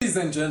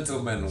Ladies and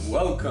gentlemen,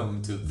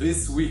 welcome to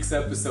this week's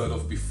episode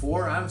of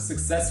Before I'm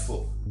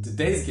Successful.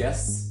 Today's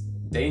guest,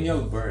 Daniel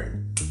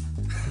Byrne.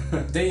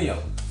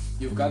 Daniel,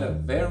 you've got a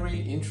very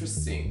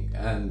interesting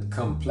and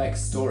complex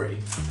story,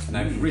 and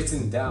I've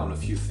written down a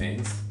few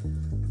things.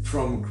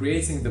 From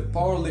creating the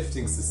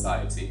Powerlifting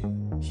Society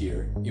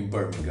here in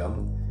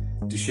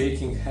Birmingham, to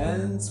shaking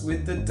hands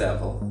with the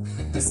devil,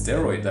 the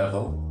steroid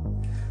devil,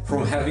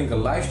 from having a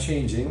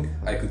life-changing,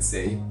 I could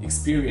say,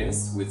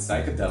 experience with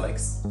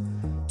psychedelics,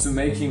 to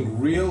making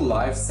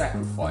real-life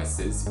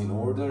sacrifices in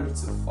order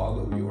to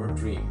follow your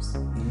dreams.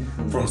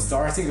 From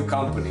starting a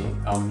company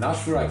I'm not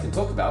sure I can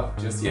talk about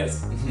just yet,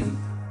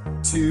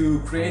 to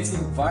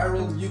creating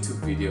viral YouTube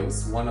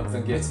videos, one of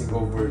them getting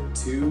over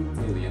 2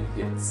 million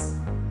hits.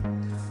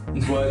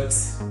 But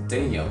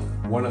Daniel,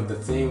 one of the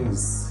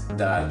things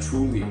that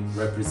truly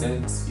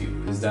represents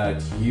you is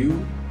that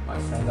you, my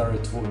friend, are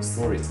a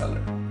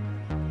storyteller.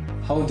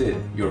 How did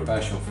your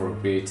passion for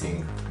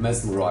creating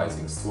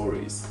mesmerizing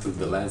stories through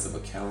the lens of a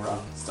camera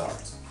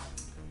start?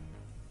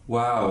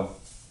 Wow,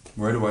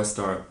 where do I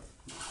start?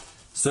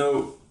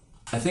 So,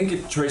 I think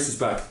it traces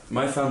back.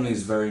 My family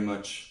is very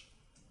much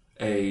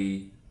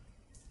a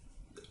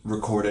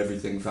record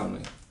everything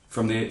family.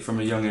 From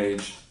a young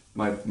age,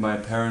 my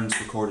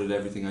parents recorded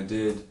everything I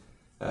did.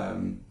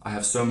 I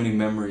have so many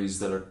memories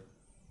that are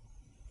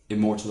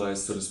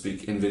immortalized, so to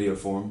speak, in video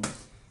form.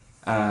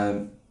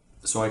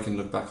 So I can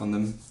look back on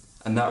them.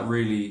 And that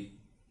really,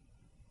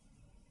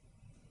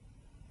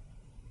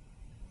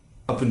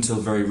 up until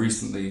very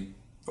recently,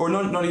 or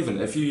not even,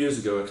 a few years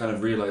ago, I kind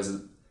of realized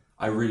that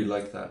I really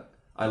like that.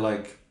 I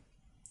like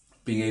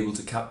being able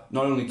to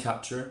not only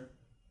capture,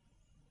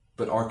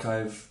 but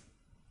archive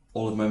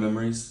all of my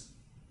memories,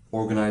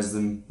 organize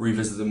them,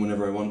 revisit them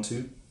whenever I want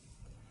to.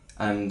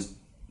 And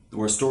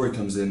where story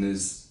comes in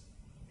is,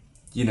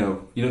 you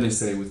know they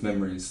say with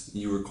memories,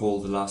 you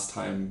recall the last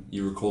time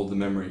you recalled the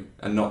memory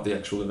and not the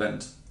actual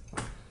event.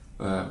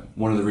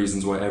 One of the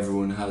reasons why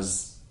everyone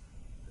has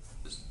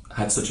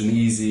had such an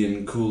easy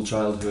and cool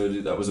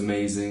childhood that was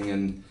amazing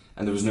and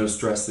there was no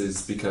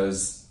stresses,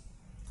 because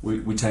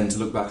we tend to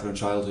look back at our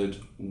childhood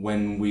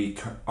when we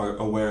are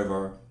aware of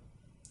our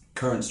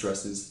current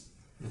stresses,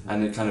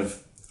 and it kind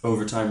of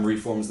over time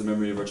reforms the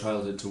memory of our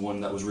childhood to one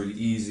that was really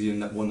easy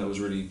and that one that was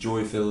really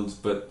joy-filled.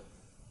 But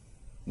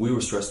we were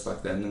stressed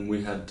back then, and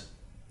we had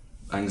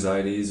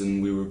anxieties,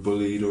 and we were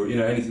bullied, or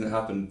anything that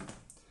happened.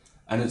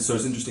 And so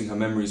it's interesting how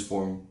memories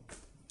form,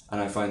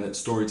 and I find that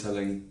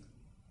storytelling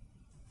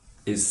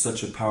is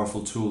such a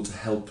powerful tool to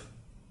help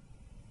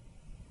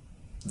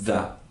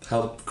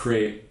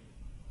create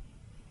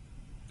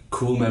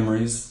cool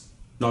memories,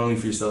 not only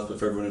for yourself but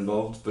for everyone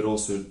involved, but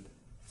also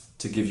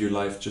to give your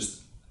life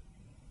just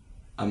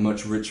a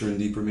much richer and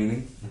deeper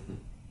meaning.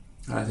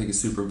 And I think it's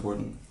super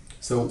important.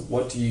 So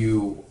what do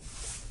you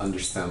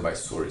understand by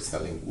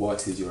storytelling?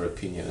 What is your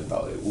opinion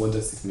about it? What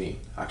does it mean,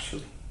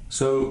 actually?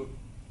 So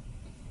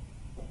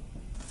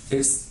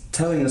it's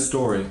telling a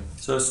story.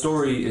 So a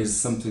story is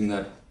something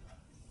that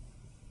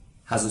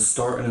has a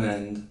start and an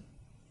end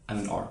and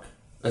an arc.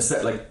 A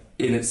set, like,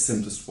 in its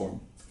simplest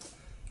form.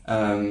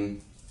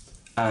 And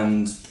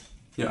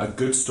a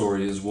good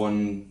story is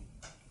one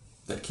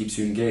that keeps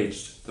you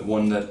engaged, the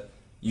one that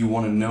you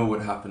want to know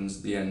what happens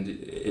at the end.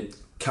 It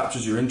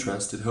captures your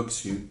interest, it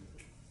hooks you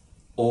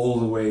all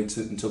the way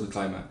until the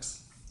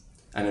climax.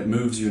 And it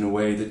moves you in a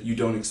way that you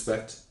don't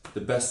expect.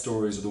 The best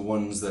stories are the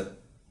ones that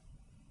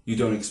you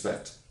don't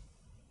expect,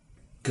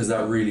 because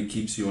that really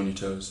keeps you on your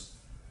toes.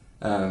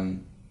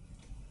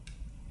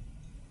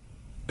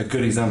 A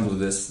good example of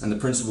this, and the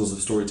principles of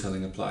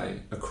storytelling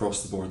apply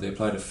across the board. They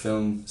apply to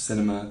film,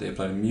 cinema, they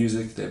apply to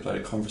music, they apply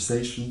to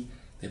conversation,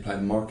 they apply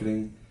to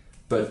marketing.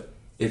 But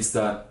it's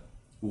that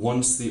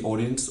once the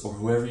audience, or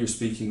whoever you're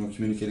speaking or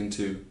communicating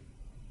to,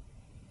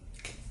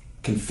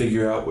 can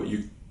figure out what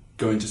you're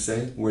going to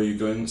say, where you're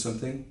going with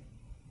something,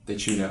 they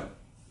tune out.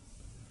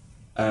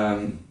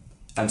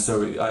 And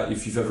so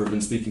if you've ever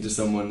been speaking to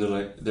someone,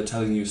 they're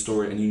telling you a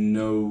story,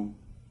 and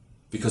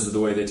because of the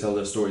way they tell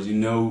their stories,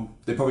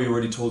 they probably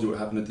already told you what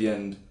happened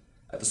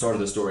at the start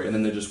of the story, and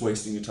then they're just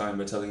wasting your time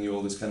by telling you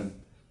all this kind of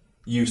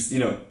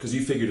because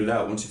you figured it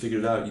out. Once you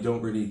figured it out, you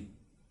don't really.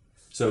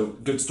 So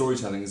good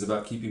storytelling is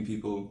about keeping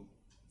people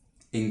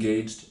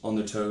engaged, on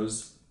their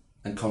toes,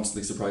 and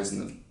constantly surprising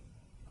them.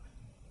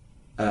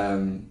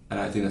 And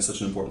I think that's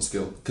such an important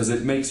skill, because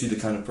it makes you the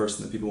kind of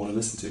person that people want to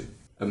listen to.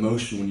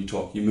 Emotion when you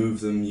talk, you move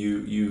them,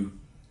 you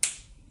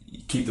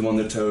keep them on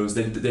their toes.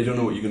 They don't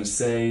know what you're going to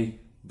say,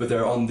 but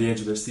they're on the edge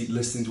of their seat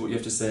listening to what you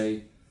have to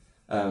say.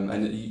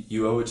 And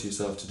you owe it to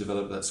yourself to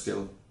develop that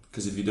skill,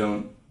 because if you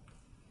don't,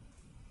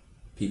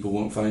 people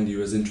won't find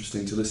you as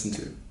interesting to listen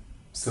to.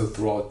 So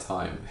throughout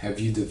time, have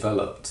you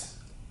developed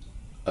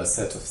a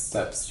set of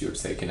steps you're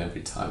taking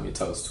every time you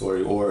tell a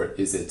story, or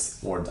is it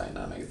more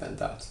dynamic than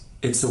that?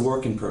 It's a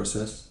work in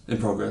progress.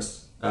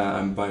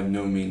 I'm by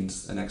no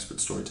means an expert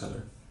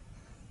storyteller.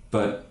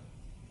 But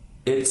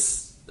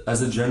it's,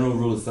 as a general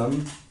rule of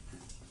thumb,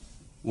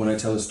 when I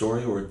tell a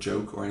story or a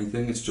joke or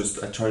anything, it's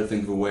just I try to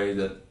think of a way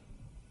that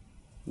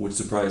would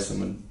surprise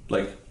someone.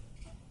 Like,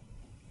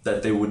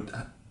 that they would,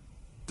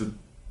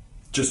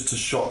 just to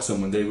shock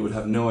someone, they would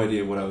have no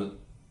idea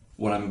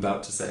what I'm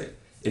about to say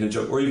in a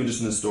joke, or even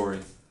just in a story.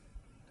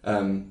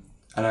 And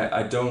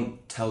I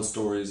don't tell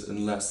stories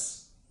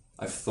unless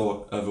I've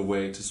thought of a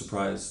way to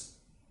surprise,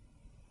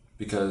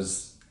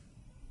 because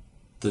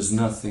there's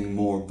nothing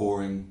more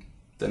boring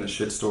than a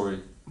shit story.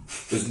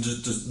 There's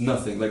just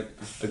nothing. Like,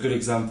 a good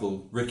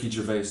example, Ricky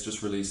Gervais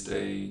just released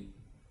a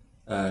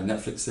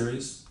Netflix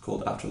series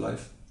called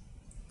Afterlife,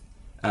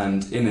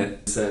 and in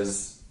it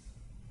says,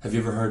 have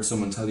you ever heard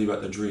someone tell you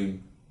about their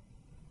dream?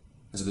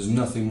 And so there's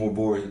nothing more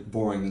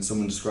boring than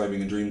someone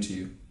describing a dream to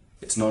you.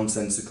 It's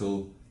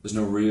nonsensical, there's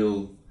no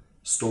real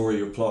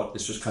story or plot,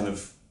 it's just kind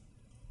of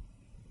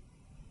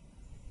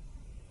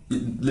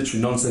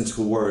literally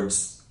nonsensical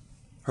words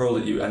hurled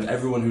at you, and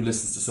everyone who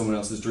listens to someone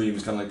else's dream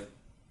is kind of like,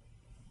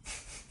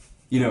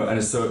 and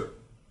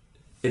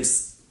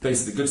it's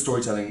basically, good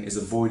storytelling is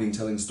avoiding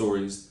telling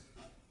stories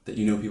that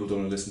people don't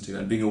want to listen to,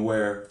 and being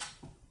aware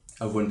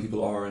of when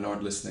people are and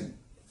aren't listening.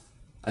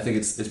 I think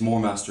it's more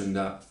mastering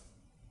that,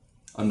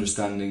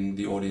 understanding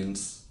the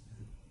audience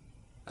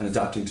and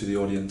adapting to the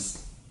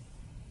audience.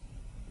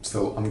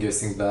 So I'm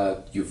guessing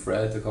that you've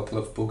read a couple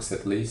of books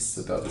at least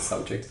about the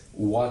subject.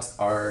 What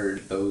are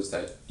those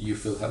that you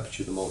feel helped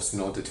you the most in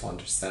order to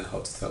understand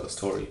how to tell a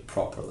story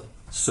properly?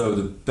 So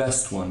the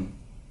best one,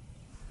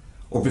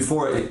 or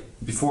before I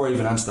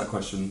even answer that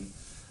question,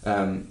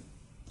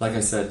 like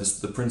I said,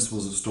 the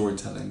principles of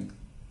storytelling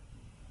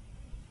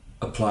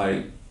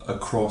apply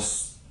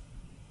across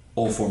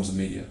all forms of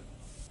media.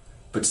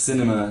 But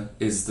cinema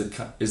is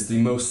the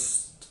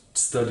most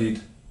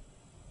studied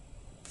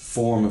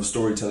form of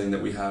storytelling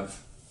that we have,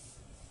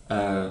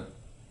 and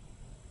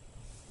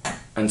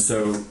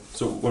so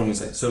what am I going to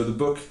say? So the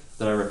book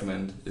that I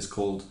recommend is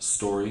called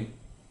Story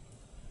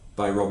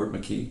by Robert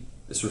McKee.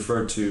 It's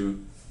referred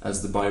to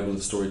as the Bible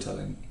of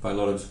storytelling by a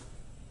lot of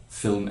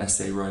film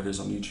essay writers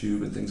on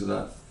YouTube and things like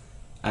that.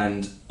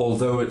 And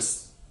although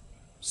it's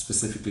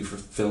specifically for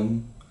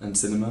film and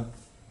cinema,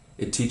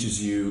 it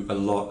teaches you a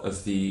lot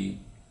of the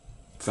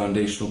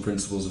foundational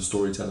principles of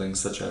storytelling,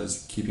 such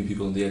as keeping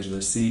people on the edge of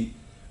their seat,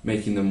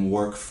 making them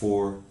work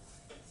for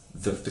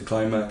the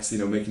climax,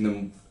 making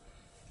them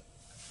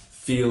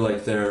feel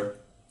like they're...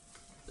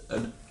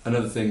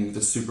 Another thing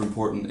that's super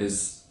important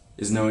is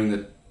knowing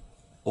that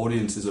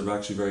audiences are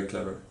actually very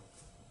clever.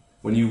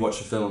 When you watch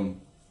a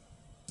film,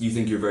 you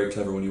think you're very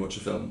clever when you watch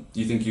a film.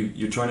 You think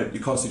you're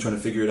constantly trying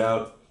to figure it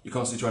out, you're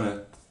constantly trying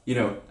to,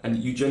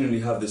 and you genuinely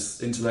have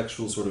this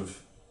intellectual sort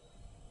of,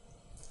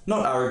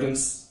 not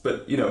arrogance,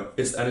 but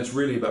it's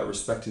really about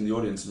respecting the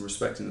audience and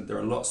respecting that they're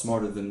a lot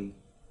smarter than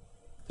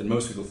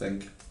most people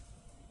think.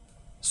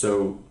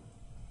 So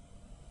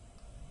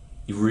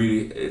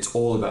it's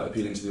all about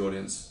appealing to the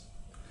audience,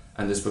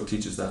 and this book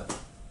teaches that.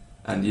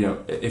 And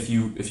if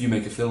you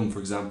make a film, for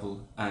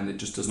example, and it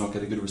just does not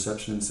get a good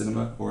reception in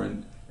cinema or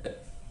in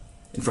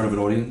front of an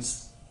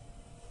audience,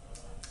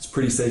 it's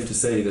pretty safe to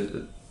say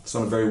that it's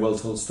not a very well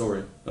told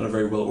story, not a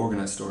very well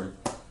organized story.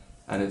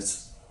 And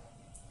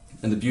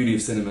the beauty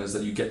of cinema is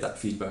that you get that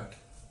feedback.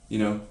 You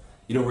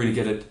don't really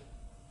get it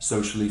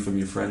socially from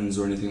your friends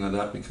or anything like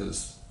that,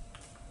 because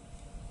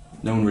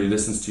no one really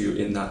listens to you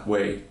in that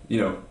way,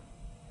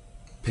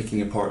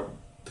 picking apart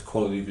the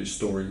quality of your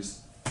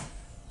stories.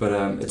 But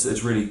I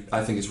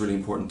think it's really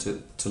important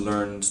to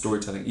learn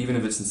storytelling, even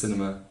if it's in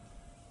cinema,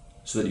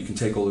 so that you can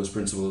take all those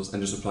principles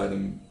and just apply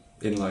them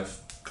in life,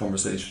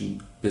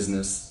 conversation,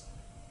 business,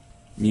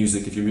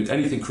 music, if you're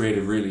anything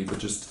creative really, but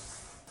just...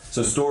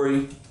 So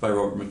Story by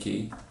Robert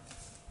McKee,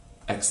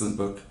 excellent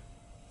book.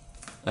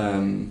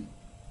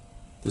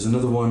 There's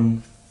another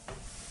one,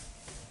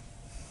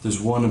 there's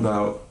one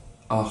about,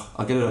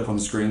 I'll get it up on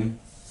the screen,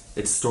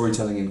 it's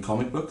storytelling in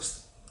comic books.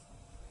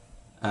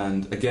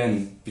 And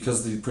again,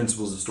 because the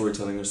principles of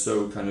storytelling are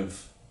so kind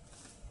of...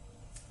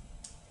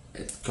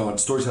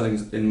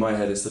 storytelling in my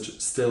head is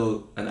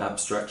still an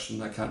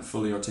abstraction, I can't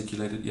fully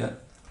articulate it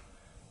yet.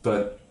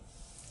 But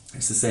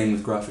it's the same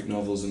with graphic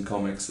novels and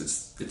comics.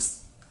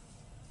 It's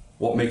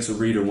what makes a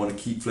reader want to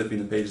keep flipping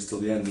the pages till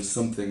the end is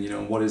something,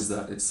 and what is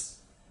that? It's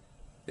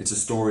a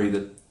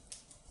story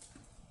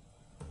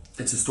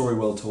it's a story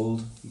well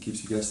told, it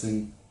keeps you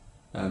guessing.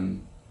 Another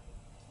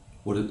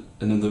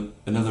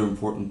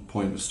important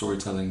point of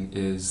storytelling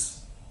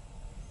is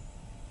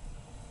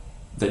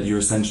that you're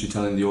essentially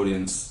telling the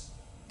audience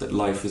that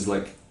life is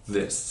like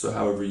this. So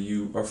however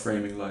you are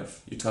framing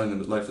life, you're telling them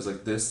that life is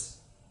like this,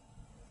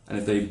 and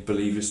if they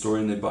believe your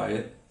story and they buy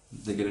it,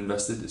 they get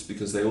invested, it's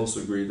because they also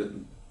agree that,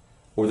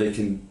 or they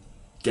can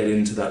get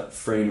into that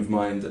frame of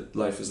mind that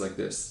life is like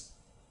this.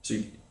 So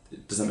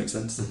does that make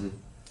sense? Mm-hmm.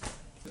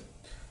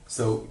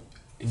 So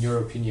in your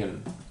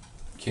opinion,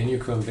 can you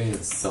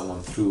convince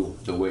someone through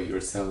the way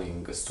you're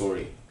telling a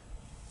story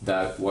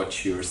that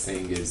what you're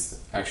saying is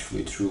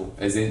actually true?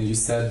 As in, you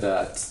said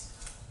that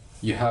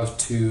you have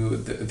to,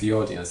 the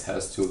audience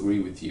has to agree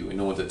with you in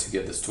order to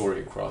get the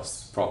story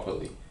across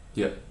properly.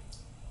 Yeah.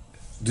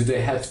 Do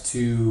they have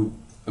to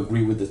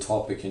agree with the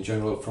topic in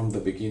general from the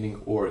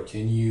beginning, or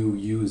can you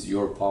use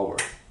your power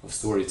of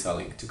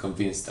storytelling to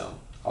convince them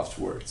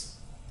afterwards.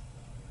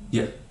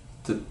 Yeah,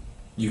 that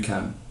you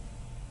can.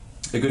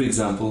 A good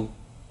example,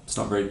 it's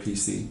not very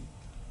PC,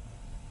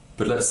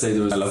 but let's say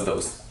there was... I love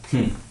those.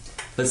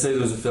 Let's say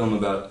there was a film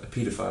about a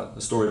paedophile,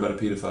 a story about a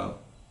paedophile,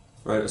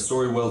 right? A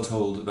story well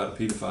told about a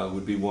paedophile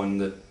would be one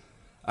that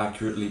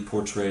accurately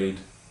portrayed,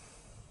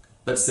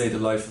 let's say, the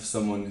life of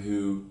someone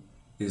who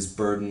is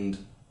burdened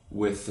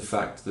with the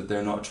fact that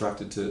they're not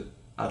attracted to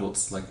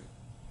adults like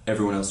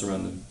everyone else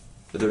around them,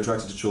 that they're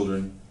attracted to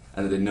children,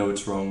 and that they know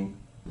it's wrong,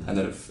 and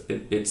that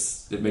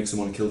it makes them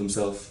want to kill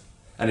themselves.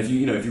 And if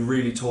you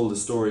really told a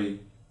story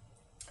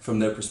from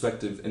their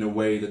perspective in a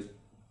way that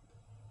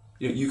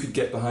you could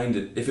get behind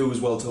it, if it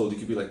was well told, you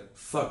could be like,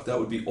 fuck, that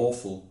would be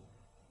awful.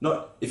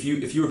 Not if you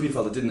were a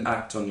paedophile that didn't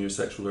act on your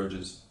sexual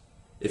urges,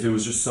 if it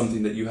was just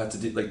something that you had to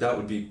do, like, that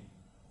would be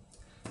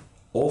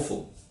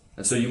awful.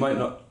 And so you might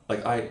not,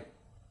 like,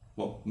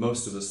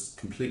 most of us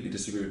completely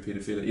disagree with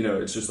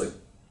paedophilia. It's just like,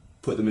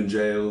 put them in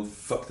jail,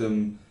 fuck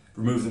them,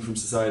 remove them from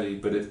society.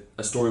 But if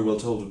a story well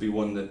told would be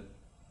one that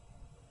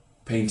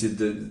painted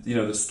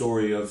the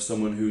story of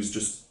someone who's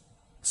just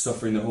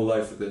suffering their whole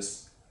life with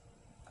this.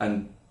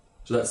 And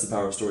so that's the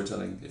power of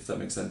storytelling, if that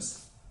makes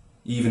sense.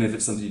 Even if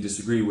it's something you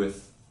disagree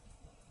with,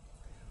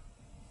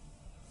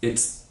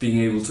 it's being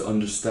able to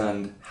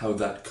understand how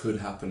that could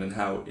happen and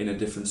how in a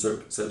different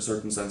set of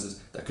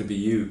circumstances that could be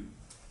you,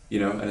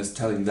 and it's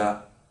telling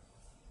that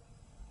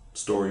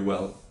story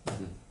well.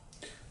 Mm-hmm.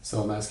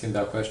 So I'm asking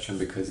that question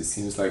because it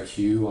seems like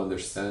you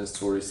understand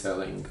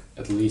storytelling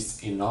at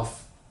least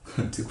enough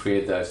to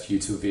create that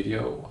YouTube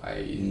video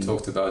I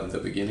talked about in the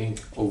beginning,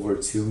 over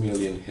 2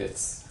 million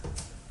hits.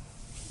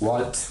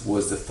 What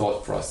was the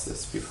thought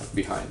process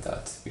behind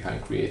that,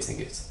 behind creating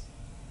it?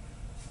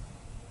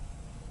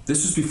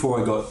 This was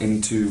before I got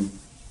into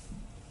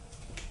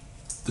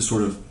the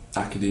sort of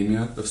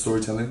academia of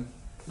storytelling.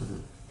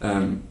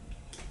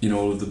 Mm-hmm.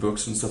 All of the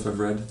books and stuff I've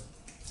read.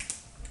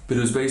 But it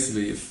was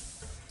basically,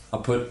 I'll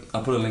put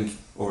a link,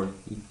 or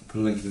put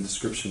a link in the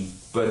description.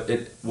 But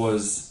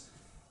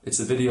it's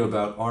a video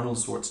about Arnold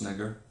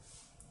Schwarzenegger,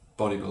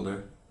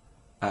 bodybuilder,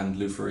 and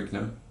Lou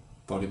Ferrigno,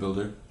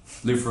 bodybuilder.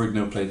 Lou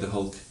Ferrigno played the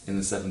Hulk in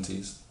the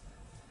 70s.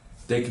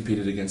 They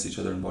competed against each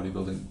other in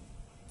bodybuilding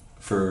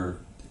for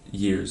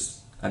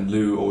years, and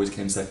Lou always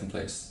came second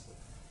place.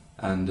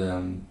 And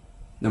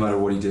no matter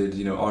what he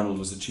did, Arnold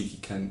was a cheeky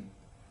cunt,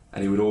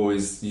 and he would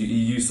always he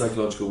used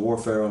psychological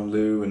warfare on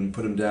Lou and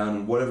put him down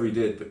and whatever he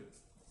did, but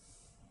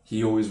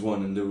he always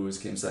won and Lou always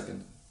came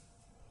second.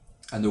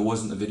 And there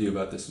wasn't a video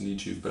about this on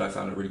YouTube, but I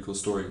found a really cool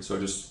story, so I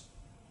just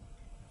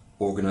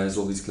organized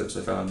all these clips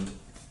I found,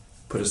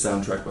 put a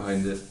soundtrack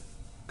behind it,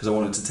 because I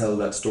wanted to tell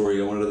that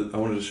story. I wanted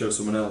to show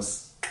someone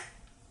else.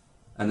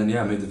 And then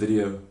I made the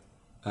video,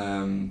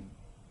 and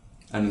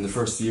in the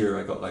first year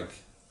I got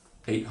like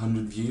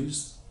 800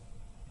 views,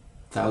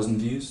 1,000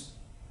 views.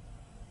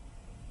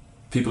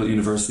 People at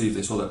university, if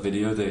they saw that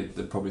video, they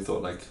probably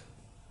thought like,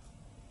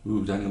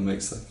 ooh, Daniel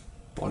makes like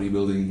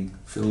bodybuilding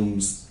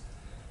films,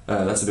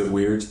 that's a bit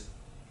weird.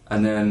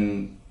 And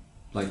then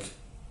like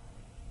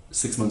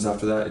 6 months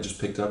after that, it just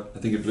picked up. I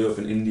think it blew up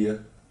in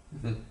India.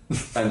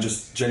 Mm-hmm. And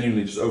just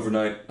genuinely, just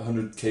overnight,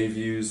 100k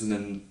views, and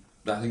then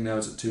I think now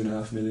it's at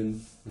 2.5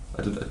 million.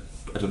 I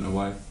don't know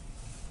why.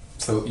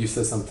 So you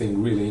said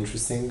something really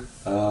interesting,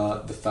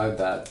 the fact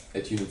that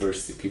at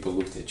university people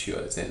looked at you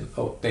as in,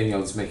 oh,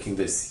 Daniel's making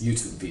this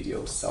YouTube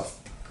video stuff.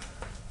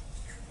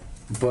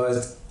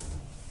 But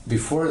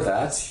before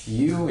that,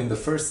 you in the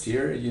first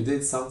year, you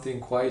did something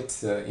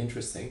quite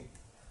interesting,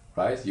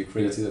 right? You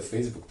created a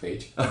Facebook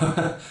page.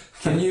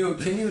 Can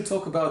you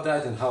talk about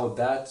that and how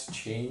that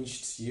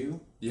changed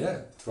you?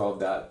 Yeah. Throughout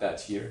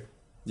that year?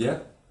 Yeah,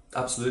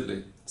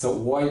 absolutely. So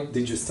why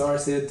did you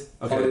start it?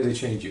 Okay. How did it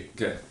change you?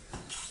 Okay.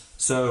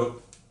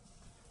 So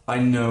I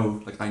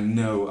know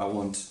I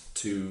want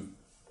to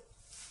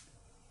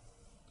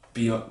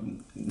be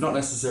not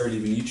necessarily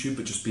even YouTube,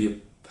 but just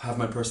have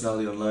my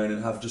personality online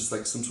and have just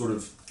like some sort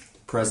of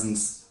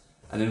presence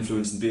and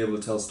influence and be able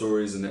to tell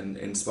stories and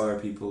inspire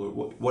people or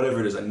whatever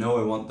it is. I know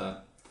I want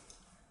that,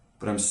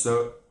 but I'm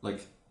so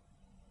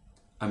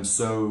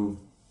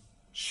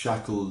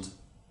shackled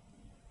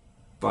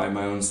by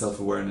my own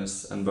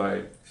self-awareness and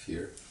by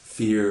fear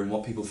and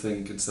what people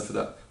think and stuff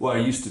like that. Well, I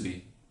used to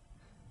be.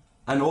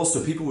 And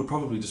also, people would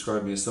probably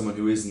describe me as someone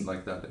who isn't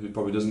like that, who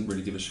probably doesn't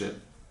really give a shit.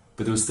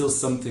 But there was still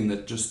something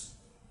about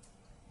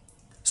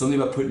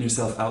putting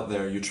yourself out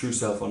there, your true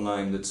self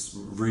online, that's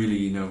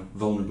really,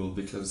 vulnerable,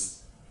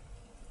 because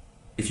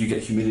if you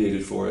get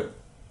humiliated for it,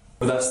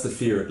 but that's the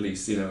fear at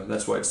least,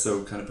 that's why it's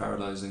so kind of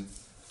paralyzing.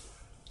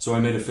 So I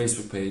made a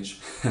Facebook page,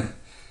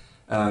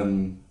 a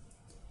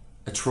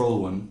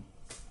troll one,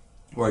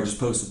 where I just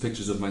posted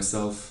pictures of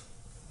myself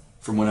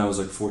from when I was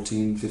like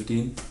 14,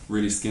 15,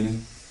 really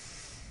skinny.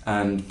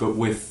 But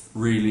with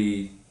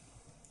really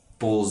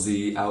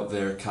ballsy, out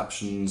there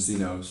captions,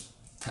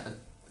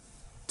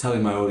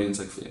 telling my audience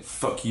like,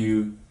 fuck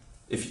you,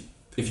 if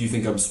you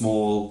think I'm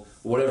small,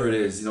 whatever it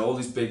is, all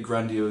these big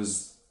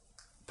grandiose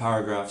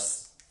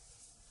paragraphs,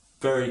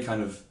 very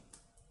kind of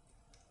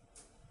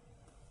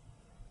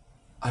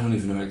I don't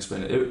even know how to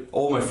explain it.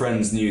 All my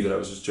friends knew that I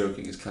was just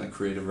joking. It's kind of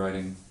creative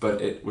writing,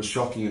 but it was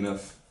shocking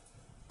enough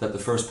that the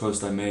first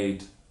post I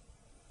made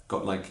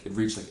it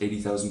reached like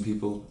 80,000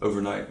 people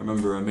overnight. I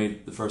remember I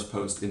made the first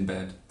post in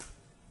bed,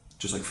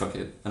 just like fuck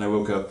it, and I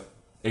woke up,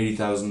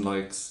 80,000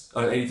 likes,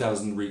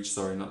 80,000 reach.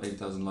 Sorry, not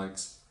 80,000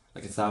 likes.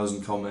 Like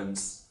 1,000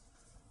 comments,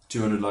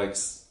 200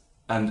 likes,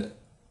 and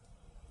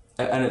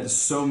there's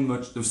so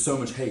much. There was so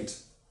much hate.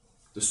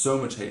 There's so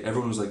much hate.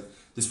 Everyone was like,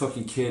 "This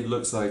fucking kid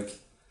looks like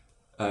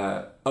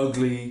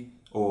ugly,"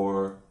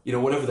 or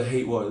whatever the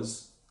hate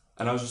was,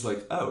 and I was just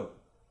like, "Oh,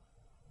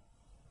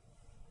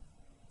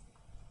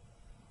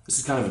 this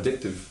is kind of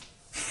addictive."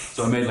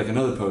 So I made like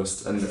another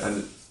post, and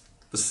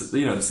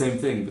the same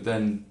thing, but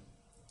then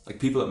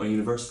like people at my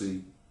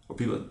university or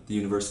people at the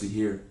university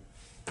here,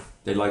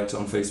 they liked it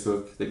on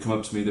Facebook. They'd come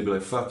up to me. They'd be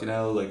like, "Fucking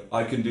hell! Like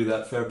I can do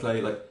that. Fair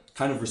play." Like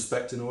kind of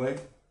respect in a way,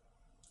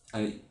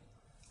 and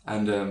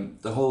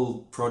the whole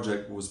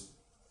project was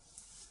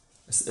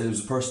a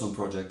personal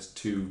project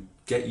to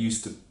get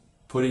used to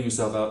putting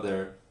yourself out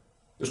there.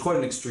 It was quite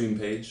an extreme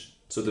page,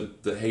 so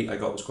the hate I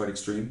got was quite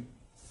extreme,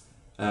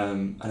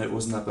 and it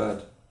wasn't that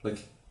bad.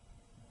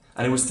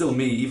 And it was still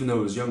me, even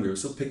though it was younger. It was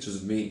still pictures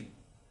of me,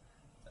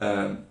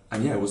 and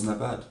yeah, it wasn't that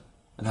bad.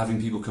 And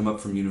having people come up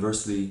from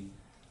university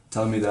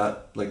telling me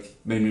that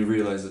made me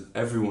realize that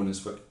everyone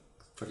is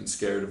fucking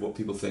scared of what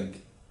people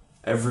think.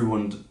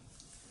 Everyone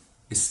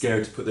is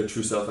scared to put their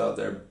true self out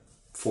there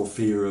for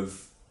fear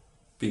of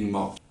being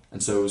mocked.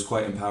 And so it was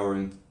quite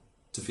empowering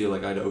to feel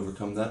like I'd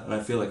overcome that, and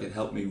I feel like it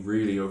helped me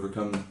really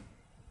overcome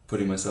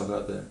putting myself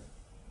out there.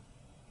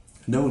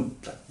 No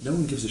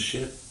one gives a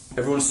shit.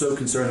 Everyone's so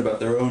concerned about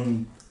their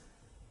own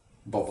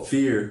bubble.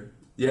 Fear.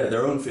 Yeah,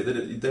 their own fear.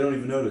 They don't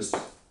even notice.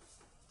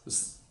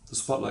 The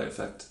spotlight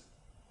effect.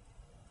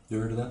 You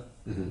heard of that?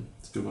 Mm-hmm.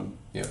 It's a good one.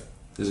 Yeah.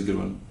 It's a good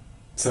one.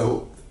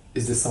 So,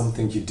 is this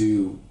something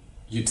you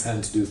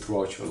tend to do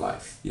throughout your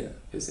life? Yeah.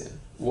 Is in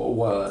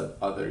what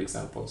other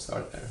examples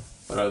are there?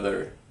 What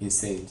other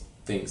insane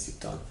things you've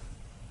done?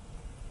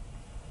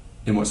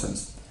 In what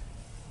sense?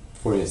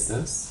 For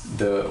instance,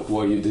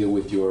 what you did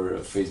with your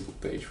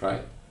Facebook page,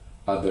 right?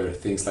 Other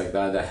things like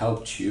that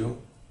helped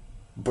you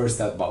burst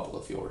that bubble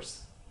of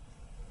yours.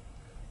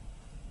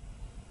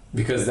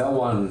 Because that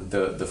one,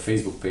 the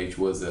Facebook page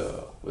was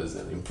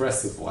an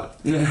impressive one.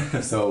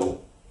 Yeah.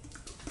 So,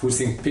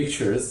 posting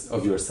pictures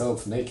of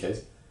yourself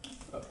naked,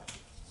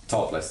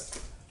 topless,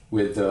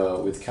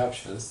 with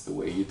captions the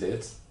way you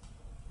did,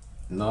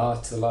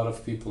 not a lot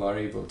of people are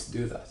able to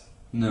do that.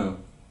 No.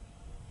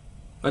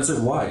 I'd say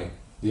why?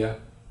 Yeah.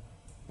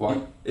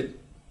 Why?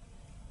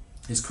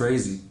 It's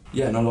crazy.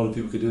 Yeah, not a lot of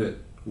people could do it.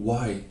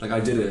 Why? I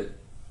did it.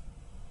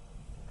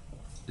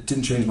 It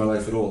didn't change my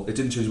life at all. It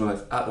didn't change my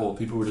life at all.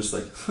 People were just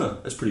like, huh,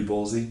 that's pretty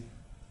ballsy.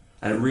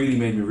 And it really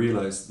made me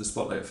realize the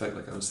spotlight effect,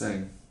 like I was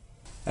saying.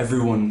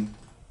 Everyone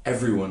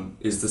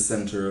is the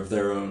center of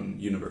their own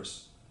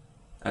universe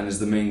and is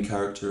the main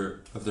character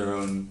of their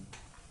own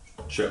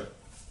show.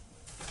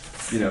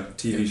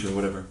 TV show,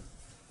 whatever.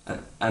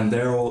 And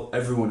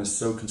everyone is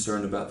so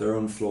concerned about their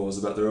own flaws,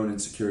 about their own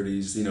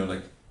insecurities,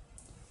 if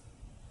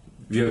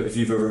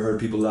you've ever heard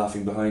people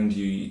laughing behind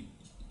you,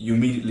 you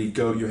immediately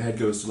your head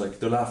goes to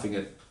they're laughing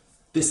at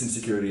this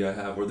insecurity I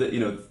have, or that,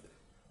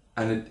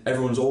 and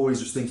everyone's always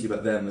just thinking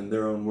about them and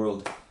their own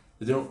world.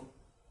 They don't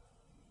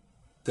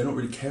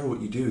really care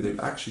what you do. They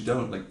actually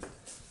don't.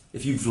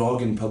 If you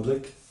vlog in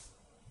public,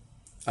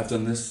 I've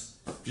done this,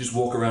 you just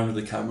walk around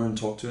with a camera and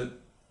talk to it,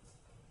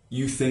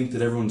 you think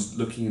that everyone's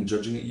looking and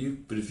judging at you,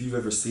 but if you've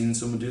ever seen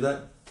someone do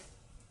that,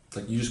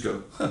 you just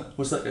go, huh,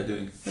 what's that guy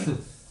doing?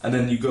 And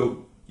then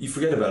you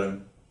forget about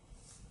him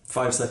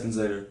 5 seconds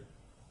later.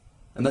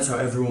 And that's how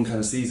everyone kind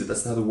of sees it.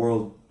 That's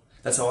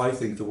how I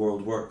think the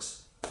world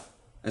works.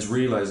 It's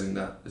realizing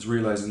that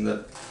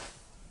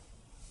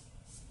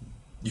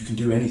you can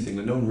do anything,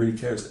 that no one really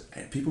cares.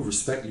 People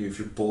respect you if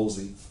you're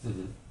ballsy.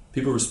 Mm-hmm.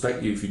 People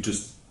respect you if you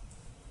just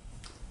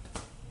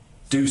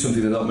do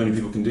something that not many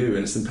people can do,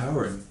 and it's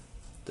empowering.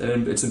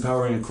 And it's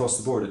empowering across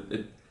the board.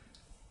 It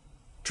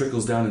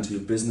trickles down into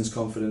your business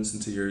confidence,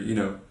 into your,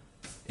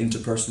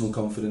 interpersonal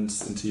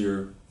confidence, into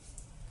your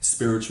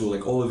spiritual,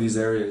 all of these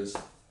areas.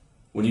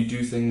 When you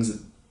do things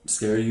that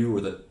scare you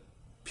or that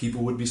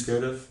people would be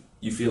scared of,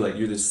 you feel like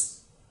you're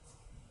this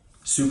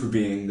super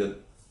being that,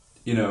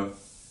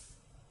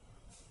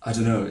 I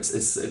don't know,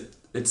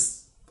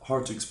 it's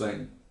hard to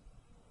explain.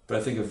 But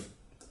I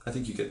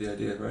think you get the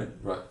idea, right?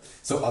 Right.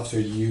 So after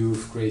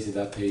you've created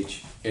that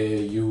page,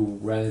 you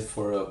ran it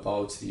for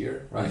about a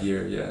year, right? A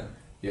year, yeah.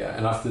 Yeah,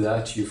 and after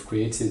that you've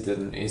created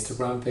an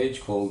Instagram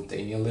page called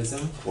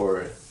Danielism,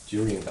 or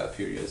during that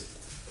period.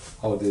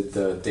 How did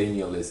the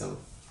Danielism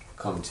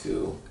come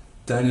to?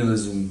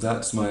 Danielism,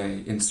 that's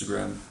my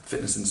Instagram,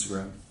 fitness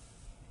Instagram.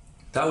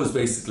 That was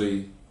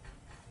basically,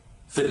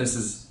 fitness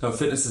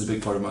is a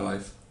big part of my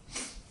life.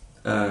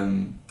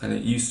 And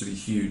it used to be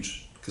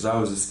huge, because I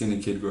was a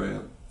skinny kid growing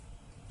up,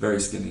 very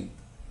skinny.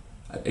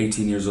 At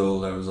 18 years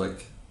old, I was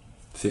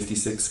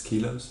 56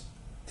 kilos.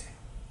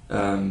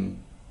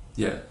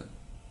 Yeah,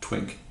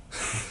 twink.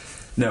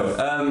 No,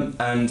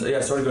 and yeah,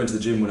 I started going to the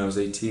gym when I was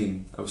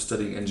 18. I was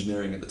studying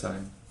engineering at the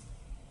time.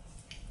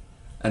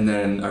 And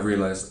then I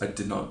realized I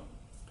did not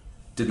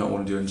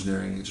want to do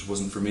engineering. It just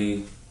wasn't for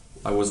me.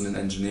 I wasn't an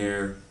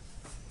engineer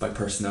by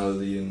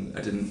personality, and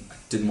I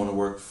didn't want to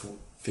work for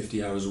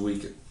 50 hours a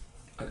week.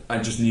 I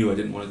just knew I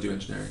didn't want to do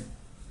engineering.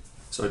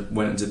 So I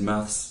went and did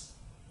maths.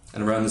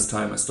 And around this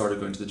time I started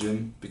going to the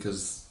gym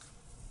because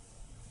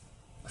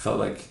I felt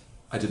like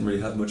I didn't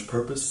really have much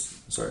purpose.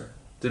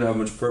 Didn't have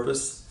much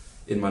purpose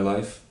in my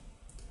life.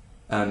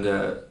 And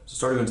so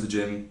started going to the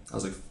gym. I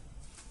was like,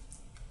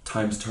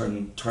 time to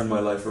turn my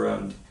life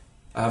around.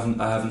 I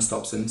haven't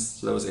stopped since.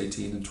 So that was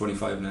 18 and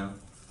 25 now.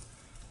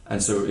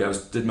 And so yeah,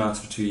 did maths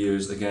for 2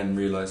 years. Again,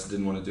 realized I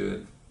didn't want to do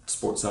it.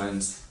 Sports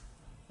science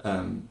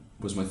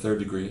was my third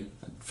degree.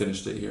 I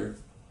finished it here.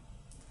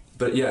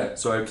 But yeah,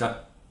 so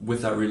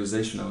with that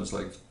realization, I was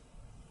like,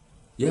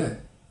 yeah,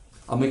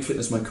 I'll make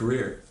fitness my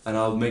career, and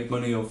I'll make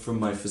money from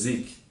my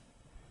physique,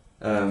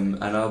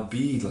 and I'll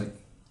be like,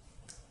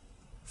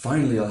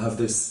 finally I'll have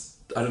this,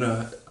 I don't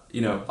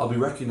know, I'll be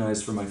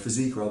recognized for my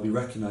physique, or I'll be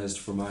recognized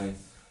for my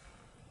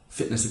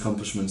fitness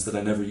accomplishments that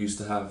I never used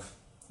to have.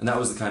 And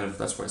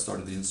that's why I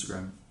started the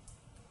Instagram.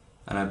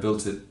 And I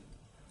built it,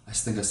 I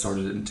think I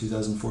started it in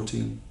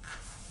 2014,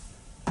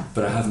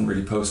 but I haven't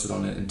really posted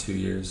on it in 2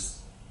 years.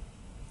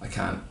 I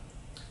can't.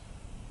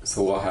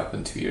 So what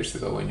happened 2 years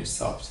ago when you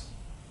stopped?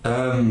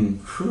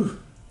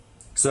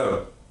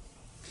 So,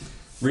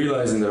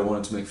 realizing that I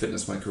wanted to make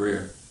fitness my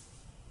career,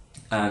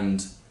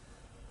 and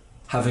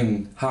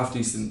having half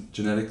decent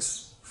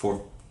genetics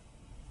for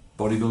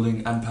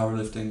bodybuilding and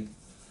powerlifting,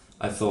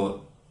 I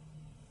thought,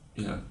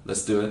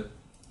 let's do it.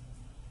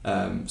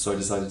 So I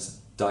decided to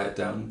diet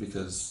down,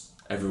 because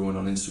everyone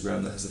on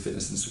Instagram that has a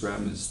fitness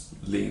Instagram is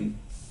lean,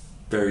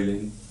 very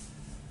lean.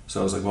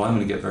 So I was like, well, I'm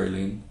going to get very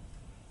lean.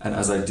 And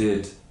as I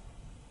did,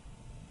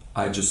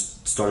 I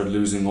just started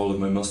losing all of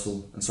my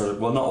muscle and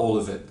well, not all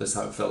of it, that's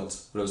how it felt,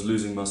 but I was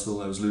losing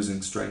muscle, I was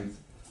losing strength.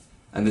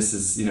 And this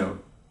is,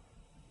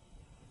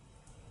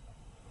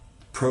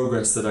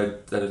 progress that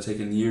had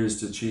taken years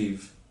to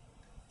achieve,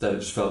 that it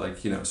just felt like,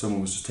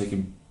 someone was just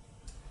taking,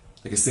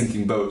 like a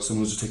sinking boat,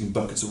 someone was just taking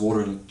buckets of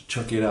water and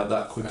chucking it out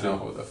that quickly. I know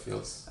how that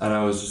feels. And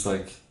I was just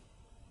like,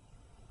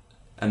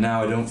 and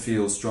now I don't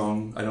feel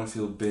strong, I don't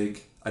feel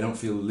big, I don't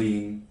feel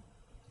lean,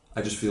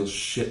 I just feel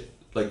shit.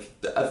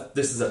 Like,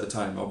 this is at the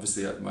time,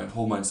 obviously my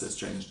whole mindset's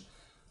changed.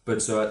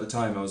 But so at the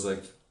time I was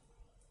like,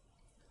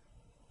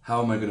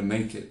 how am I going to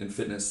make it in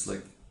fitness?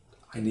 Like,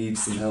 I need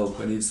some help,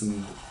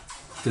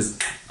 because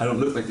I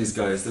don't look like these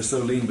guys. They're so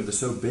lean, but they're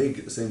so big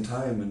at the same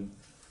time. And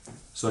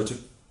so I took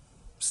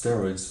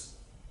steroids.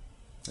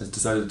 I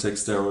decided to take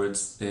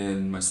steroids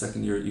in my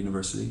second year at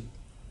university.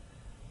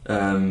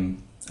 I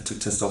took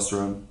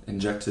testosterone,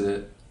 injected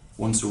it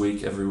once a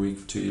week, every week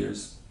for 2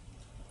 years.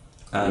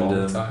 And,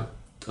 long time.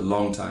 A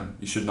long time.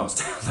 You should not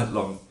stay on that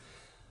long.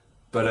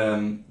 But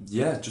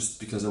yeah,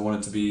 just because I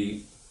wanted to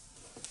be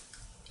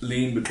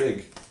lean but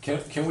big.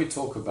 Can we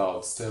talk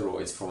about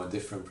steroids from a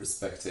different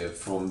perspective,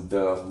 from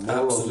the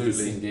moral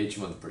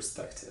disengagement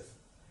perspective?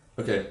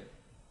 Okay.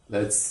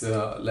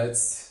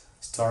 Let's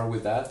start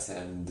with that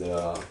and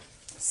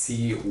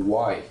see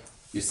why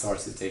you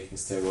started taking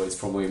steroids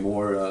from a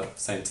more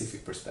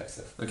scientific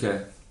perspective.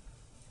 Okay.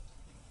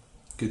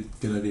 Good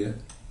idea.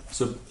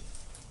 So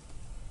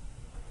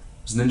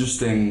it's an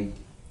interesting.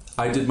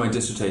 I did my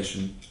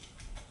dissertation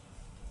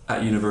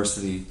at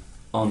university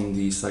on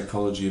the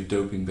psychology of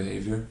doping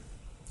behavior,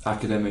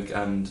 academic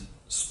and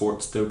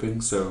sports doping,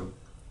 so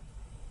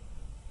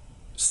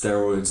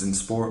steroids in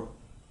sport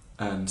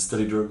and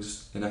study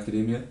drugs in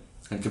academia,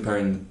 and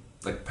comparing,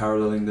 like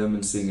paralleling them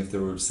and seeing if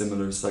there were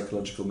similar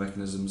psychological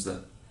mechanisms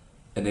that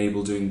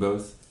enable doing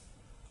both,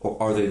 or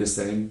are they the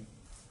same?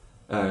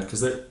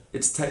 Because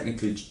it's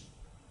technically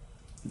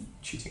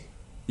cheating.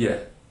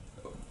 Yeah,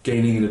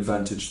 gaining an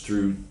advantage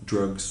through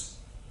drugs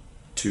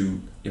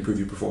to improve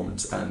your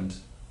performance and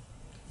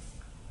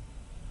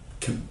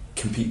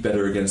compete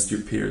better against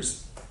your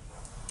peers.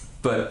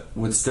 But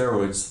with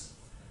steroids,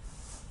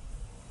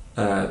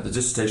 the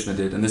dissertation I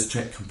did, and this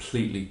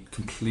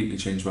completely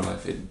changed my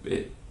life.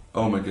 It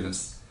oh my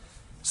goodness.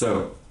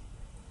 So,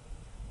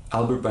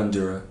 Albert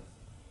Bandura,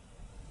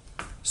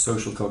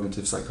 social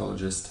cognitive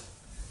psychologist,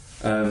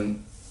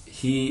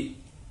 he,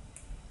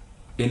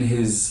 in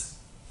his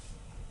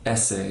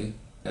essay,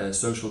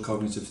 Social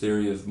Cognitive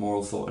Theory of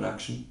Moral Thought and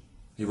Action,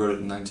 he wrote it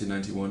in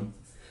 1991.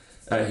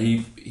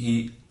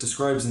 He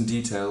describes in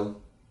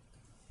detail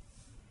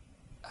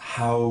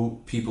how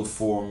people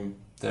form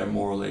their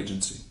moral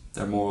agency,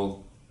 their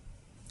moral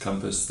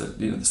compass,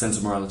 the sense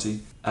of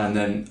morality. And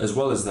then, as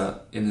well as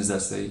that, in his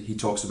essay, he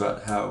talks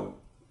about how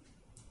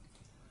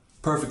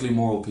perfectly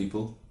moral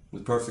people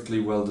with perfectly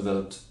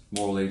well-developed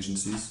moral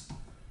agencies,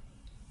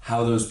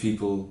 how those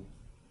people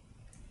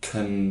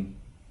can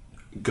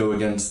go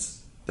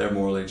against their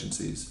moral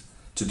agencies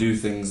to do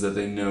things that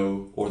they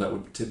know or that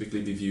would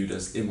typically be viewed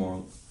as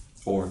immoral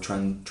or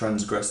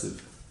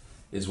transgressive,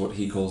 is what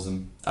he calls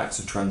them, acts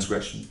of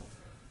transgression.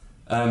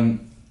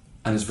 And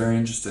it's very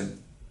interesting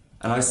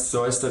And I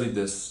studied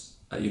this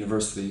at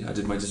university. I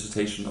did my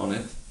dissertation on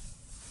it,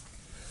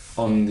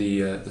 on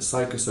the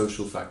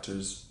psychosocial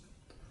factors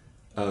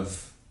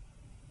of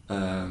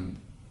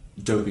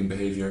doping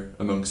behavior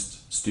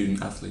amongst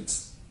student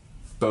athletes,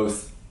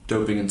 both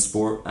doping in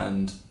sport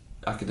and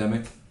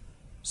academic.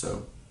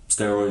 So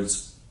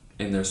steroids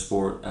in their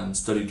sport and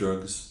study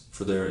drugs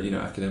for their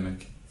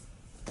academic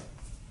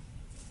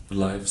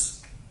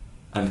lives,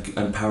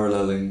 and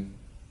paralleling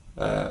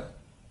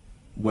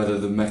whether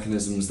the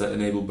mechanisms that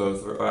enable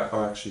both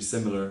are actually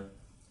similar,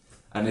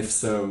 and if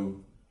so,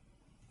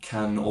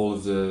 can all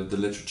of the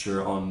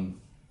literature on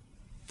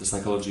the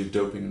psychology of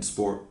doping in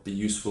sport be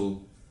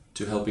useful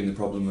to helping the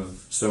problem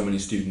of so many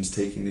students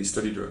taking these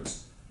study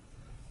drugs?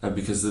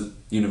 Because the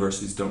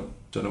universities don't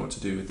know what to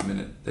do at the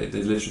minute. They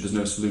literally, there's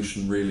no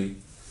solution really.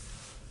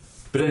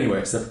 But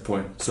anyway, separate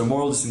point. So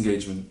moral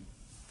disengagement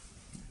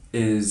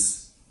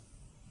is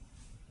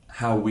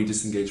how we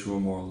disengage from our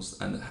morals,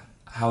 and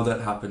how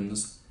that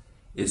happens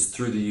is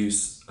through the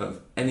use of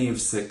any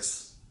of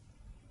 6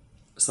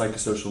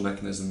 psychosocial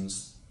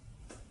mechanisms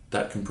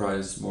that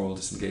comprise moral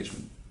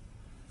disengagement.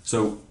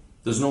 So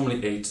there's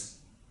normally 8,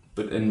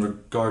 but in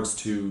regards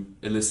to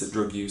illicit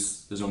drug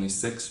use, there's only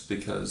 6,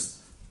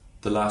 because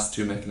the last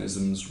 2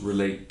 mechanisms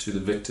relate to the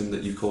victim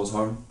that you cause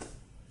harm,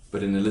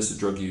 but in illicit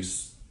drug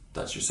use,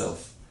 that's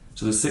yourself.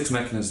 So there's 6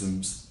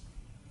 mechanisms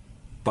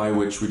by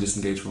which we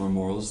disengage from our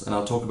morals, and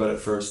I'll talk about it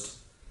first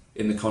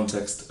in the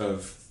context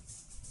of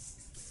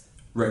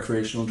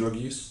recreational drug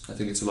use. I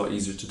think it's a lot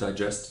easier to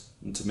digest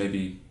and to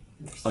maybe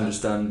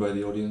understand by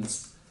the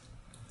audience.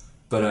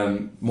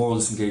 But moral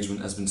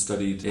disengagement has been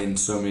studied in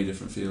so many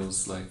different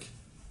fields, like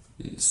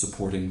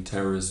supporting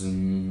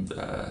terrorism,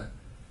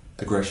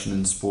 aggression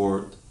in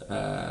sport,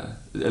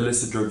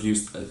 illicit drug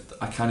use.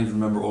 I can't even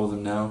remember all of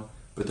them now,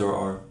 but there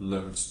are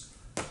loads.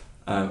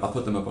 I'll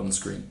put them up on the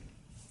screen.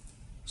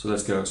 So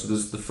let's go. So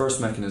there's the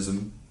first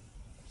mechanism,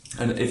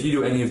 and if you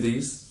do any of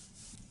these,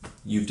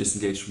 you've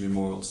disengaged from your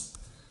morals.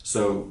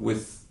 So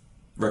with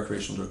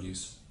recreational drug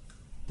use,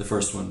 the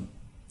first one,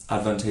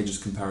 advantageous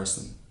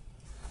comparison.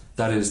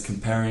 That is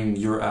comparing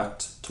your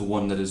act to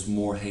one that is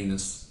more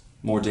heinous,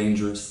 more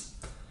dangerous.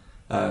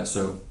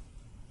 So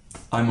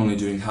I'm only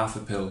doing half a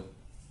pill.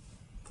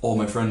 All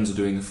my friends are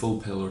doing a full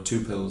pill or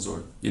 2 pills,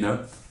 or,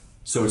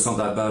 so it's not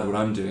that bad what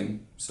I'm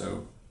doing.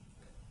 So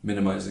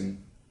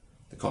minimizing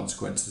the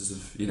consequences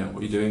of,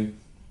 what you're doing.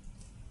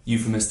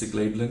 Euphemistic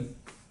labeling.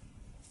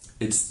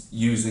 It's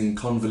using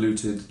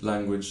convoluted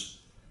language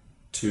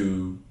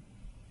to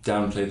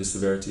downplay the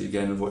severity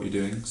again of what you're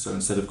doing. So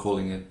instead of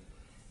calling it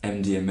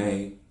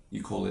MDMA,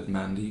 you call it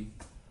Mandy,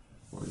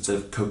 or instead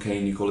of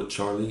cocaine, you call it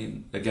Charlie.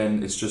 And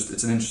again, it's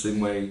an interesting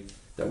way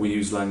that we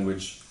use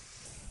language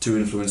to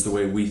influence the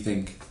way we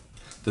think.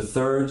 The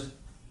third,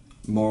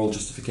 moral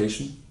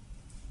justification.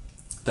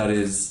 That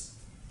is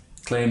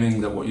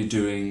claiming that what you're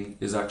doing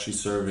is actually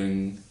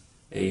serving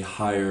a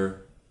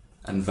higher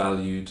and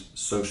valued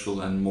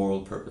social and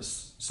moral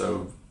purpose.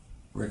 So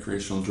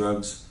recreational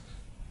drugs,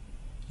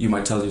 you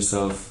might tell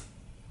yourself,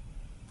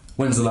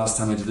 when's the last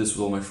time I did this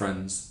with all my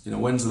friends?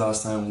 When's the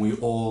last time we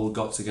all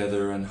got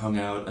together and hung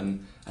out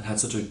and had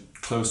such a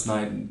close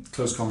night and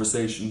close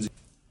conversations?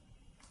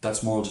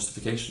 That's moral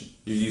justification.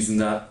 You're using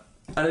that,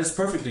 and it's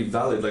perfectly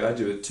valid. Like, I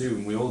do it too,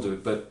 and we all do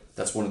it, but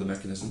that's one of the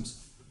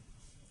mechanisms.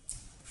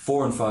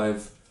 4 and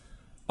 5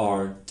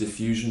 are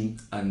diffusion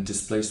and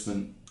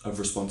displacement of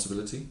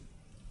responsibility.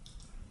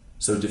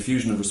 So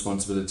diffusion of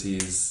responsibility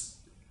is,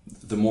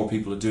 the more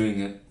people are doing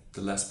it,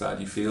 the less bad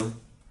you feel.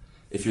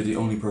 If you're the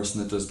only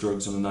person that does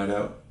drugs on a night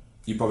out,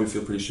 you probably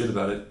feel pretty shit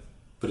about it.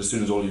 But as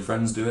soon as all your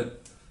friends do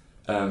it,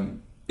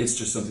 it's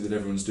just something that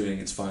everyone's doing.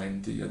 It's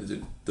fine.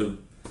 The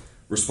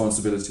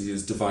responsibility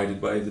is divided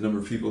by the number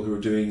of people who are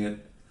doing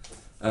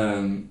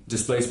it.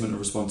 Displacement of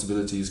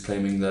responsibility is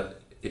claiming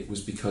that it was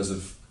because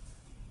of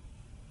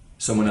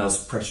someone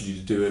else pressured you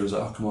to do it. It was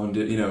like, oh, come on,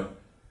 do it.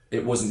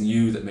 It wasn't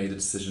you that made the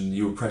decision.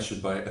 You were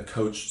pressured by a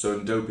coach. So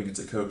in doping, it's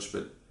a coach,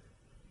 but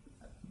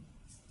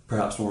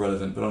perhaps more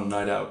relevant. But on a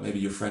night out, maybe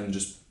your friend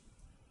just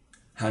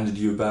handed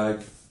you a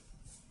bag,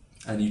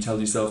 and you tell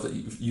yourself that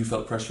you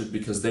felt pressured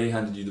because they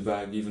handed you the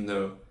bag, even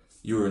though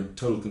you were in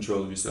total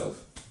control of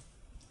yourself.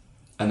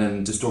 And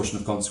then distortion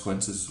of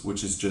consequences,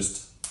 which is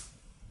just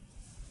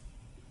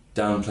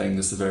downplaying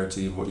the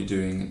severity of what you're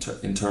doing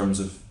in terms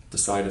of the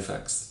side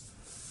effects.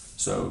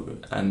 So,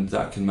 and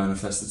that can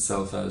manifest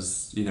itself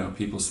as,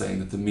 people saying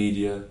that the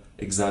media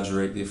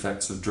exaggerate the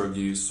effects of drug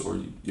use, or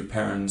your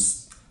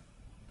parents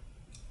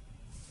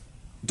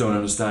don't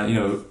understand,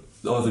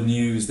 the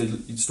news,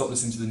 you stop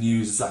listening to the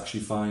news, it's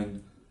actually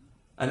fine.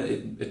 And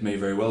it may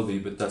very well be,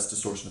 but that's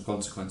distortion of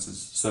consequences.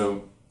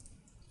 So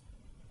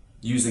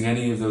using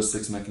any of those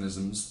 6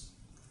 mechanisms,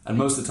 and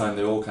most of the time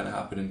they all kind of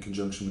happen in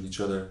conjunction with each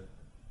other,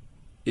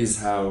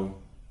 is how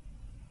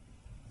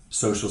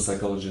social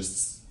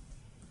psychologists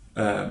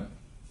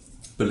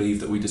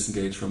believe that we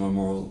disengage from our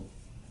moral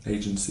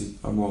agency,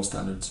 our moral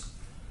standards.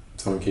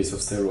 So in case of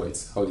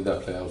steroids, how did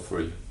that play out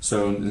for you?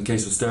 So in the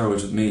case of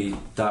steroids with me,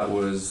 that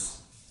was,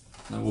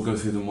 we'll go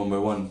through them one by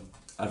one.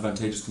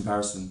 Advantageous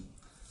comparison.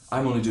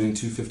 I'm only doing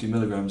 250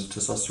 milligrams of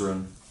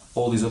testosterone.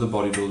 All these other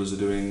bodybuilders are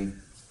doing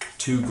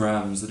 2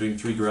 grams, they're doing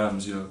 3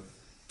 grams, you know.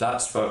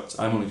 That's fucked.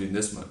 I'm only doing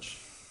this much.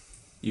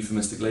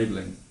 Euphemistic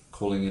labeling,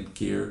 calling it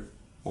gear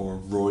or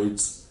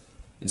roids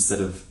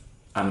instead of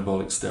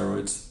anabolic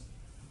steroids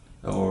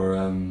or,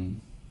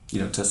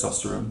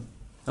 testosterone.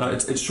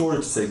 It's shorter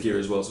to say gear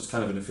as well, so it's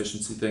kind of an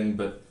efficiency thing,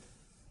 but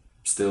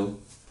still.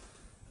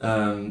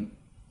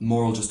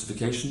 Moral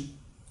justification.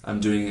 I'm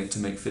doing it to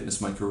make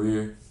fitness my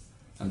career.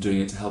 I'm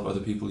doing it to help other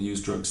people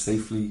use drugs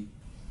safely.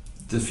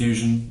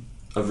 Diffusion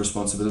of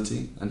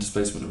responsibility and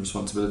displacement of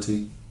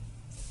responsibility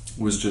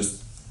was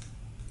just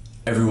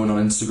everyone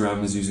on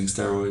Instagram is using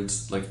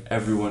steroids. Like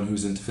everyone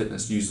who's into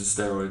fitness uses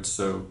steroids.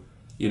 So,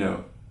 you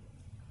know,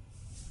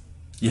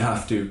 you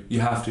have to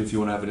if you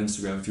want to have an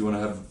Instagram, if you want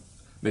to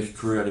make a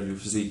career out of your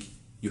physique,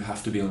 you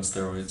have to be on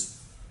steroids.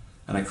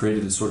 And I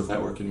created this sort of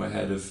network in my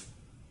head of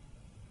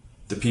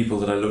the people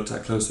that I looked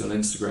at closely on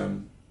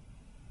Instagram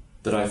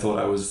that I thought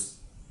I was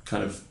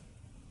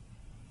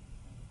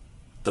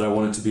that I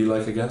wanted to be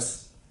like, I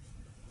guess.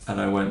 And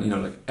I went,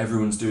 like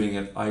everyone's doing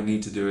it, I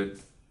need to do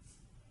it,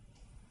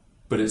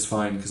 but it's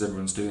fine because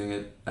everyone's doing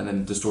it. And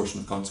then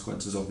distortion of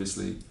consequences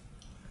obviously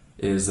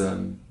is,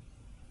 they're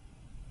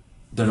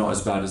not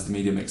as bad as the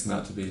media makes them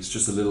out to be. It's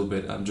just a little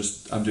bit, I'm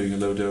doing a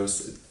low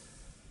dose,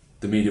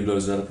 the media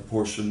blows it out of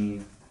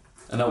proportion.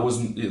 And that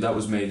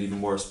was made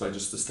even worse by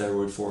just the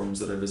steroid forums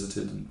that I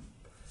visited and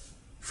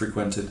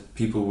frequented.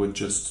 People would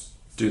just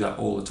do that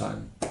all the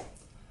time.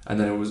 And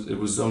then it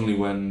was only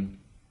when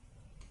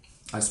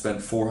I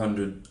spent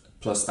 400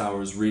 plus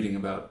hours reading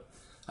about,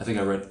 I think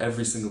I read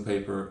every single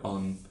paper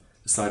on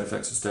the side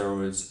effects of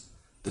steroids,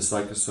 the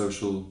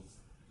psychosocial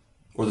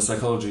or the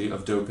psychology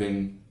of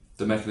doping,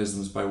 the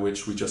mechanisms by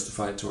which we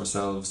justify it to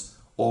ourselves,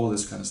 all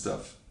this kind of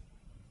stuff.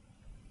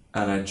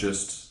 And I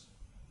just,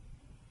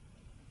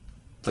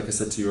 like I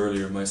said to you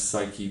earlier, my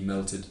psyche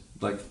melted.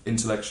 Like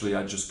intellectually,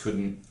 I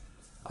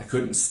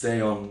couldn't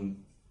stay on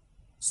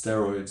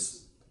steroids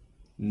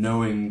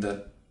knowing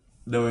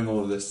all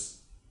of this.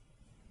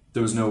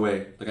 There was no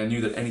way. Like I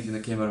knew that anything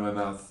that came out of my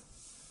mouth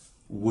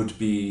would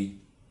be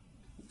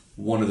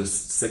one of the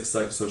 6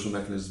 psychosocial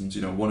mechanisms,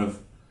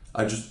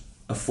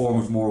 a form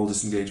of moral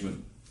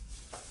disengagement.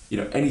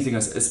 Anything I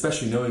said,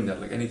 especially knowing that,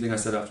 like anything I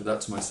said after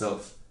that to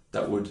myself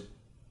that would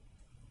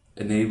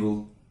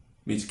enable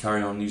me to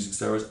carry on using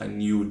steroids, I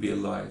knew would be a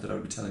lie that I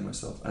would be telling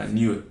myself, and I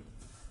knew it.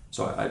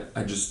 So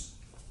I just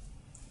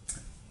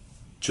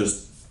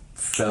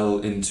fell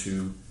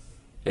into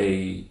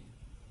a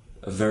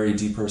very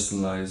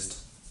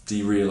depersonalized,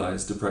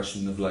 derealized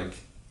depression of like,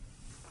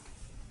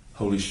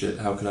 holy shit,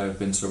 how could I have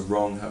been so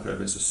wrong? How could I have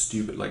been so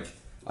stupid? Like,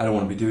 I don't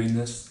want to be doing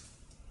this.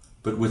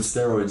 But with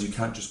steroids, you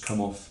can't just come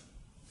off.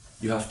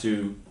 You have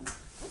to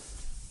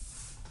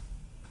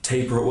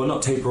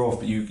not taper off,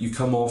 but you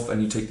come off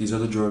and you take these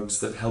other drugs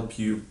that help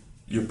your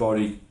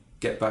body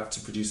get back to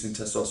producing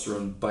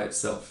testosterone by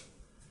itself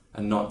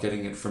and not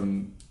getting it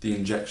from the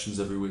injections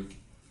every week.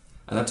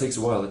 And that takes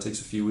a while, it takes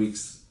a few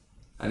weeks.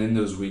 And in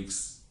those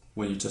weeks,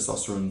 when your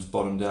testosterone's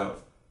bottomed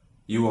out,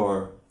 you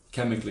are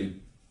chemically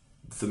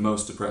the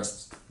most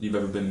depressed you've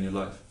ever been in your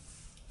life.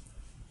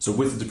 So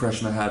with the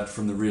depression I had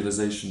from the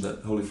realization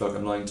that, holy fuck,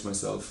 I'm lying to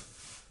myself,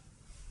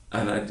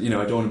 and I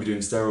don't want to be doing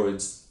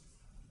steroids,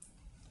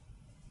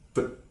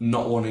 but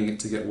not wanting it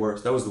to get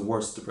worse. That was the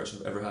worst depression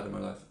I've ever had in my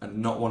life, and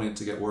not wanting it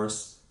to get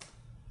worse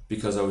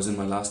because I was in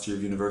my last year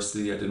of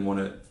university. I didn't want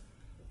to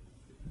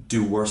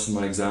do worse in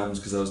my exams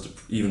because I was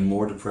even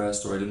more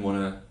depressed, or I didn't want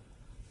to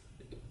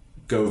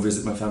go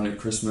visit my family at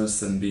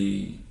Christmas and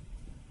be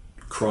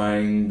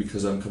crying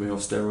because I'm coming off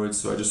steroids.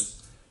 So I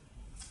just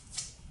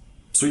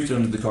swept it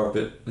under the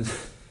carpet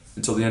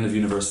until the end of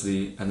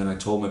university, and then I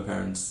told my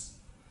parents,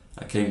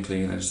 I came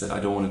clean, I just said, I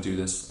don't want to do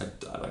this.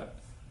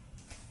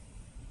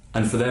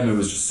 And for them it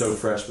was just so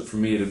fresh, but for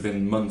me it had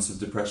been months of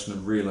depression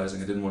of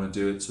realizing I didn't want to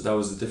do it. So that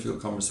was a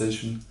difficult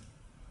conversation,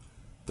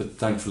 but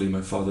thankfully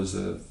my father's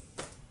a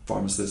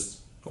pharmacist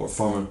or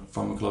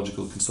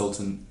pharmacological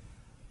consultant,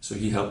 so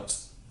he helped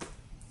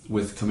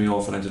with coming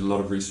off, and I did a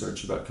lot of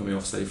research about coming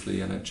off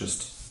safely, and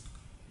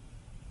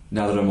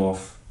now that I'm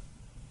off,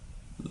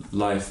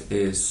 life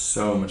is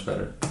so much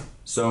better,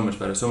 so much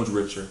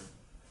richer.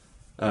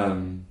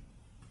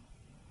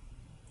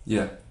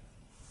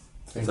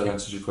 If that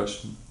answers your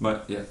question.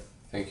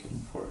 Thank you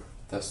for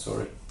that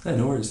story. Yeah,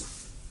 no worries.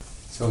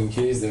 So in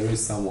case there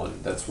is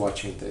someone that's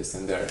watching this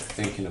and they're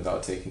thinking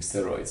about taking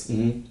steroids,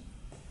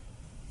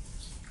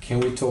 can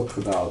we talk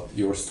about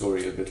your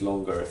story a bit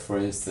longer? For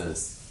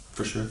instance,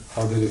 for sure.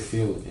 How did it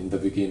feel in the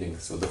beginning?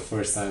 So the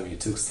first time you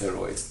took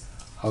steroids,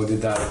 how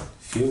did that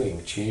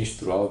feeling change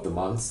throughout the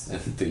months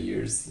and the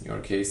years in your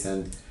case?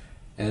 And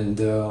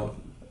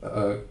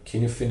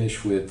can you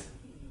finish with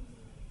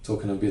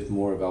talking a bit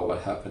more about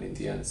what happened in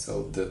the end?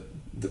 So the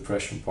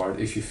depression part,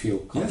 if you feel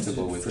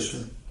comfortable with it.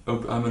 Sure.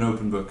 I'm an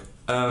open book.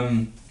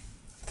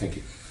 Thank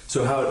you.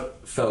 So how it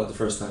felt the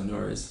first time,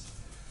 Norris,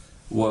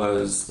 it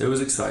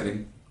was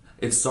exciting.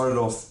 I started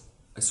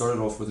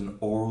off with an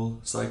oral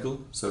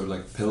cycle, so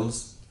like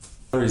pills.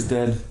 He's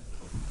dead.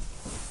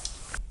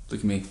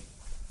 look at me.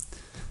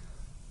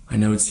 I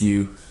know it's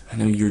you. I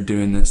know you're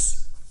doing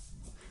this,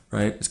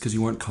 right? It's because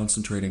you weren't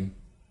concentrating.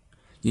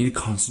 You need to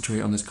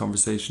concentrate on this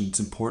conversation. It's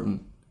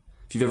important.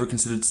 If you've ever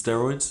considered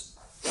steroids,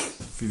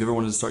 if you've ever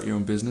wanted to start your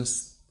own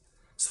business,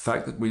 it's the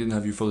fact that we didn't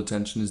have your full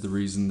attention is the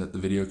reason that the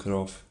video cut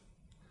off.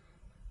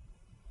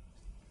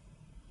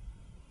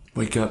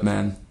 Wake up,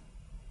 man.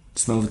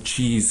 Smell the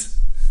cheese.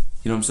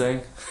 You know what I'm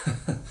saying?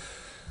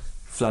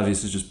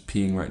 Flavius is just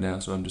peeing right now,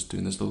 so I'm just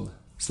doing this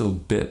little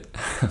bit.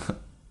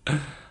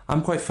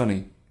 I'm quite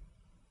funny.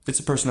 It's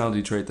a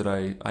personality trait that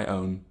I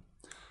own.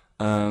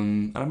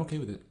 And I'm okay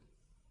with it.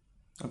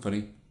 I'm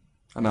funny.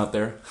 I'm out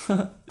there.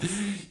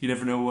 You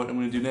never know what I'm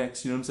going to do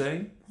next, you know what I'm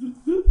saying?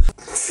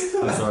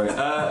 I'm sorry.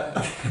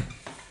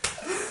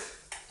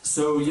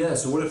 So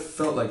what it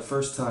felt like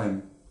first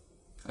time,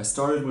 I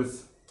started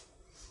with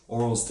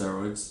oral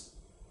steroids,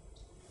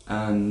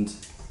 and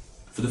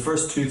for the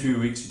first 2-3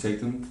 weeks you take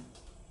them,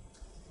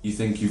 you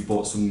think you've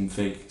bought something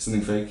fake,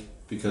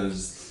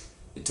 because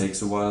it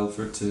takes a while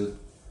for it to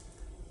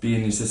be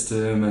in your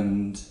system,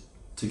 and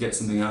to get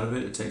something out of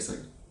it, it takes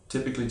like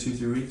typically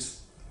 2-3 weeks.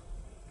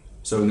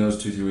 So in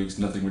those 2-3 weeks,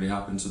 nothing really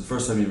happens. So the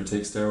first time you ever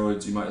take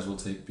steroids, you might as well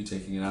be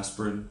taking an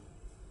aspirin.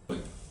 But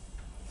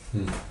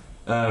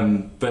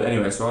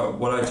anyway, so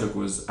what I took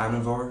was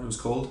Anavar, it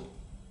was called,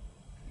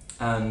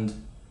 and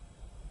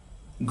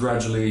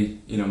gradually,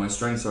 my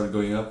strength started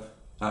going up.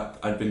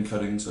 I'd been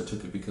cutting, so I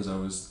took it because I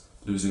was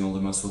losing all the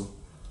muscle,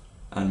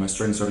 and my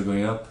strength started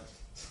going up,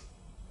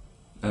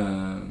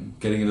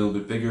 getting a little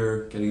bit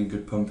bigger, getting a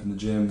good pump in the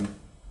gym,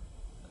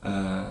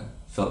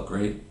 felt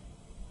great.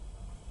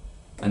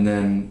 And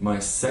then my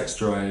sex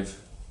drive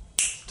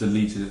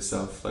deleted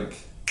itself, like...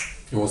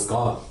 It was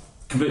gone.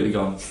 Completely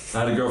gone. I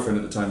had a girlfriend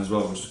at the time as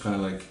well, which was kind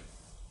of like...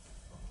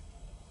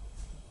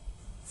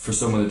 For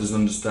someone that doesn't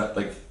understand,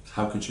 like,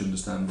 how could she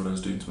understand what I was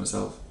doing to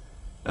myself?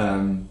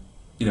 The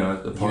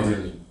part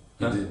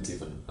You didn't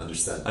even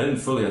understand. I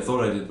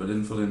thought I did, but I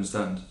didn't fully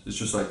understand. It's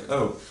just like,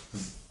 oh,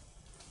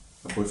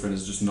 my boyfriend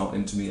is just not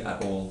into me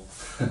at all.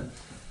 And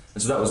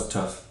so that was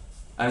tough.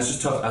 And it's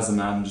just tough as a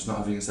man, just not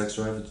having a sex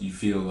drive. You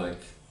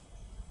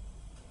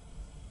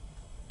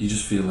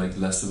just feel like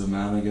less of a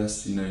man, I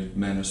guess.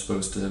 Men are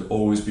supposed to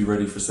always be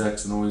ready for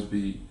sex and always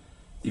be,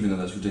 even though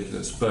that's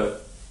ridiculous,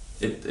 but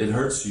it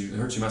hurts you. It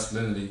hurts your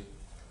masculinity.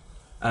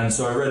 And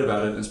so I read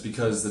about it, and it's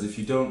because that if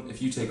you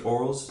take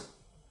orals,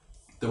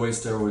 the way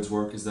steroids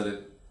work is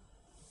that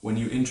when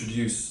you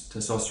introduce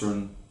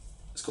testosterone,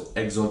 it's called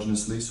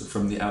exogenously, so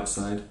from the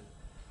outside,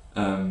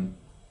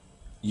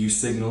 you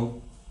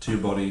signal to your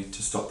body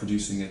to stop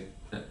producing it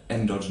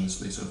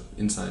endogenously, so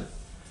inside.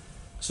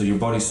 So your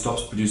body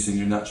stops producing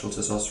your natural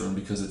testosterone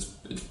because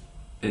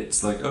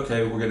it's like,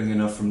 okay, we're getting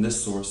enough from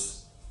this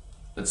source,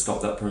 let's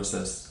stop that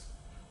process.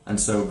 And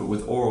so, but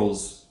with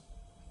orals,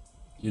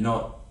 your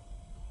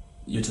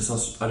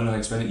testosterone, I don't know how to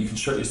explain it, you can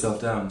shut yourself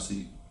down. So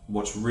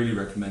what's really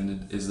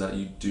recommended is that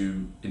you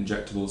do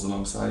injectables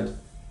alongside,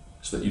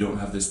 so that you don't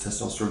have this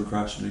testosterone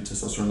crash and your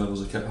testosterone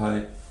levels are kept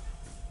high,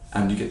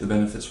 and you get the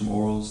benefits from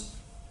orals.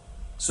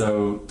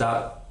 So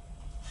that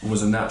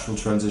was a natural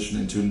transition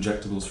into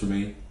injectables for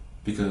me,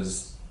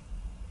 because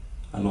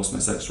I lost my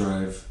sex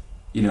drive.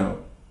 I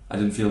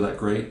didn't feel that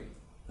great.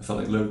 I felt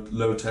like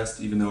low test,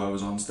 even though I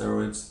was on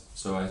steroids.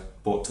 So I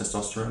bought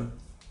testosterone.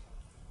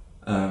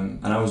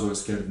 And I was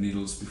always scared of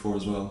needles before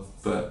as well.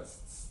 But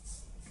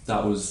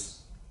that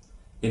was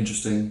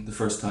interesting the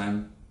first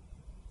time.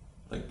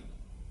 Like,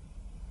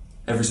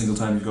 every single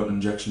time you've got an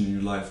injection in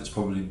your life, it's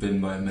probably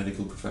been by a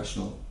medical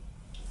professional.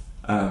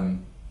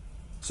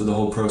 So the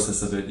whole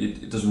process of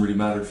it doesn't really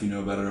matter if you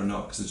know about it or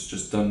not, because it's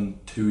just done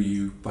to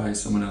you by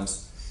someone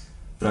else.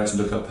 But I had to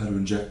look up how to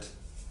inject,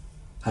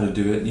 how to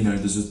do it.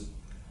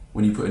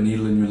 When you put a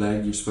needle in your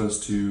leg, you're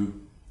supposed to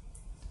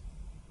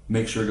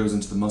make sure it goes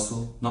into the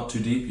muscle, not too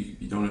deep.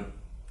 You don't want to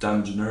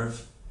damage a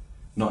nerve,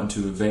 not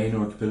into a vein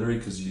or a capillary,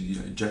 because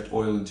you inject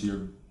oil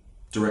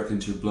directly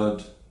into your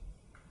blood.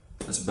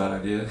 That's a bad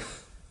idea.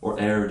 Or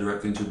air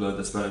directly into your blood.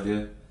 That's a bad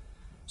idea.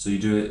 So you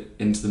do it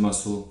into the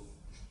muscle,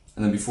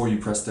 and then before you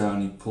press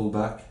down, you pull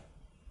back.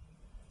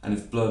 And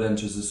if blood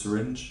enters the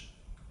syringe,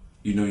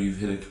 you've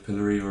hit a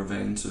capillary or a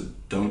vein, so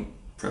don't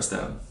press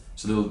down.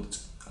 I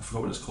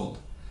forgot what it's called.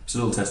 It's a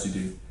little test you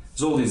do.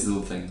 There's all these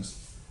little things.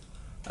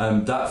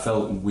 That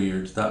felt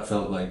weird. That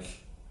felt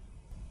like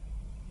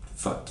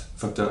fucked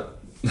up.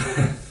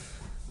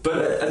 But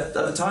at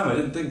the time, I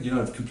didn't think,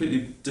 I've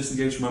completely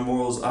disengaged from my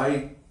morals.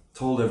 I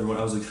told everyone,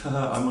 I was like,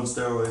 haha, I'm on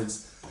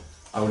steroids.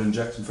 I would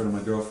inject in front of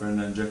my girlfriend,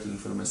 I injected in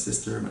front of my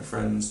sister, my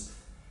friends.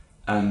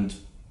 And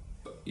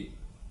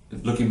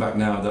looking back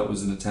now, that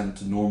was an attempt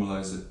to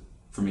normalize it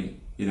for me,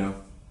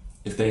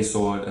 If they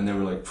saw it and they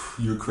were like,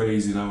 you're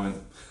crazy, and I went,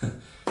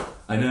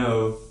 I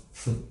know,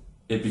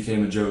 it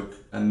became a joke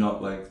and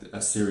not like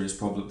the serious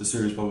problem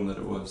that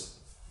it was.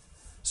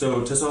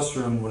 So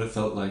testosterone, what it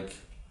felt like,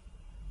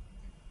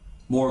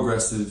 more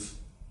aggressive,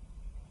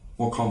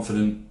 more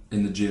confident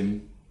in the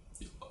gym.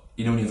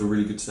 When you have a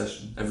really good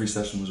session, every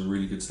session was a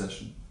really good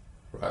session.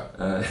 Right,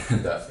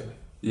 definitely.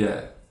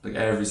 Yeah, like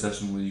every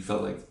session where you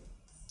felt like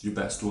your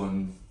best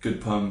one,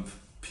 good pump,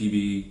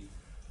 PB,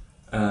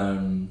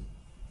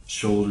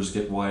 shoulders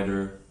get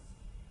wider,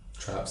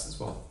 Traps as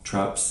well.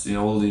 traps,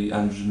 all the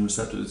androgen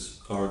receptors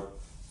are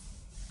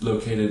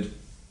located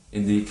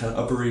in the kind of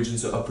upper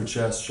regions, so upper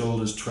chest,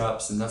 shoulders,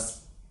 traps, and that's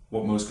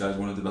what most guys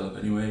want to develop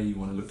anyway. You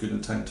want to look good in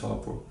a tank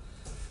top,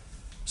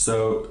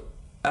 so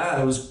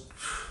I liked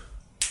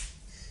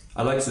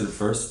it at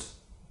first.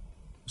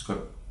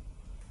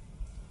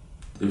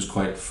 It was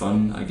quite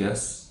fun, I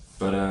guess.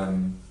 But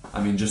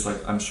just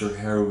like I'm sure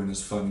heroin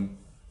is fun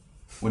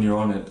when you're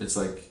on it. It's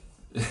like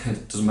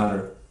it doesn't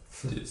matter.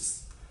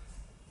 It's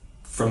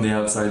from the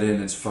outside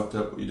in. It's fucked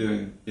up what you're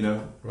doing.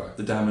 Right.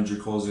 The damage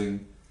you're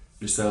causing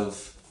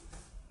yourself,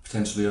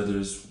 potentially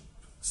others.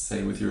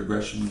 Say with your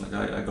aggression. Like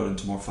I got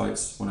into more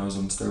fights when I was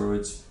on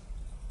steroids.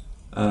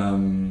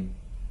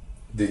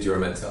 Did your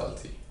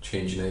mentality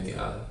change in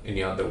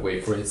any other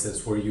way? For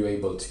instance, were you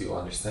able to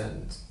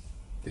understand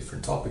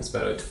different topics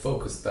better, to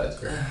focus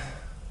better?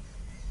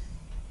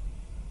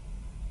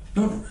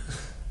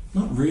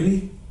 Not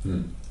really.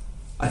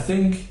 I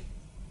think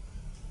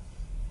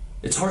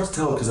it's hard to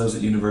tell because I was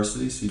at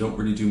university, so you don't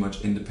really do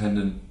much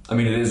independent. I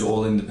mean, it is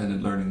all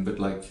independent learning, but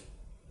like,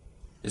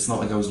 it's not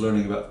like I was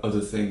learning about other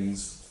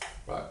things.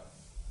 Right.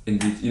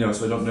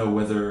 So I don't know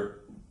whether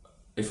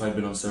if I'd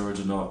been on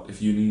steroids or not,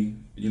 if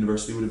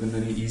university would have been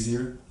any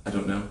easier. I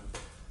don't know.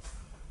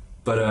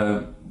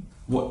 But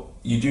what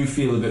you do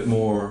feel a bit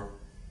more.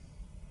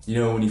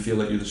 When you feel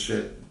like you're the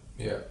shit.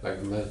 Yeah,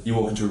 like the man. You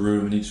walk into a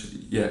room and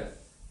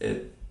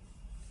it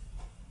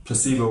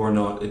placebo or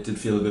not, it did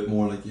feel a bit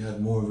more like you had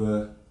more of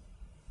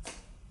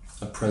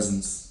a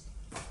presence.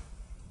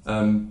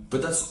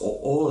 But that's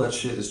all that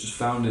shit is just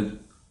founded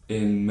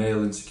in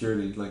male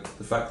insecurity. Like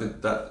the fact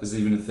that is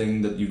even a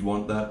thing, that you'd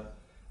want that,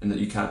 and that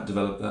you can't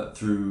develop that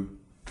through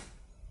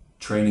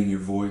training your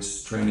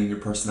voice, training your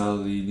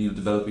personality,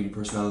 developing your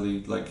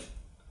personality like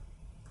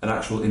an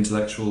actual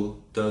intellectual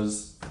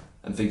does,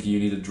 and thinking you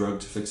need a drug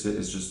to fix it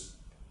is just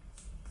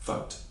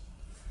fucked.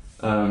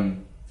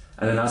 And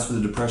then as for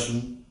the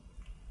depression,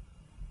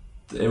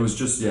 it was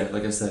just,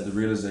 like I said, the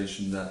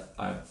realization that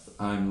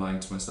I'm lying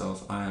to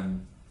myself. I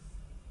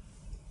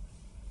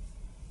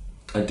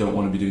don't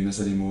want to be doing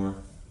this anymore.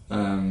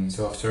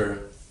 So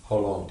after how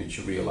long did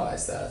you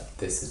realize that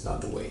this is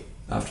not the way?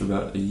 After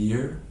about a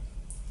year.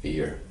 A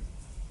year.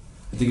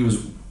 I think it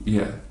was,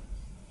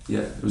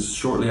 it was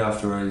shortly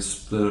after I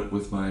split up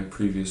with my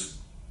previous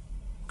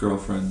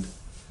girlfriend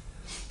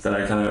that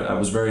I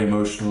was very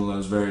emotional. I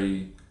was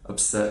very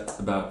upset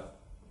about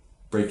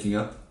breaking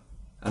up,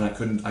 and I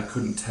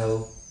couldn't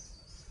tell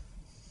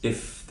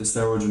if the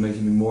steroids were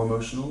making me more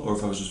emotional or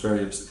if I was just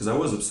very upset, because I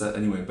was upset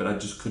anyway, but I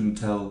just couldn't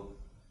tell,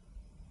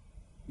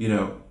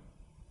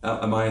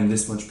 am I in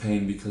this much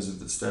pain because of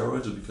the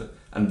steroids, or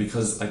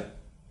because I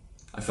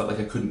felt like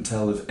I couldn't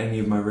tell if any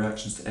of my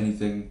reactions to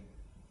anything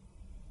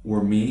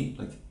were me,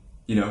 like,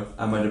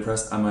 am I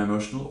depressed, am I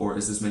emotional, or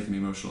is this making me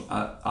emotional?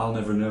 I'll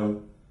never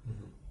know.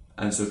 Mm-hmm.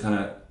 And so it kind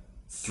of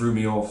threw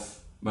me off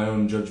my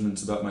own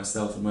judgments about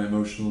myself and my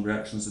emotional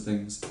reactions to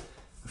things.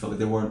 I felt like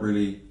they weren't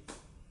really,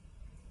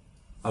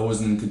 I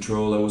wasn't in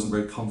control, I wasn't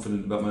very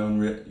confident about my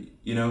own,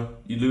 you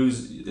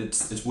lose,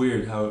 it's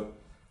weird how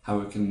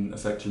it can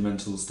affect your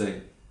mental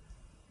state.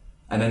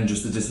 And then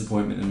just the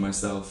disappointment in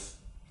myself,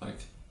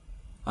 like,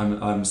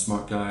 I'm a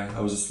smart guy, I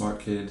was a smart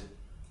kid,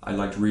 I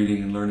liked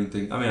reading and learning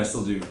things. I mean, I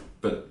still do,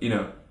 but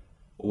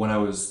when I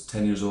was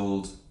 10 years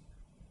old,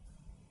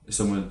 if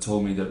someone had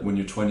told me that when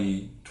you're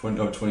 20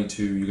 or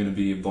 22, you're going to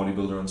be a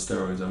bodybuilder on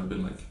steroids, I would have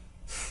been like,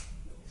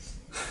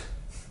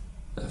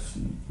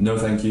 no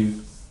thank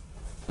you.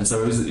 And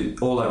so it was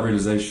all that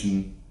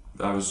realization,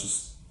 I was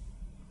just,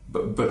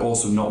 but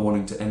also not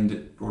wanting to end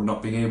it, or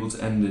not being able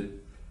to end it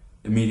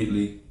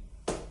immediately,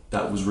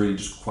 that was really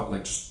just quite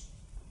just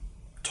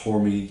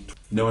tore me,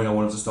 knowing I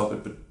wanted to stop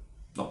it, but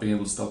not being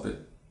able to stop it,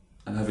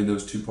 and having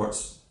those two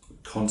parts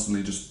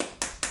constantly just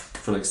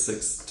for like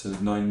 6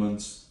 to 9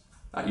 months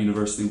at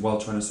university while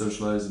trying to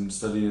socialize and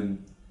study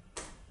and.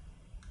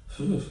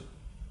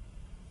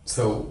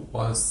 So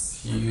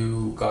once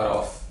you got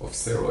off of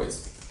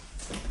steroids,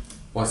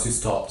 once you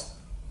stopped,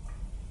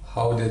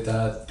 how did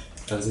that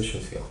transition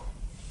feel?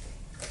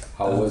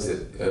 How was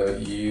it?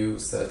 You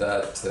said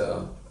that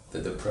the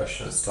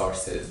depression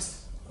started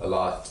a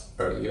lot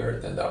earlier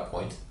than that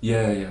point.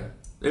 Yeah.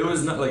 It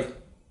was not like,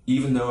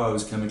 even though I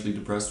was chemically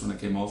depressed when I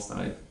came off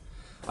that,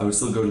 I would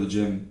still go to the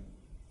gym,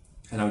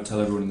 and I would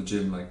tell everyone in the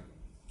gym, like,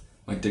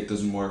 my dick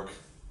doesn't work.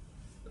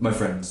 My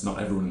friends, not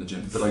everyone in the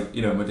gym, but like,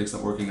 my dick's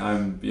not working.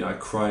 I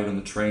cried on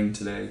the train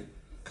today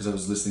because I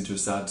was listening to a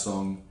sad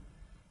song.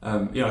 I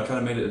kind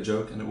of made it a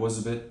joke, and it was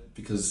a bit,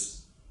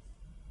 because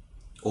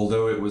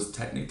although it was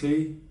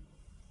technically,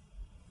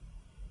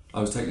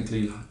 I was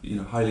technically,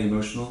 highly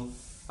emotional,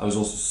 I was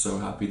also so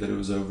happy that it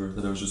was over,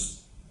 that I was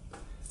just,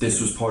 this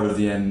was part of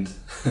the end.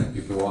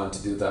 You've been wanting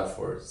to do that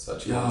for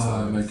such a long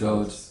time. Oh my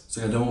god. It's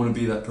like, I don't want to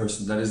be that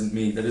person. That isn't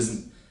me. That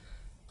isn't,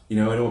 I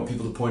don't want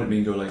people to point at me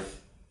and go like,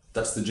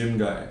 that's the gym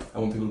guy. I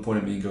want people to point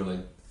at me and go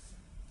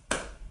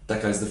like,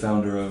 that guy's the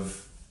founder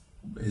of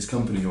his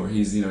company, or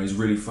he's he's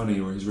really funny,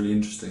 or he's really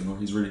interesting, or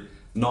he's really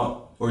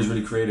not, or he's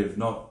really creative.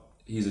 Not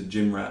he's a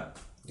gym rat.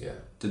 Yeah.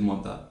 Didn't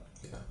want that.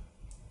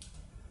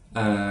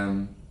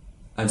 Yeah.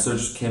 And so I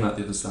just came out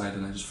the other side,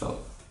 and I just felt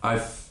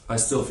I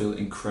still feel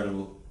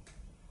incredible.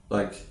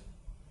 Like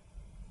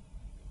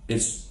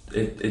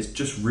it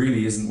just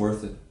really isn't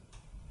worth it.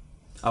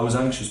 I was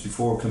anxious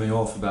before coming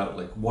off about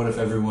like, what if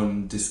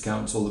everyone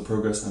discounts all the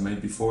progress I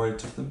made before I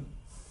took them?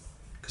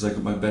 Because like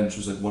my bench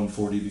was like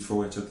 140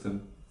 before I took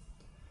them,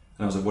 and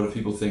I was like, what if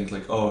people think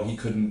like, oh, he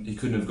couldn't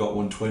have got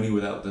 120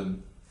 without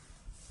them?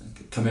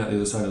 And coming out the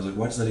other side, I was like,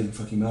 why does that even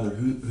fucking matter?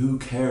 Who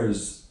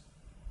cares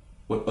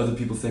what other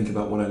people think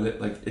about what I lit?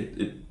 Like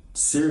it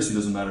seriously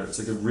doesn't matter. It's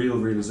like a real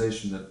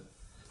realization that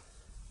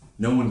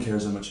no one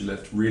cares how much you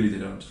lift. Really, they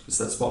don't. It's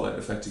that spotlight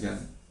effect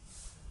again.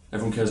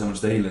 Everyone cares how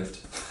much they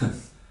lift.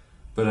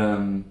 But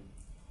and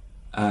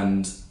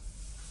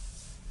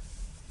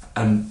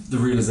the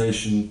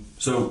realization.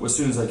 So as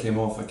soon as I came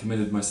off, I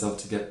committed myself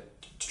to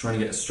trying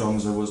to get as strong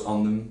as I was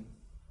on them,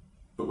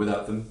 but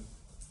without them,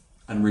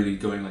 and really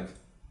going like,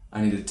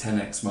 I needed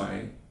 10x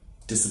my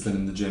discipline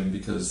in the gym,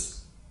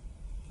 because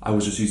I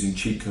was just using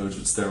cheat codes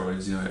with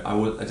steroids. You know,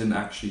 I didn't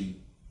actually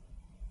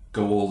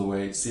go all the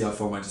way, see how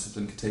far my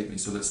discipline could take me.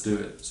 So let's do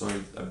it. So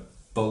I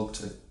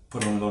bulked. I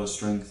put on a lot of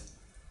strength.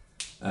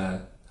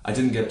 I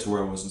didn't get to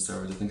where I was in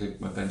steroids. I think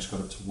my bench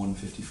got up to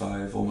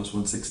 155, almost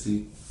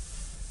 160.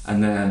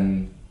 And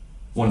then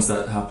once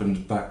that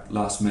happened back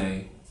last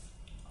May,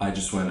 I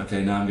just went,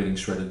 okay, now I'm getting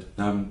shredded.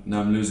 Now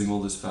I'm losing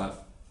all this fat.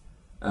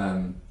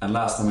 And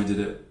last time I did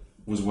it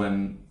was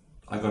when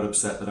I got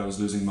upset that I was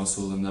losing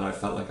muscle and that I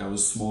felt like I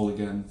was small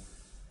again.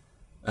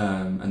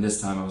 And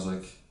this time I was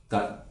like,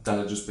 that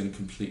had just been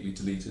completely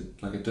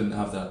deleted. Like I didn't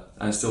have that,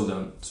 and I still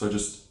don't. So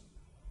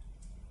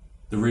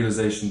the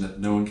realization that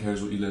no one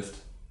cares what you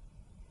lift.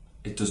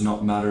 It does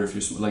not matter if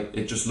you're like,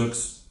 it just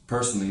looks,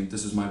 personally,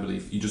 this is my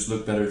belief, you just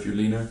look better if you're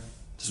leaner.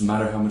 It doesn't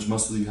matter how much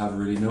muscle you have,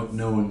 really,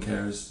 no one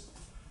cares.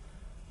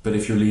 But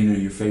if you're leaner,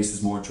 your face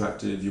is more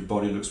attractive, your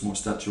body looks more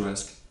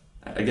statuesque.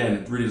 Again,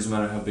 it really doesn't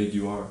matter how big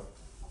you are.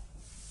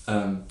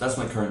 That's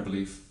my current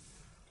belief.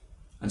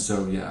 And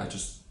so yeah,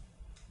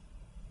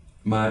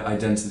 my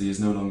identity is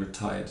no longer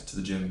tied to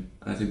the gym,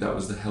 and I think that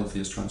was the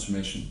healthiest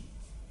transformation.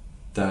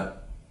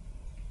 That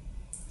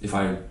if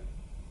I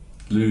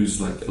lose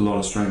like a lot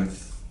of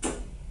strength,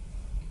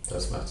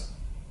 that's mad.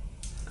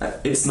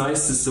 It's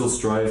nice to still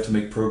strive to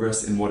make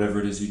progress in whatever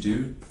it is you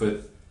do,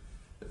 but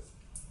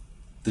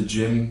the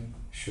gym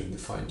should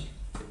define you.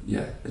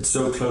 Yeah, it's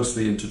so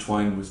closely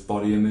intertwined with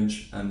body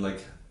image and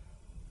like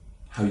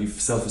how you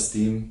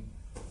self-esteem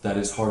that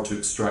it's hard to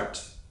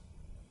extract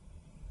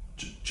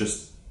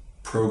just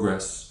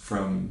progress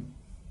from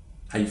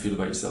how you feel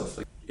about yourself.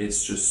 Like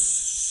it's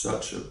just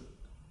such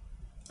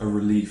a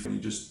relief when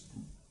you just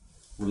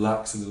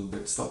relax a little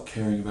bit, stop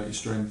caring about your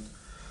strength.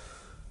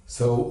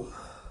 So,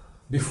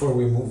 before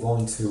we move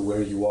on to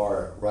where you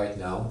are right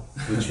now,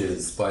 which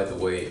is, by the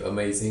way,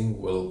 amazing,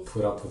 we'll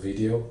put up a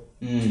video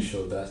to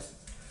show that.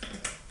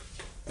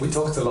 We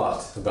talked a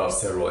lot about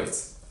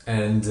steroids,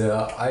 and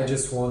I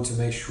just want to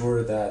make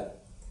sure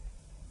that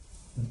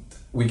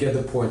we get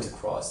the point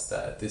across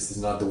that this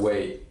is not the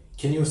way.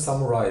 Can you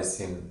summarize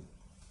in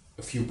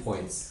a few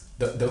points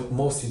the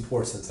most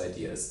important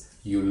ideas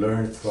you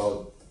learned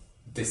throughout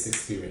this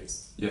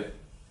experience? Yeah,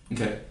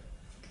 okay.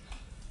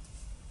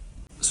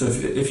 So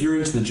if you're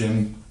into the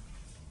gym,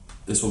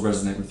 this will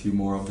resonate with you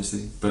more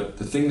obviously, but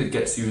the thing that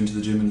gets you into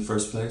the gym in the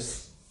first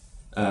place,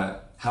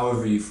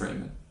 however you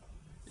frame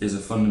it, is a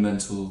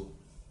fundamental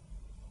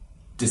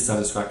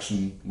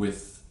dissatisfaction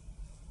with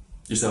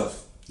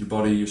yourself, your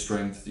body, your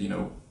strength,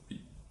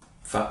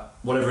 fat,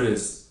 whatever it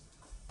is.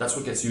 That's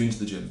what gets you into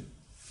the gym.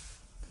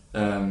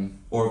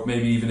 Or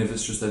maybe even if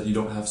it's just that you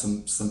don't have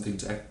something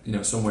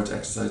to, somewhere to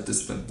exercise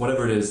discipline,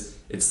 whatever it is,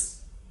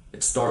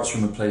 it starts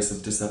from a place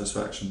of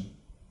dissatisfaction.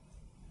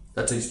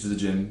 That takes you to the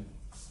gym.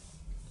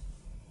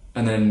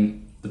 And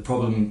then the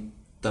problem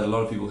that a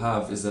lot of people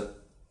have is that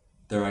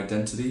their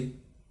identity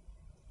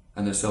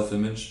and their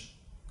self-image,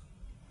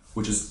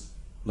 which is,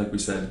 like we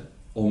said,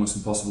 almost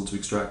impossible to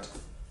extract,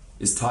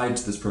 is tied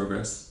to this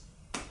progress.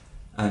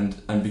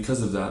 And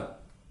because of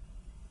that,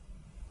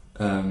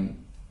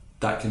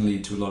 that can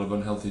lead to a lot of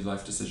unhealthy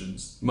life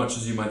decisions. Much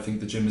as you might think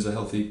the gym is a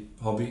healthy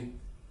hobby,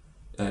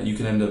 you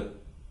can end up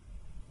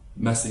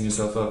messing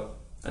yourself up,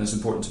 and it's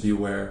important to be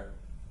aware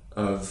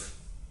of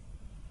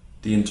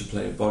the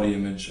interplay of body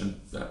image and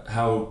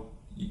how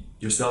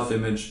your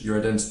self-image, your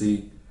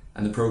identity,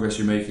 and the progress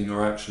you're making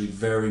are actually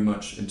very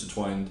much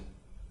intertwined,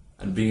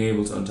 and being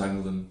able to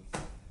untangle them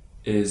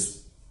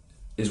is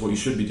what you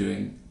should be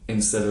doing,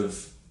 instead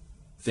of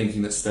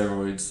thinking that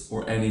steroids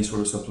or any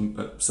sort of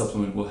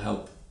supplement will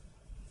help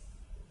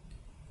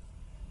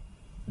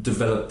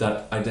develop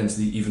that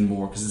identity even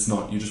more, because it's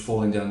not. You're just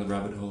falling down the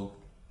rabbit hole.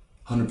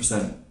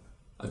 100%.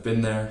 I've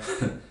been there.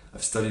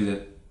 I've studied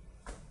it.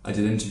 I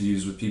did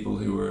interviews with people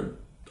who were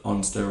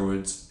on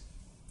steroids,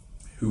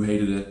 who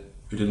hated it,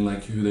 who didn't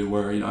like who they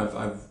were.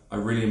 I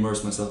really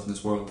immersed myself in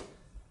this world,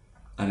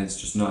 and it's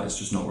just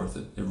not worth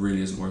it. It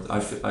really isn't worth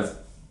it. I've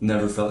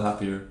never felt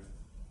happier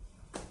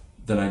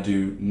than I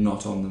do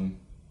not on them.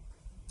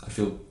 I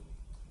feel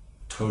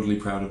totally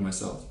proud of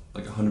myself,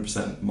 like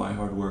 100% my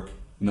hard work,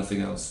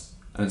 nothing else,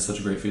 and it's such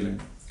a great feeling.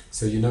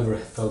 So you never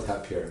felt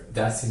happier.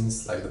 That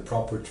seems like the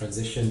proper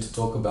transition to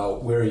talk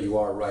about where you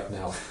are right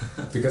now.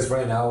 Because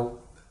right now,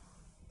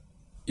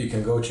 you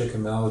can go check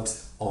him out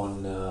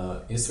on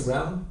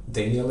Instagram,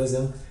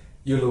 Danielism.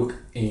 You look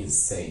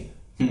insane.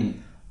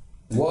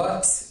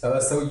 What?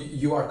 So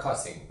you are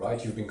cutting,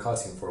 right? You've been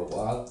cutting for a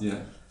while. Yeah.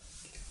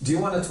 Do you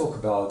want to talk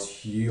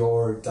about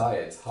your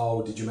diet?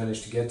 How did you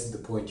manage to get to the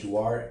point you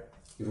are?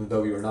 Even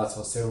though you're not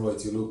on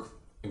steroids, you look,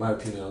 in my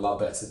opinion, a lot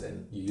better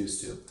than you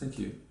used to. Thank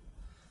you.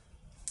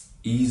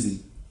 Easy.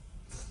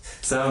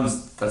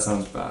 That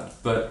sounds bad,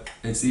 but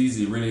it's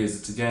easy, really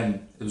is.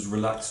 It was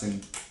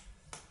relaxing.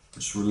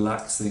 Just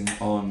relaxing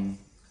on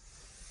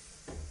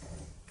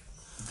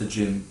the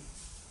gym,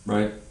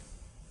 right?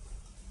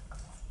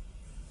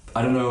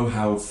 I don't know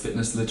how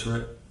fitness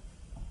literate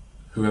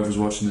whoever's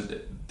watching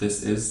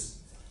this is,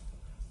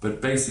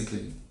 but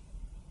basically,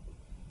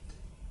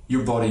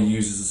 your body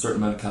uses a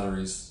certain amount of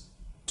calories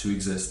to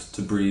exist,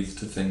 to breathe,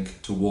 to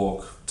think, to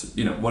walk, to,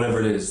 whatever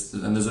it is,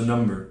 and there's a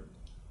number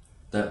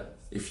that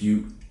if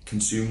you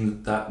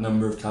consume that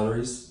number of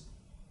calories,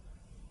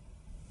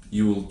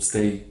 you will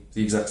stay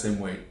the exact same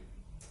weight.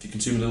 If you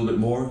consume a little bit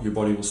more, your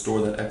body will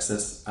store that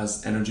excess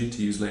as energy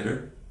to use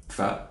later,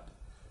 fat.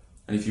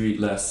 And if you eat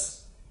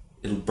less,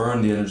 it'll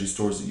burn the energy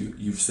stores that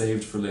you've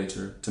saved for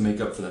later to make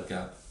up for that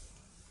gap.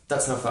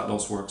 That's how fat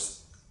loss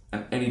works.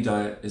 And any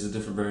diet is a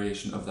different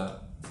variation of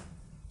that.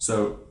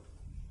 So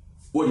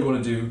what you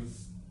want to do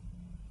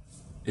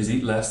is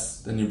eat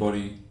less than your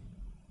body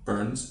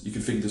burns. You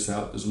can figure this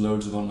out. There's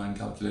loads of online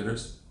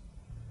calculators.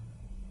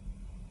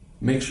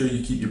 Make sure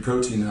you keep your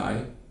protein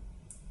high.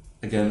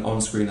 Again, on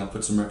screen I'll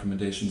put some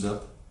recommendations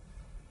up.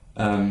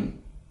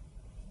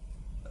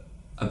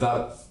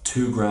 About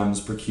 2 grams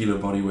per kilo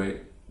body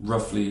weight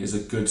roughly is a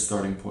good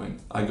starting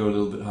point. I go a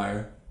little bit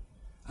higher.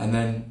 And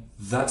then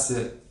that's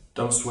it.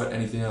 Don't sweat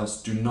anything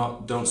else.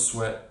 Don't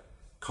sweat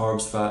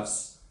carbs,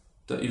 fats.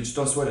 You just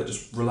don't sweat it,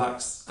 just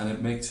relax, and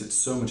it makes it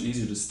so much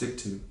easier to stick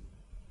to.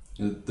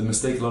 The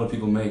mistake a lot of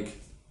people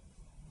make,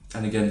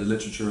 and again the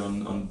literature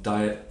on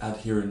diet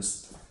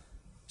adherence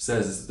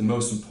says, is that the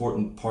most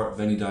important part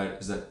of any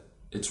diet is that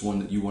it's one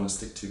that you want to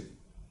stick to.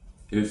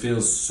 If it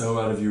feels so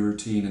out of your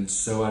routine and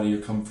so out of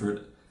your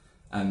comfort,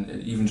 and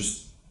even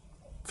just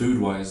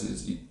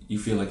food-wise, you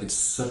feel like it's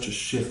such a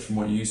shift from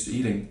what you're used to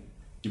eating,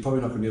 you're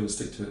probably not going to be able to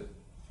stick to it.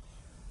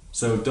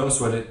 So don't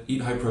sweat it,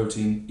 eat high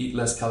protein, eat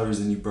less calories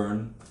than you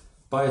burn,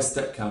 buy a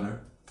step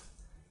counter,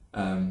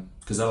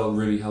 because that'll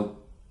really help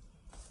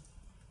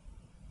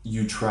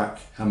you track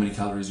how many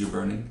calories you're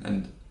burning,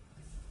 and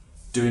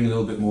doing a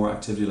little bit more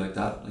activity like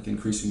that, like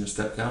increasing your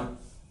step count.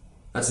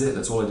 That's it,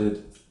 that's all I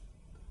did.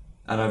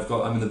 And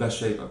I'm in the best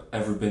shape I've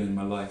ever been in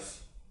my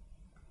life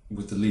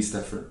with the least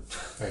effort.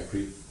 I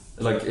agree.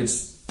 Like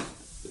it's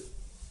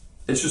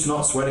just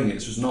not sweating it,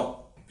 it's just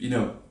not,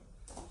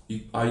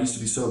 I used to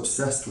be so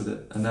obsessed with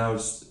it, and now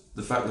it's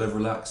the fact that I've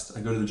relaxed.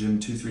 I go to the gym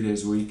 2-3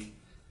 days a week.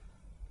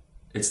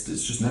 It's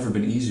just never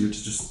been easier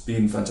to just be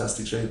in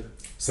fantastic shape.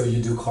 So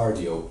you do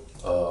cardio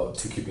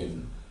to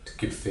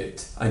keep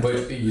fit,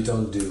 but you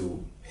don't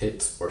do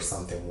HIIT or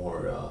something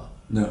more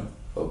no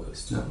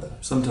focused. No. On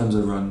that. Sometimes I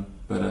run,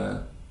 but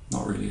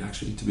not really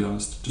actually, to be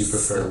honest. You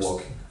prefer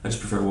walking? I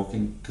just prefer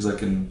walking because I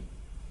can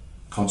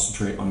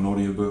concentrate on an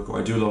audiobook, or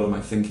I do a lot of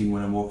my thinking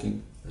when I'm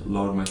walking.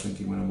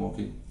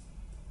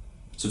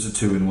 So it's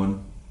a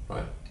 2-in-1.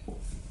 Right.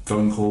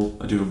 Phone call.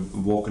 I do a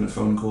walk and a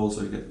phone call,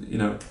 so you get,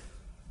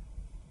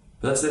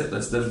 But that's it.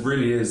 That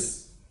really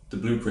is the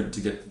blueprint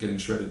to getting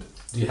shredded.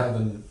 Do you have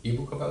an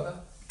ebook about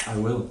that? I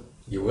will.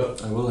 You will?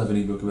 I will have an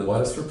ebook about that.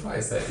 What a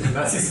surprise! I did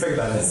not expect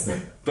that as me.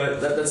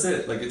 But that's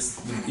it. Like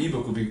the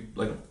ebook will be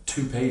like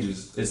 2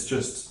 pages. It's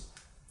just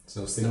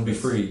it'll be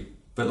free.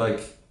 But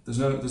like there's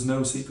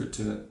no secret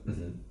to it.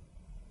 Mm-hmm.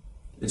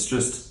 It's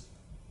just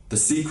the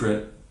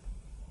secret.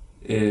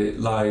 It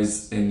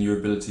lies in your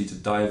ability to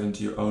dive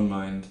into your own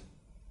mind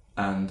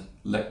and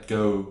let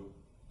go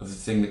of the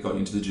thing that got you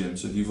into the gym.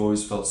 So if you've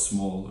always felt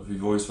small, or if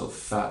you've always felt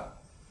fat,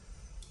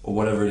 or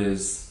whatever it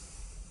is,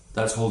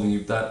 that's holding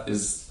you, that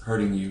is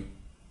hurting you,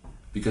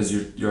 because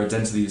your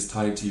identity is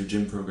tied to your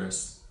gym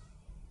progress,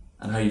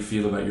 and how you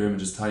feel about your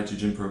image is tied to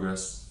your gym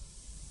progress.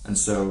 And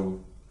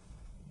so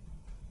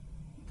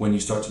when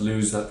you start to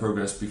lose that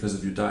progress because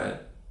of your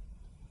diet,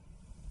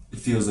 it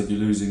feels like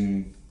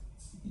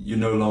you're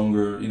no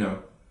longer,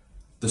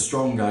 the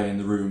strong guy in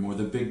the room, or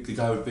the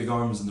guy with big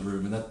arms in the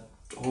room, and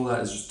all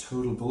that is just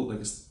total bullshit. Like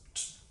it's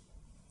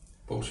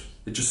bullshit.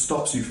 It just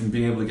stops you from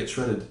being able to get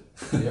shredded.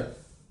 Yeah.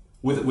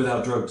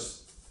 Without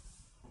drugs,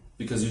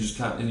 because you just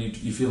can't, and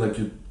you feel like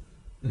you're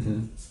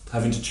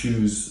having to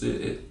choose.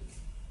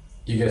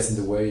 You get in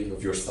the way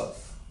of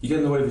yourself. You get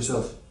in the way of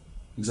yourself.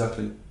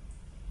 Exactly.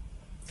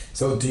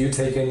 So, do you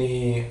take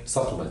any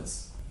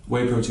supplements?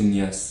 Whey protein,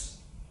 yes.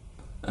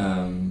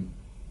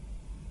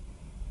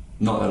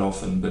 not that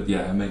often, but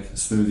yeah, I make a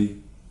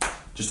smoothie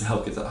just to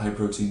help get that high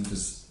protein,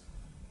 because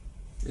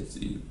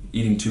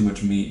eating too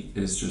much meat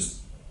is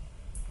just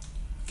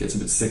gets a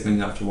bit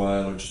sickening after a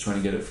while, or just trying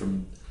to get it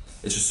from.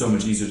 It's just so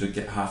much easier to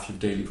get half your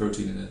daily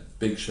protein in a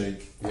big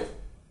shake. Yeah.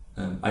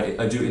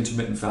 I do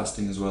intermittent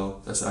fasting as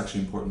well. That's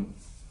actually important.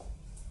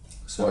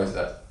 So why is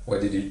that? Why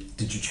did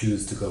you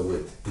choose to go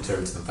with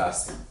intermittent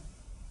fasting?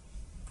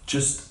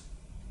 Just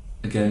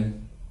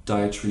again,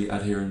 dietary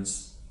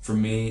adherence. For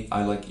me,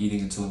 I like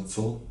eating until I'm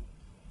full.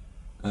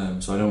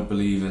 So I don't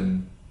believe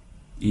in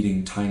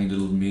eating tiny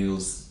little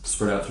meals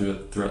spread out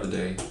throughout the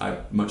day. I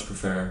much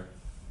prefer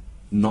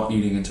not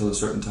eating until a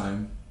certain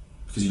time,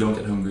 because you don't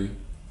get hungry.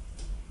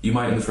 You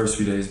might in the first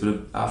few days,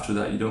 but after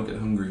that you don't get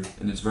hungry,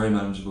 and it's very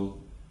manageable.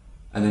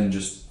 And then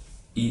just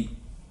eat.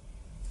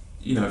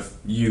 You know,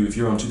 if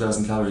you're on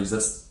 2,000 calories,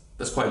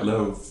 that's quite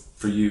low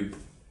for you.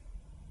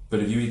 But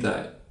if you eat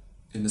that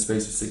in the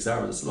space of 6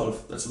 hours,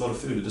 that's a lot of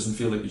food. It doesn't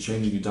feel like you're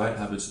changing your diet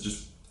habits. It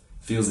just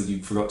feels like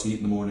you forgot to eat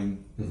in the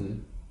morning. Mm-hmm.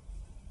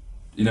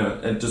 You know,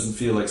 it doesn't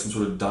feel like some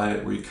sort of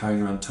diet where you're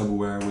carrying around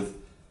Tupperware with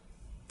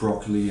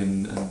broccoli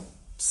and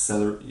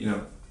celery. You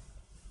know,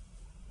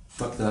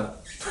 fuck that.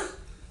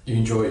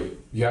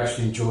 You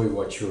actually enjoy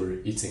what you're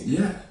eating.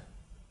 Yeah.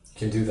 You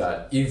can do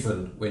that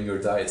even when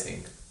you're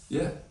dieting.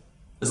 Yeah.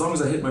 As long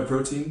as I hit my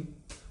protein,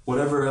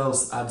 whatever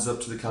else adds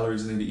up to the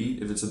calories I need to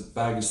eat, if it's a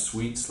bag of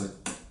sweets, like,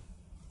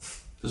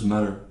 doesn't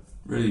matter.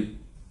 Really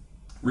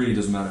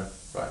doesn't matter.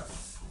 Right.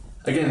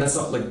 Again, that's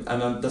not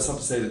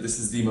to say that this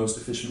is the most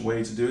efficient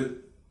way to do it.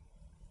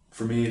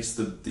 For me, it's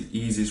the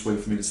easiest way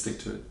for me to stick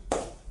to it.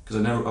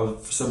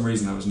 Because for some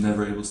reason, I was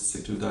never able to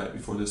stick to a diet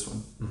before this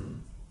one.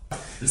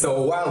 Mm-hmm. So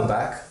a while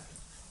back,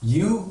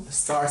 you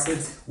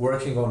started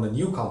working on a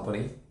new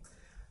company.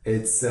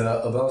 It's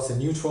about a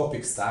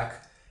nootropic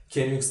stack.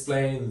 Can you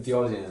explain the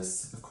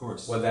audience, of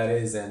course, what that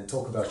is, and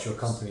talk about your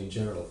company in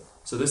general?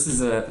 So this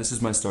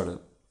is my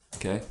startup.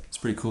 Okay, it's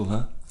pretty cool,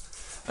 huh?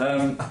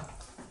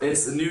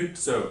 It's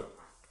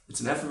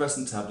an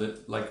effervescent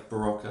tablet like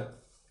Berocca,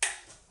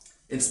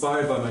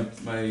 inspired by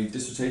my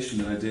dissertation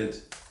that I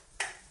did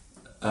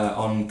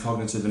on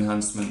cognitive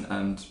enhancement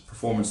and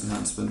performance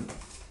enhancement,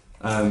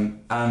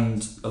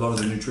 and a lot of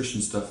the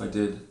nutrition stuff I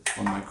did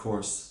on my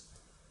course.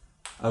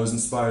 I was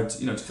inspired,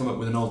 to come up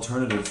with an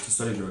alternative to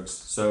study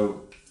drugs.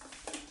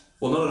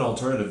 Well, not an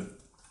alternative.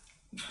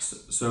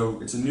 So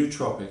it's a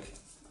nootropic.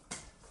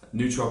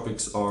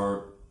 Nootropics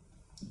are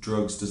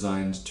drugs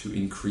designed to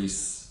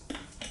increase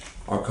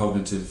our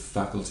cognitive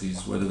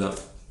faculties, whether that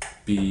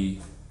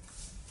be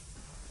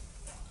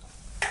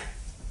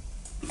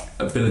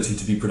ability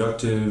to be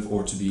productive,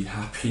 or to be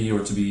happy, or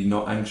to be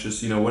not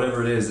anxious.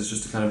 Whatever it is, it's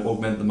just to kind of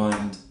augment the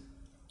mind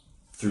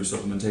through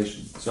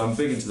supplementation. So I'm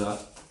big into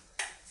that.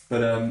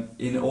 But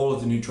in all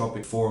of the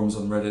nootropic forums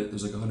on Reddit,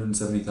 there's like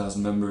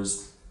 170,000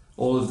 members.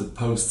 All of the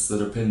posts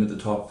that are pinned at the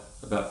top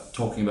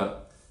talking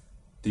about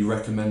the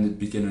recommended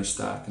beginner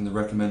stack and the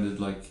recommended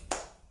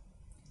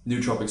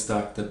nootropic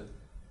stack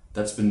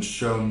that's been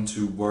shown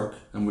to work,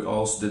 and we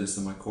also did this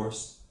in my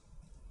course,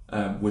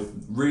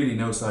 with really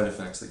no side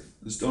effects.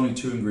 There's only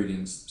 2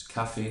 ingredients: there's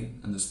caffeine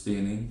and there's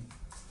theanine,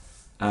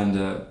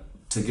 and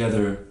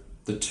together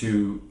the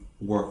 2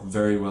 work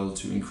very well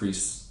to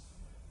increase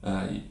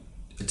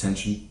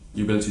attention,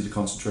 your ability to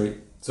concentrate.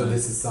 So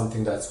this is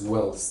something that's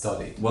well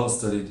studied. Well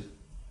studied.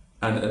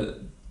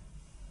 And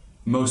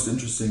most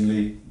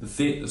interestingly,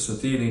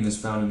 theanine is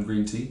found in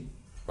green tea,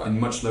 right, in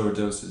much lower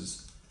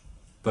doses,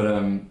 but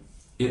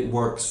it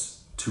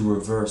works to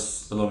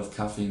reverse a lot of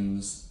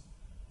caffeine's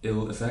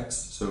ill effects,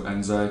 so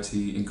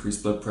anxiety,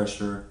 increased blood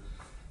pressure,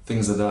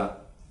 things like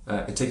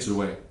that. It takes it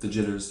away, the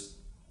jitters,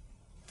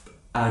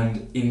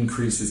 and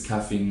increases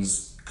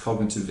caffeine's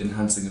cognitive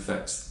enhancing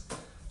effects.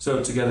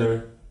 So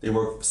together, they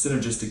work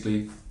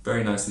synergistically,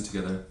 very nicely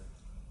together.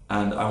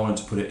 And I wanted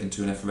to put it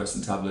into an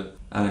effervescent tablet,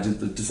 and I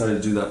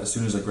decided to do that as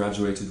soon as I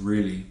graduated,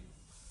 really.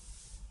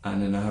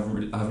 And then I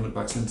haven't looked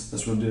back since.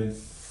 That's what I'm doing.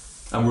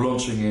 And we're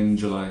launching in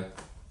July.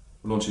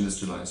 We're launching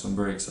this July, so I'm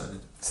very excited.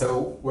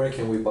 So where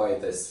can we buy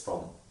this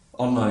from?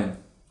 Online,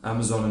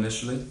 Amazon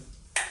initially.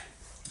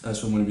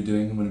 That's what I'm going to be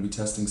doing. I'm going to be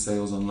testing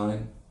sales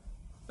online,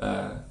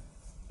 and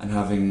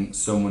having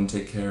someone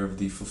take care of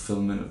the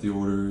fulfillment of the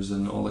orders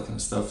and all that kind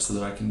of stuff, so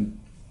that I can,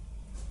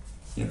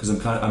 because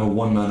I'm a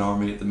one-man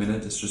army at the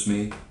minute. It's just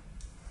me.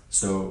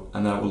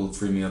 And that will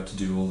free me up to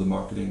do all the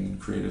marketing and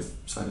creative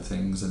side of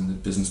things and the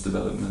business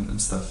development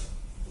and stuff.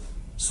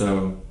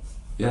 So,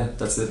 yeah,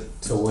 that's it.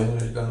 So when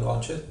are you going to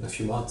launch it? In a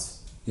few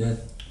months? Yeah.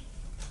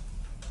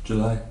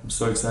 July. I'm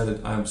so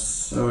excited. I'm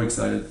so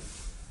excited.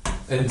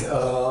 And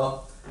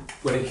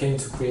when it came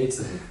to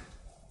creating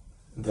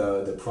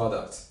the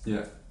product,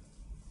 yeah,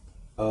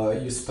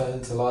 you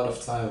spent a lot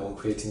of time on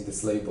creating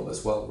this label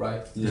as well,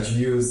 right? Yeah. Did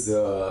you use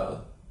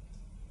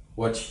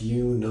what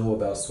you know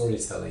about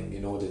storytelling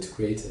in order to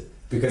create it?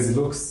 Because it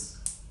looks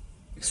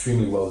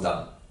extremely well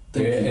done.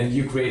 Thank you. And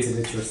you created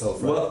it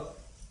yourself, right?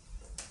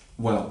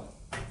 Well,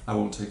 I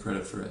won't take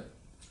credit for it.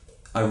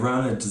 I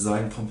ran a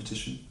design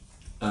competition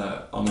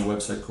on a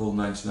website called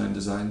 99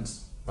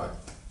 Designs. Right.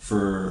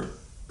 for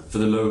the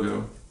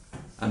logo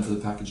and for the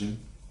packaging.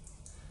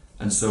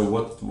 And so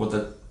what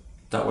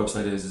that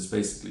website is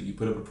basically you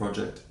put up a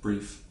project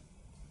brief.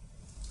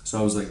 So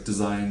I was like,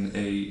 design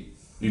a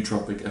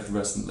nootropic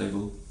effervescent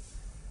label,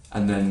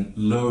 and then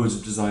loads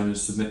of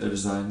designers submit their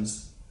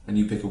designs, and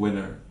you pick a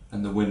winner,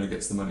 and the winner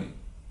gets the money.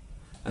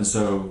 And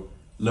so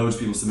loads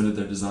of people submitted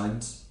their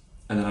designs,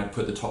 and then I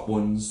put the top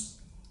ones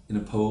in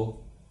a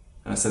poll,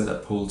 and I sent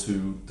that poll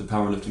to the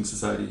Powerlifting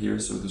Society here.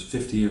 So there's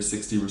 50 or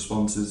 60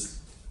 responses,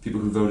 people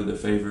who voted their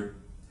favourite,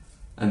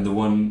 and the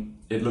one,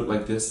 it looked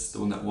like this, the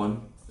one that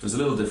won. It was a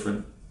little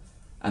different,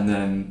 and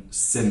then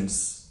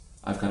since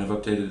I've kind of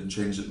updated and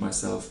changed it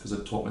myself because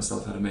I've taught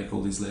myself how to make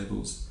all these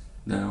labels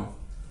now.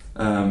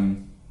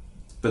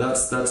 But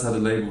that's how the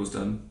label was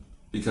done,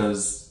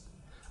 because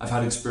I've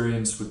had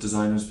experience with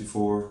designers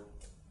before,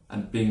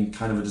 and being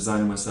kind of a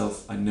designer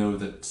myself, I know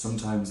that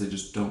sometimes they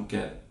just don't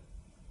get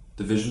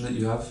the vision that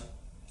you have,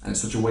 and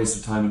it's such a waste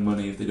of time and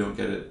money if they don't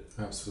get it.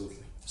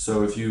 Absolutely.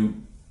 So if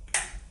you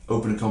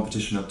open a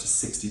competition up to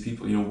 60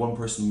 people, you know, one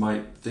person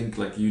might think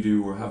like you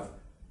do or have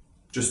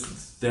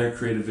just their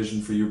creative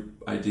vision for your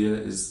idea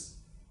is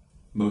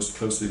most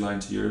closely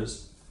aligned to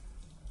yours,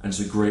 and it's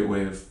a great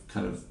way of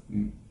kind of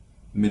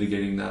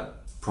mitigating that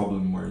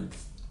problem where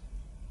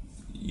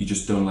you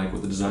just don't like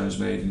what the designer's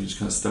made and you're just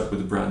kind of stuck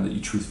with a brand that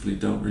you truthfully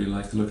don't really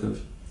like the look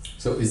of.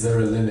 So is there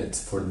a limit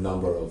for the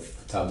number of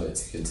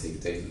tablets you can take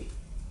daily?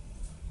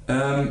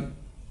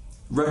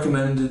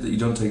 Recommended that you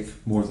don't take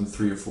more than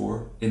 3 or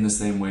 4, in the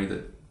same way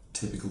that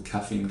typical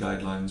caffeine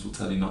guidelines will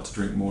tell you not to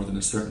drink more than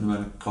a certain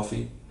amount of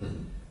coffee.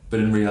 Mm-hmm. But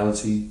in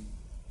reality,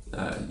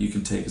 you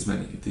can take as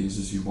many of these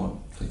as you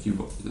want. Like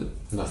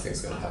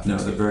Nothing's gonna happen. No,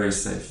 to they're you. very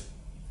safe.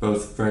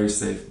 Both very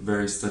safe,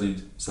 very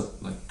studied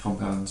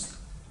compounds.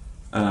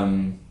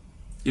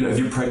 You know, if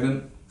you're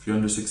pregnant, if you're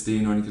under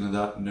 16 or anything like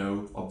that,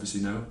 no,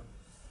 obviously no.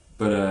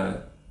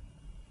 But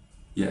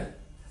yeah,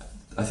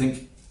 I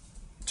think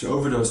to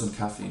overdose on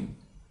caffeine,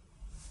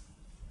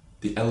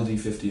 the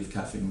LD50 of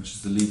caffeine, which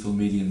is the lethal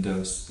median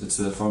dose, it's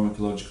a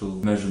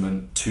pharmacological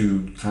measurement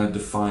to kind of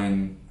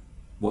define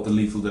what the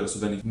lethal dose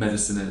of any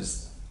medicine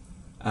is.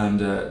 And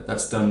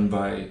that's done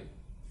by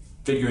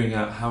figuring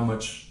out how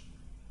much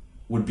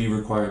would be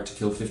required to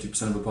kill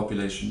 50% of a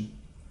population,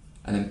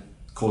 and then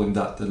calling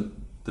that the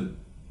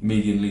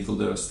median lethal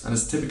dose. And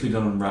it's typically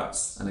done on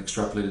rats and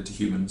extrapolated to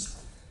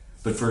humans.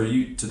 But for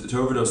you to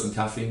overdose on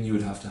caffeine, you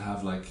would have to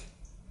have like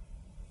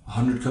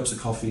 100 cups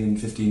of coffee in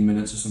 15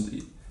 minutes or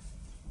something.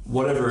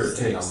 Whatever it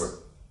takes. Number.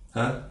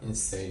 Huh?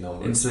 Insane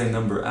number. Insane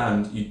number.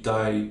 And you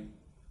die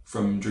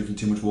from drinking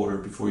too much water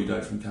before you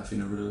die from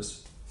caffeine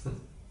overdose.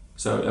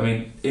 So, I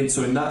mean,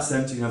 in that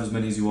sense, you can have as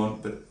many as you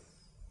want, but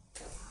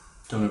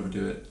don't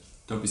overdo it.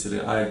 Don't be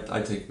silly.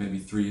 I take maybe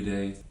 3 a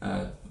day,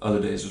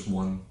 other days just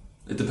 1.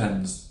 It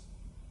depends.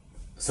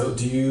 So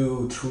do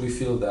you truly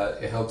feel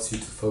that it helps you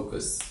to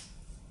focus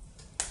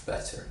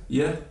better?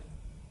 Yeah.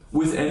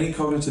 With any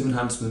cognitive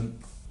enhancement,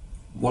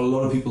 what a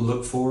lot of people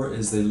look for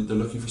is they're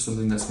looking for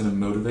something that's going to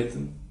motivate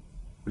them,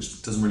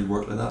 which doesn't really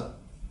work like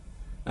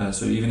that.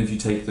 So even if you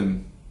take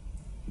them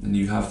and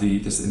you have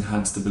this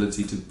enhanced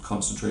ability to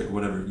concentrate or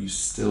whatever, you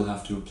still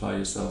have to apply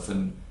yourself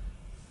and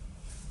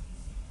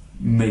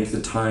make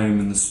the time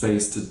and the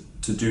space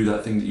to do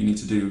that thing that you need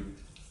to do.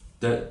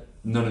 That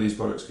none of these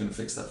products are going to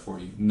fix that for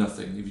you.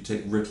 Nothing. If you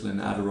take Ritalin,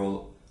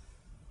 Adderall,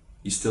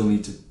 you still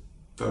need to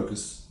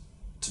focus,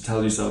 to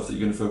tell yourself that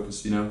you're going to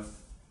focus, you know?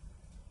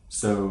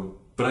 So,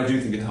 but I do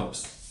think it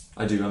helps.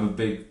 I do. I'm a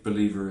big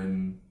believer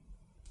in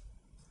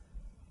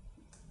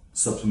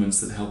supplements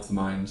that help the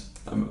mind,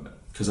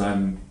 because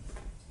I'm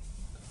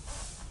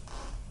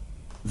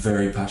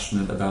very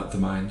passionate about the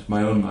mind,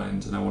 my own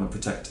mind, and I want to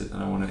protect it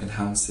and I want to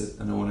enhance it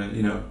and I want to,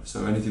 you know,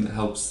 so anything that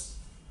helps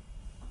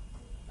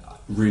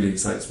really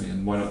excites me,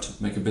 and why not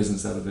to make a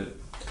business out of it?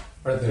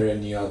 Are there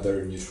any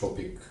other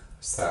nootropic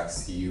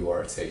stacks you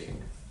are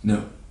taking?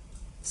 No.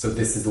 So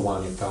this is the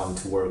one you found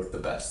to work the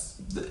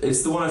best?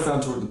 It's the one I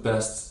found to work the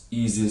best,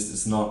 easiest.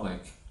 It's not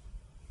like,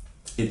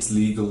 it's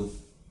legal.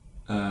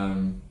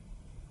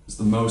 It's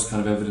the most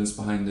kind of evidence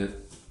behind it.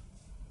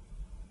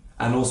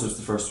 And also it's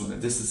the first one. If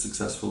this is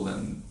successful,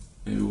 then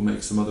maybe we'll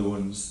make some other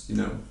ones, you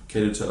know,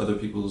 cater to other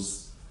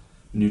people's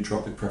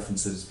nootropic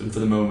preferences. But for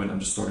the moment, I'm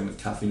just starting with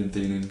caffeine and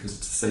theanine because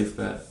it's a safe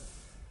bet.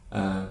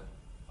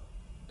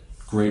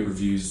 Great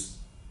reviews.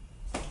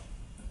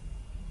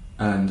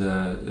 And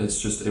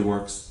it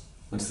works.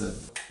 Like I said.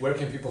 Where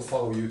can people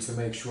follow you to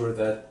make sure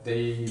that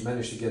they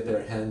manage to get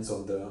their hands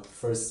on the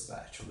first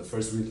batch, on the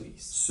first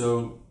release?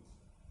 So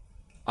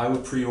I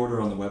would pre-order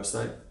on the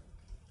website.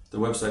 The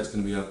website's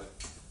going to be up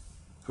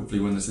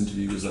hopefully when this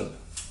interview is up.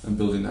 I'm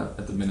building that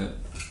at the minute.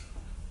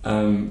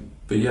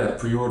 But yeah,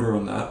 pre-order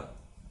on that.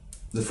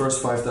 The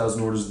first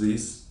 5,000 orders of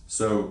these.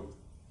 So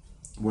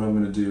what I'm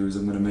going to do is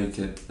I'm going to make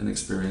it an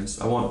experience.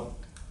 I want,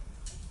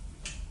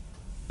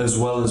 as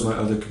well as my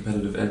other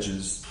competitive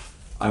edges,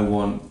 I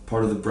want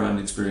part of the brand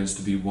experience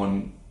to be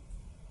one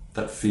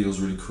that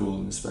feels really cool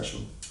and special.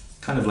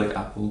 Kind of like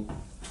Apple.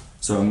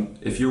 So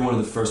if you're one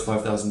of the first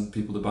 5,000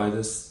 people to buy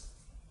this,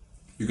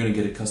 you're going to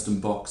get a custom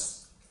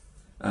box.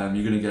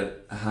 You're going to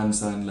get a hand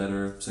signed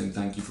letter saying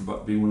thank you for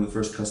being one of the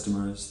first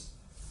customers.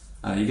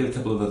 You get a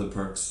couple of other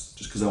perks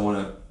just because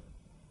I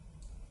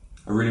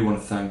really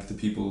want to thank the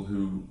people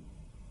who,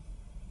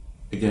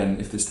 again,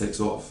 if this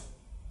takes off,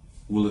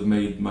 will have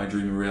made my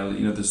dream a reality.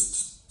 You know,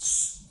 there's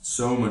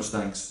so much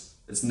thanks.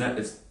 It's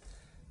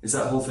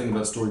that whole thing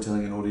about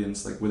storytelling and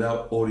audience. Like,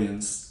 without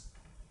audience,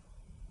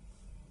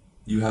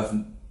 you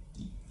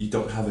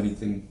don't have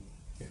anything.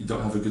 You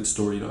don't have a good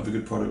story. You don't have a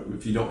good product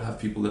if you don't have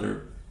people that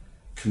are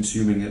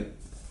consuming it.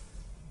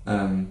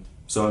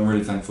 So I'm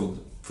really thankful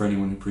for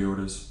anyone who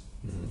pre-orders.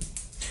 Mm-hmm.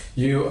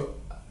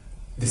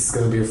 This is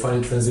going to be a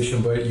funny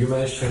transition, but you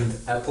mentioned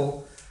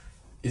Apple.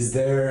 Is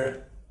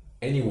there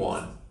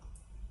anyone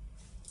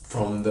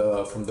from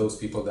those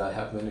people that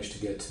have managed to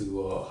get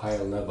to a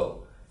higher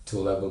level, to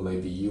a level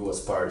maybe you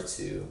aspire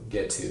to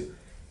get to?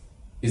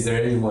 Is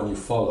there anyone you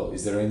follow?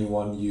 Is there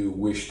anyone you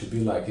wish to be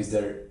like? Is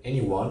there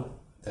anyone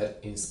that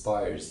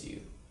inspires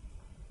you?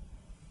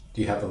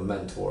 Do you have a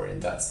mentor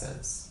in that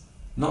sense?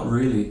 Not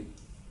really.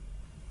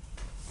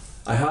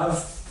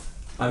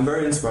 I'm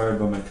very inspired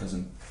by my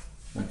cousin.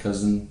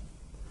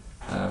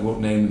 I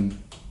won't name him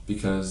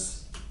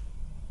because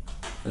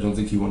I don't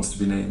think he wants to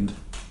be named.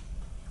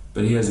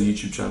 But he has a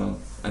YouTube channel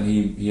and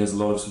he has a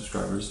lot of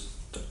subscribers,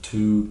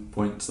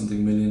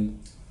 2-point-something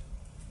million.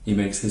 He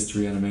makes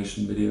history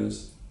animation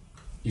videos.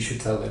 You should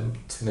tell him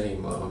to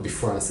name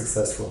Before I'm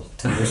Successful,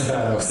 to the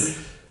shadows.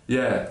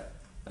 Yeah,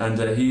 and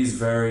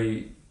he's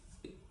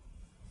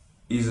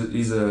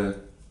a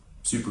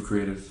super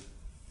creative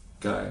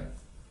guy.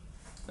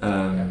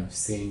 I've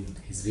seen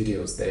his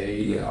videos,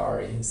 they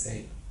are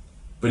insane.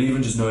 But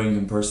even just knowing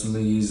him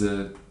personally, he's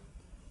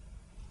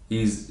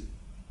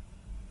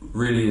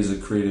really is a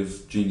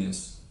creative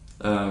genius.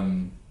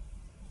 And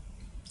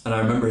I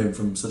remember him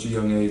from such a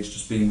young age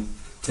just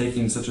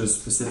taking such a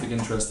specific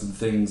interest in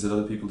things that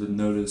other people didn't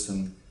notice,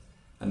 and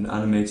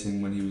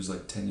animating when he was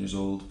like 10 years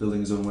old,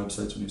 building his own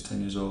websites when he was 10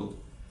 years old.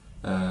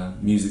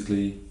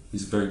 Musically,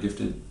 he's very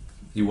gifted.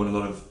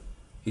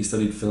 He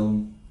studied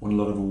film, won a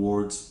lot of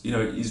awards. You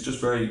know, he's just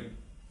very,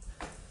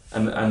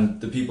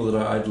 and the people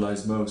that I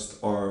idolize most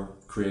are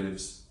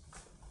creatives.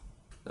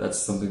 That's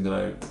something that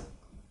I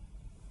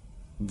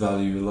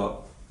value a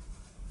lot.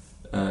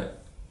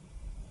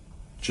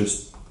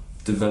 Just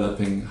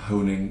developing,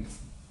 honing,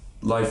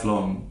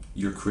 lifelong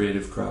your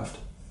creative craft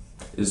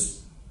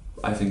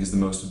I think is the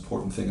most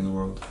important thing in the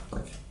world.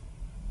 Like,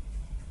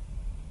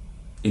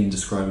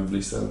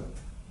 indescribably so.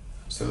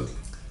 Absolutely.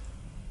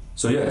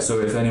 So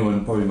if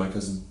anyone, probably my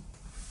cousin.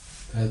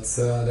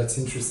 That's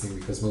interesting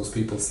because most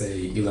people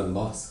say Elon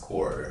Musk,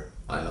 or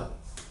I know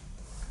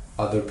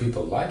other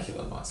people like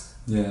Elon Musk.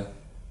 Yeah.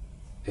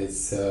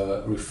 It's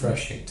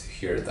refreshing to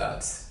hear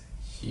that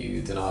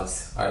you do not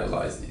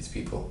idolize these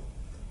people.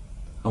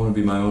 I want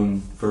to be my own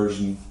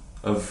version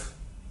of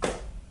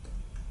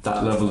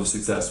that level of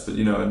success, but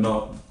you know,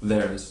 not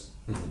theirs.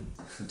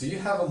 Mm-hmm. Do you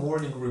have a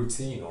morning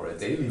routine or a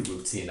daily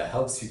routine that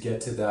helps you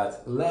get to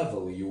that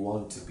level you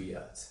want to be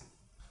at?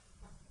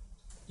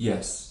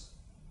 Yes.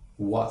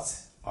 What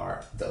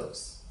are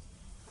those?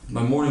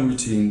 My morning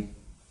routine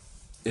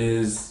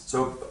is,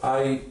 so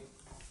I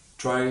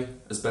try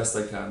as best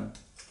I can,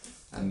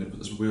 and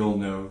as we all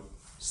know,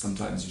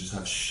 sometimes you just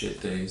have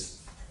shit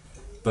days.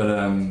 But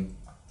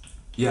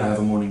yeah, I have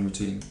a morning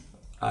routine.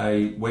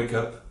 I wake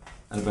up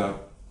at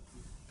about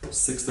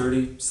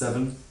 6:30,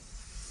 7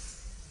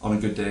 on a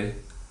good day.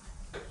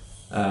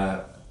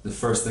 The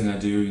first thing I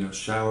do, you know,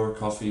 shower,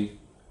 coffee,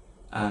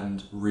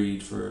 and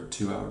read for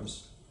 2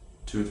 hours,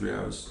 2 or 3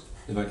 hours,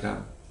 if I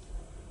can.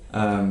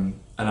 And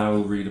I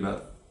will read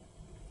about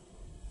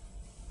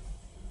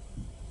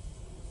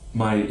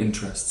my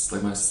interests,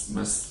 like my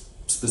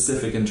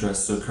specific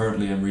interests. So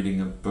currently I'm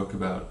reading a book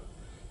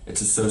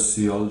it's a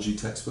sociology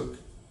textbook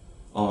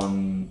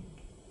on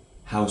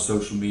how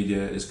social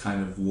media is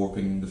kind of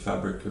warping the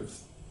fabric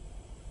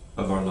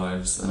of our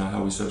lives and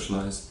how we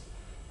socialize.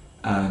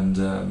 And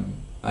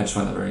I just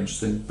find that very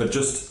interesting. But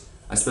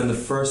I spend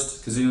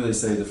because you know they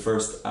say the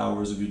first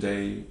hours of your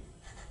day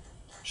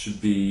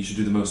you should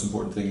do the most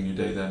important thing in your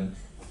day then.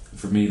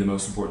 For me, the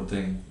most important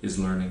thing is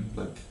learning,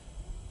 like,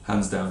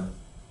 hands down.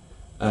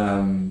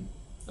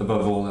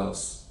 Above all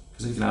else.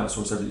 Because you can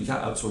outsource everything. You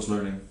can't outsource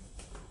learning.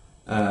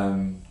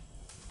 And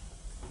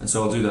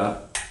so I'll do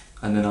that.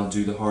 And then I'll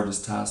do the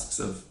hardest tasks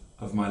of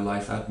my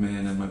life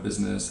admin and my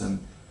business and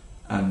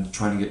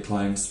trying to get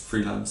clients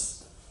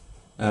freelance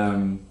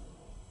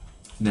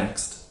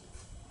next.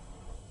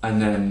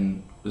 And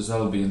then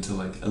that'll be until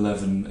like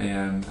 11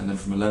 a.m. and then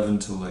from 11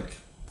 till like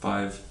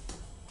 5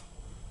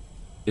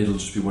 it'll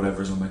just be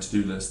whatever's on my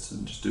to-do list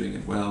and just doing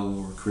it well,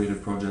 or a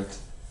creative project.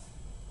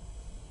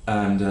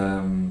 And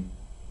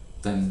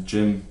then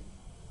gym,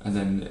 and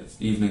then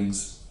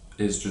evenings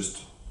is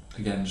just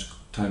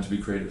time to be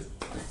creative,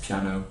 like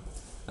piano.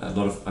 I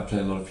play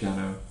a lot of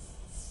piano.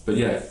 But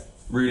yeah,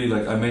 really,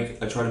 like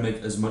I try to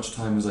make as much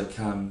time as I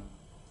can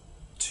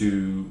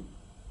to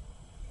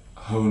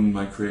hone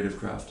my creative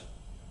craft.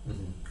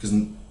 Mm-hmm. Because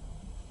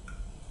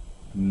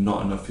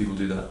not enough people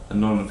do that, and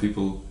not enough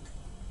people.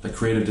 Like,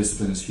 creative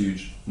discipline is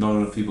huge. Not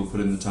enough people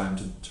put in the time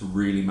to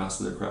really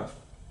master their craft,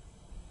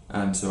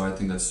 and so I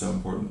think that's so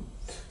important.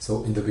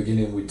 So in the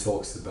beginning we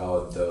talked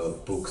about the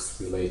books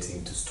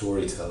relating to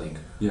storytelling.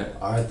 Yeah.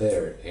 Are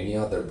there any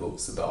other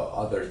books about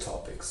other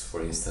topics,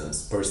 for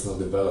instance, personal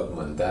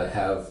development, that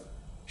have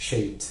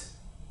shaped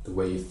the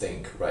way you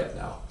think right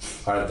now?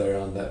 Are there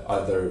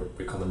other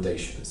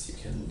recommendations you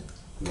can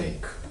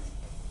make?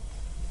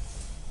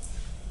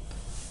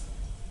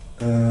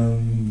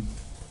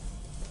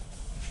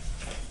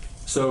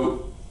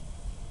 So,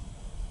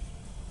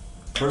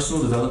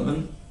 personal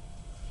development,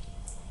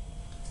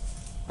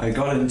 I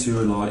got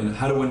into a lot.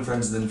 How to Win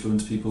Friends and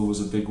Influence People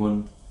was a big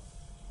one,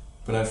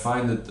 but I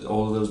find that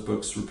all of those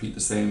books repeat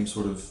the same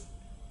sort of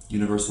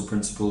universal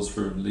principles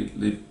for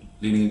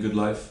leading a good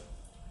life.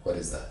 What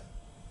is that?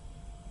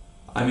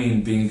 I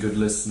mean, being a good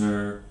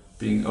listener,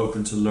 being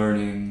open to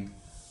learning,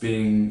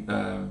 being,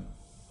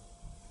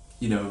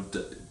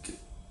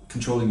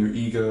 controlling your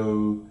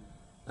ego,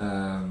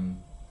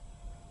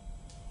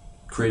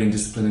 creating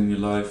discipline in your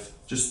life,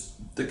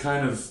 just the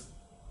kind of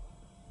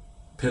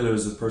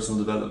pillars of personal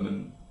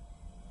development.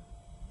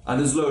 And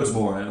there's loads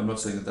more, I'm not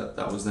saying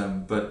that was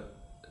them, but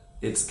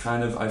it's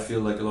kind of, I feel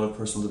like a lot of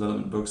personal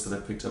development books that I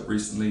picked up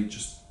recently,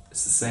 just,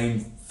 it's the same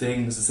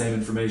thing, it's the same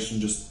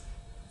information, just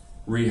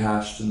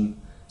rehashed,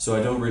 and so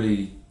I don't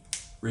really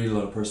read a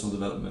lot of personal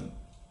development.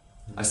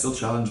 I still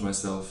challenge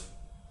myself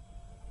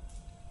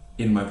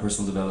in my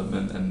personal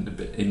development and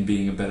in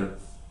being a better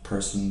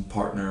person,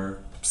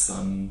 partner,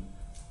 son,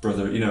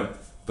 brother,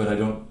 but I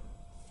don't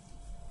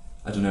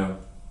know.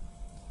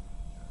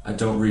 I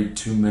don't read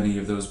too many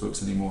of those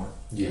books anymore.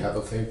 Do you have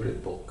a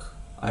favorite book?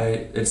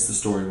 It's the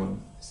story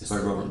one by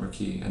Robert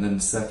McKee, and then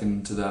the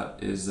second to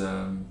that is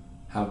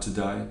How to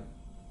Die.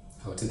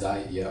 How to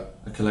Die, yeah.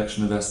 A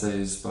collection of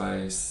essays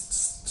by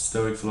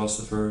Stoic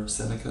philosopher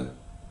Seneca,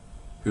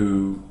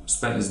 who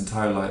spent his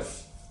entire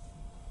life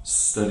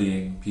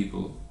studying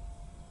people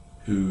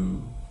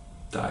who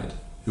died,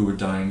 who were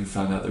dying, who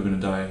found out they were going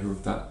to die,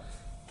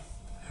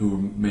 who were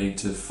made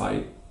to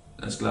fight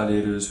as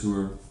gladiators, who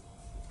were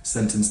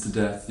sentenced to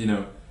death,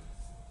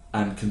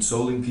 and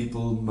consoling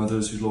people,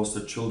 mothers who lost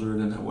their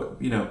children,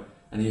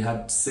 and he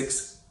had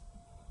 6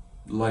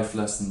 life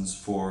lessons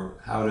for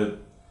how to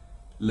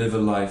live a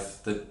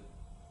life that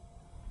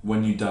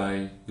when you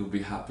die you'll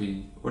be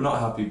happy, or not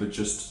happy, but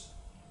just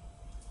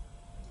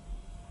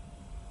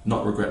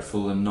not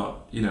regretful and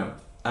not,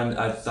 and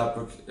that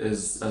book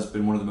has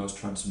been one of the most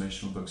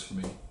transformational books for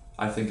me.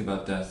 I think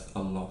about death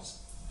a lot.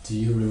 Do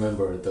you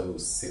remember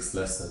those 6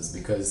 lessons?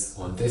 Because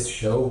on this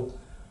show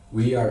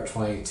we are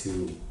trying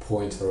to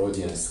point our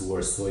audience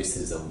towards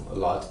Stoicism a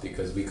lot,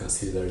 because we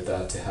consider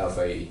that to have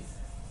a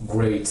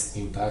great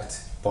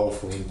impact,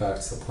 powerful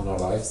impact upon our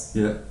lives.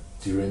 Yeah.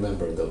 Do you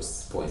remember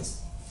those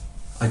points?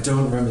 I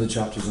don't remember the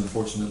chapters,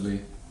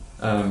 unfortunately.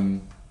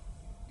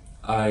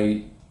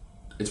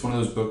 It's one of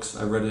those books,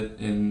 I read it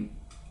in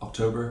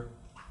October,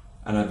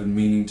 and I've been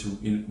meaning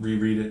to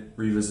reread it,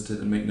 revisit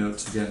it, and make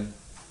notes again.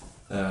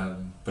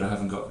 But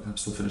I'm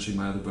still finishing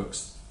my other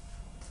books.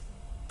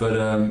 But,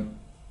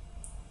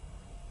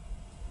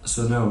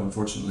 so no,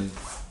 unfortunately.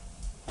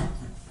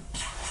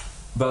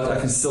 But I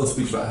can still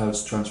speak about how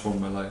it's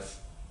transformed my life.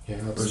 Yeah,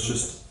 absolutely. But it's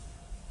just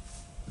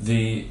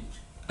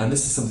and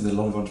this is something that a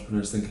lot of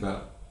entrepreneurs think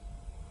about,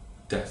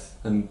 death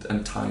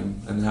and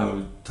time, and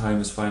how time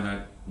is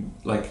finite,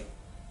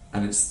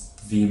 and it's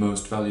the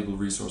most valuable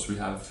resource we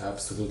have.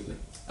 Absolutely.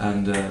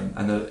 And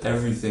that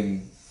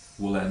everything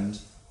will end,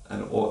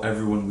 and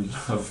everyone we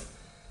love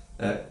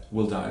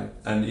will die,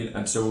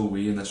 and so will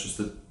we, and that's just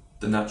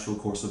the natural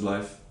course of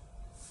life.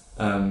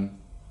 And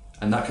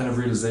that kind of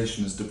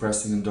realization, as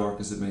depressing and dark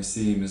as it may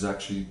seem, is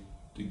actually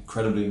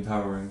incredibly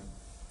empowering.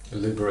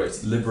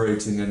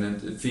 Liberating,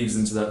 and it feeds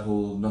into that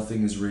whole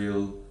nothing is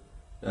real,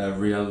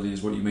 reality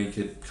is what you make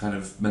it kind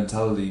of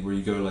mentality, where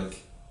you go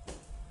like,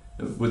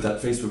 with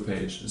that Facebook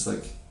page, it's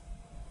like,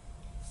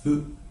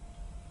 who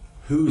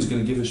is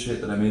going to give a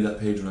shit that I made that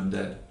page when I'm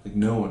dead? Like,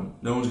 no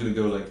one's going to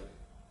go like,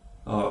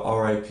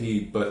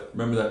 RIP, but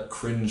remember that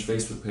cringe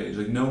Facebook page?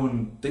 Like, no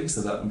one thinks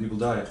of that when people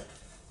die.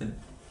 And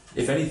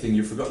if anything,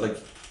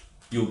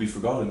 you'll be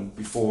forgotten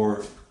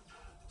before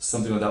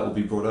something like that will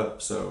be brought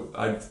up. So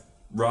I'd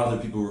rather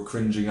people were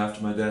cringing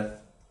after my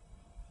death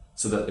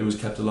so that it was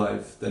kept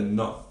alive than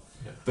not.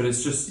 Yeah. But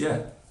it's just,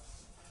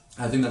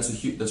 I think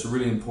that's a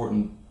really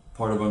important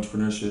part of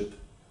entrepreneurship,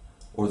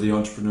 or the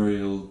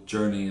entrepreneurial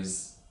journey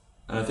is,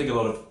 and I think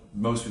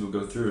most people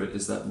go through it,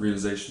 is that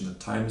realization that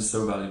time is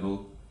so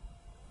valuable.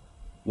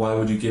 Why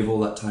would you give all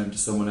that time to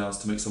someone else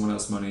to make someone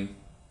else money?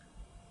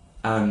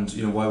 And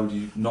why would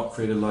you not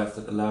create a life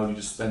that allowed you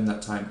to spend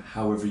that time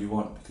however you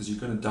want? Because you're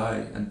going to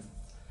die, and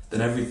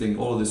then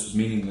all of this was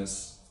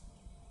meaningless,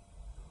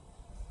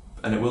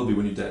 and it will be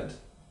when you're dead.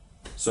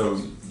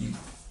 So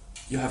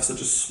you have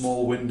such a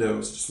small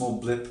window, such a small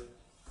blip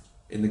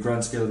in the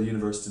grand scale of the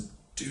universe to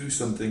do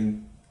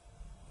something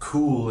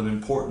cool and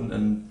important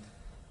and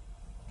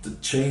the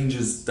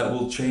changes that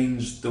will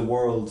change the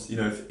world, you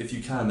know, if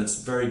you can,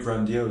 it's very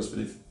grandiose, but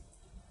if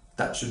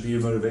that should be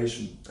your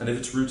motivation, and if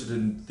it's rooted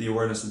in the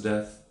awareness of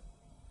death,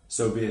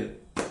 so be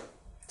it.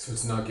 So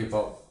to not give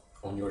up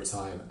on your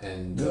time,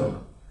 and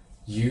No.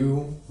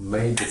 you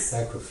made the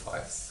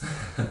sacrifice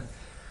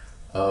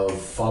of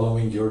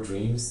following your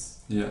dreams,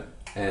 Yeah.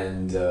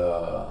 and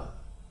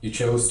you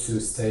chose to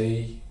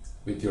stay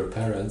with your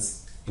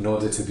parents in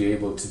order to be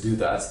able to do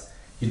that.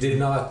 You did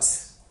not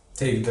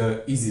take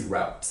the easy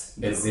route,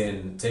 as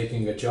in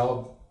taking a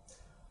job,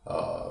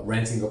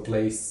 renting a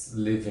place,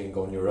 living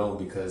on your own,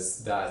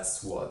 because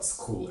that's what's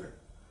cooler.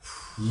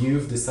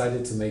 You've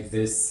decided to make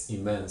this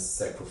immense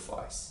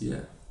sacrifice.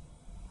 Yeah.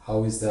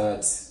 How is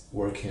that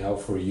working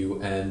out for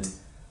you? And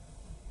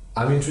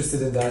I'm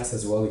interested in that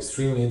as well,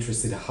 extremely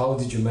interested. How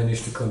did you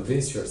manage to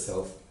convince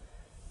yourself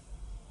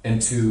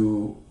and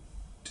to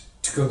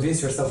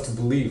convince yourself to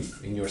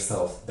believe in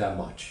yourself that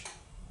much?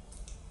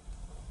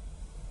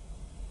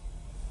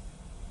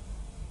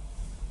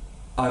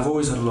 I've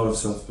always had a lot of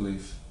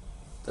self-belief.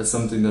 That's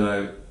something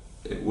that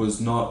it was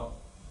not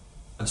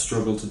a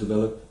struggle to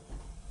develop.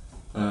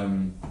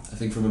 I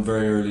think from a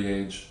very early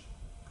age,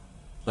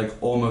 like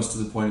almost to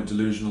the point of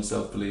delusional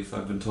self-belief,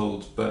 I've been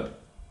told, but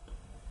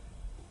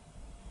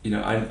you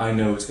know, I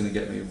know it's going to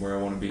get me where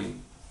I want to be.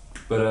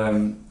 But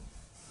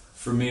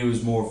for me it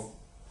was more,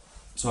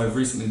 so I've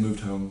recently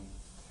moved home,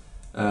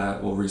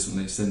 well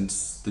recently,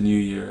 since the new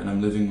year, and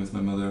I'm living with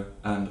my mother,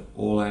 and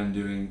all I'm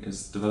doing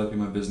is developing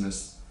my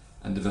business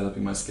and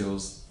developing my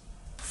skills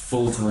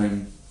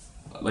full-time,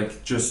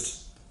 like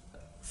just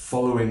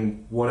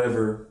following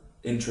whatever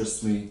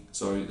interests me.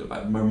 Sorry,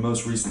 my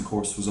most recent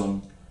course was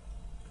on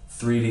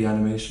 3D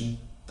animation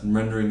and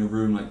rendering a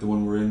room like the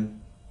one we're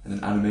in, and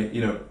then animate,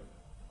 you know,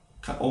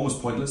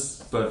 almost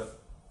pointless, but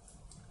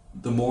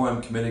the more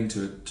I'm committing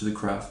to it, to the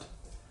craft,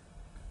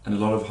 and a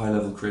lot of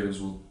high-level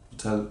creatives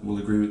will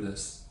agree with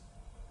this,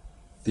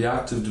 the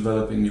act of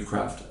developing your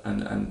craft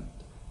and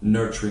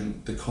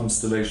nurturing the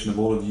constellation of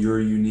all of your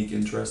unique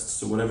interests,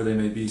 so whatever they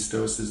may be,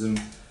 stoicism,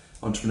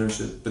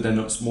 entrepreneurship, but then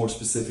more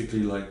specifically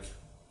like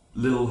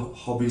little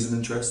hobbies and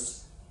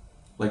interests,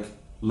 like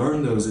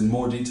learn those in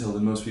more detail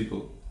than most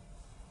people,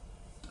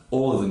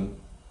 all of them,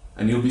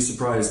 and you'll be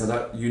surprised how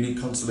that unique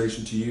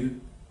constellation to you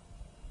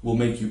will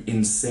make you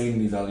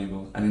insanely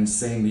valuable and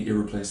insanely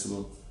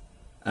irreplaceable.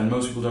 And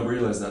most people don't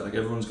realize that. Like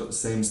everyone's got the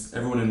same,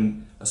 everyone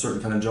in a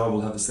certain kind of job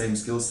will have the same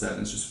skill set,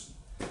 and it's just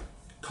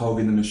cog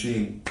in the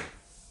machine.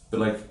 But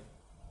like,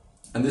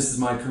 and this is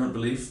my current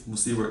belief, we'll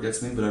see where it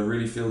gets me, but I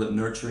really feel that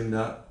nurturing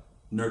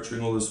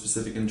all those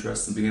specific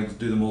interests and being able to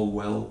do them all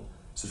well,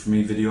 so for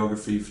me,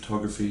 videography,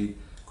 photography,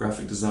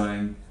 graphic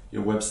design,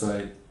 your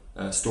website,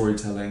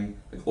 storytelling,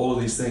 like all of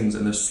these things,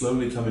 and they're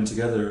slowly coming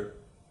together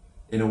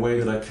in a way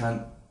that I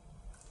can't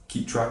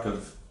keep track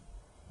of,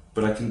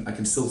 but I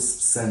can still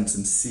sense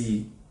and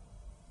see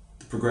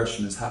the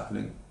progression is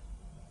happening,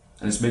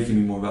 and it's making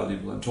me more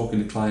valuable. I'm talking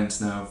to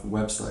clients now for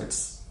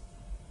websites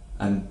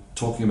and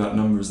talking about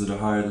numbers that are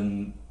higher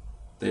than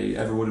they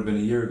ever would have been a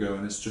year ago,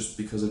 and it's just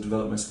because I've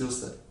developed my skill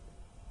set.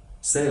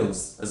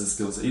 Sales as a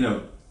skill set, you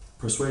know,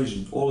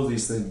 persuasion, all of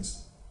these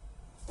things.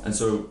 And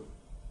so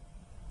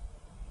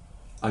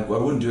I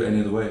wouldn't do it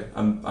any other way.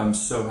 I'm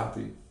so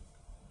happy.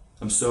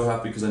 I'm so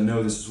happy because I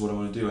know this is what I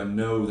want to do. I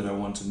know that I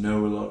want to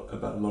know a lot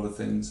about a lot of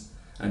things.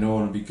 I know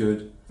I want to be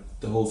good.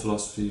 The whole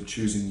philosophy of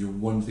choosing your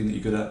one thing that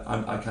you're good at,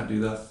 I can't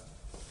do that.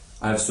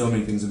 I have so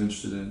many things I'm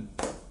interested in.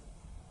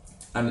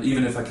 And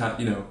even if I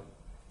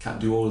can't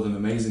do all of them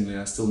amazingly,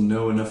 I still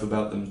know enough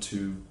about them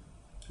to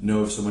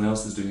know if someone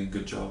else is doing a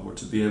good job, or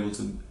to be able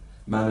to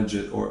manage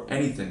it, or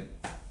anything.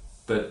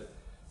 But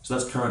so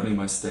that's currently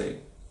my state,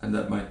 and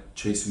that my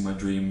chasing my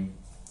dream,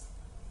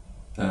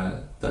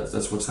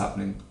 that's what's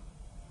happening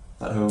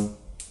at home,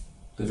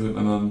 living with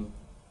my mum.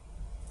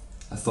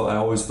 I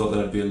always thought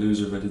that I'd be a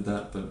loser if I did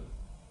that, but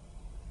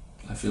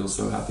I feel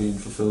so happy and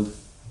fulfilled.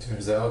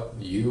 Turns out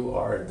you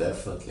are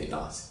definitely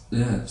not.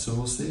 Yeah, so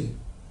we'll see.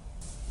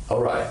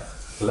 Alright,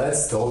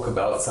 let's talk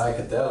about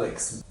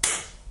psychedelics.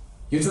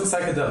 You took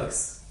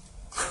psychedelics.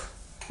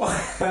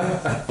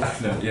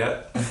 No,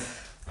 yeah.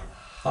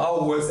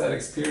 How was that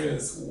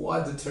experience?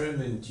 What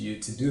determined you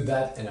to do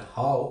that, and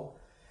how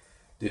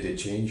did it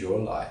change your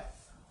life?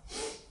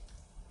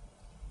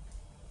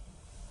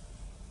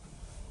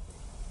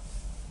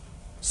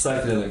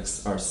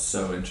 Psychedelics are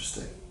so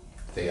interesting.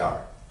 They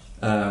are.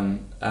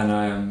 And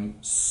I am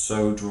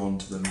so drawn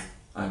to them.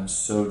 I am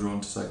so drawn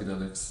to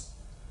psychedelics.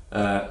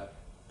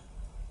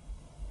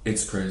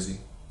 It's crazy.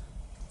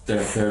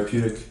 Their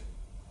therapeutic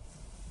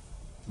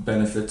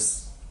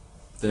benefits,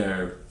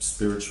 their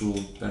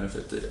spiritual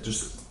benefit,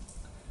 just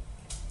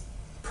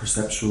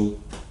perceptual,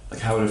 like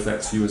how it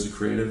affects you as a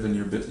creative and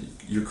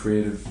your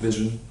creative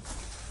vision.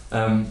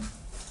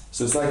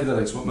 So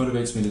psychedelics, what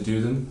motivates me to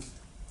do them,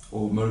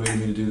 or what motivated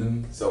me to do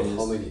them? So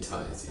how many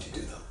times did you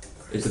do them?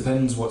 It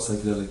depends what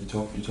psychedelic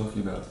you're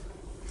talking about.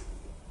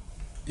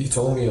 You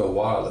told me a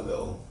while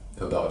ago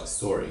about a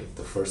story.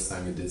 The first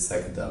time you did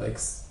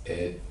psychedelics,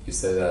 you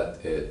said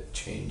that it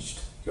changed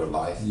your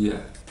life.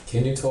 Yeah.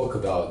 Can you talk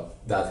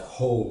about that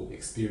whole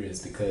experience,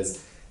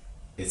 because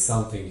it's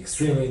something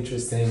extremely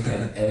interesting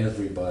and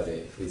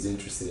everybody is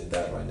interested in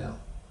that right now.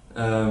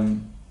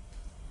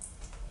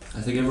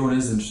 I think everyone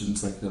is interested in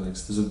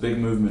psychedelics. There's a big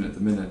movement at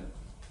the minute.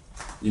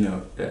 You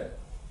know,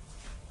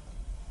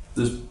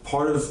 there's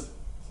part of,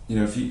 you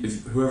know, if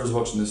whoever's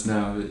watching this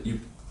now, you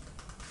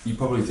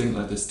probably think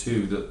like this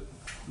too, that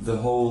the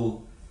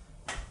whole,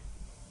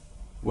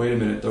 wait a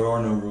minute, there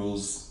are no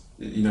rules,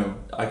 you know,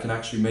 I can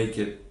actually make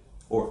it,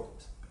 or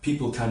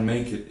people can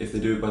make it if they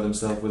do it by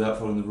themselves without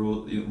following the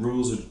rules. You know,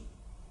 rules are,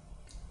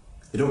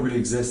 they don't really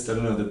exist. I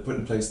don't know, they're put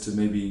in place to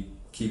maybe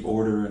keep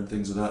order and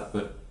things like that,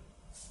 but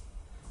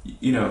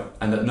you know,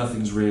 and that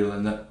nothing's real,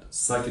 and that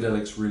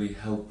psychedelics really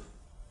help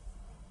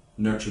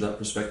nurture that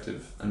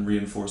perspective and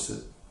reinforce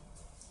it.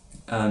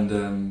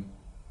 And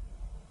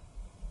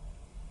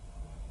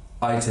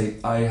I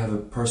have a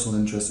personal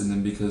interest in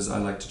them because I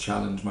like to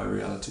challenge my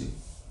reality.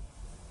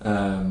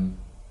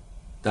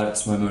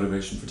 That's my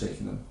motivation for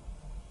taking them.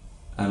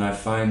 And I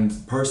find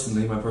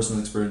personally, my personal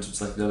experience with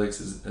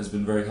psychedelics has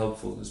been very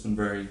helpful. It's been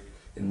very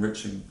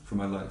enriching for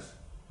my life.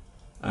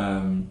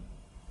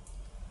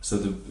 So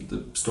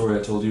the story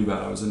I told you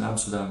about, I was in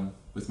Amsterdam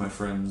with my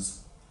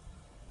friends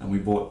and we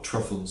bought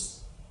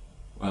truffles,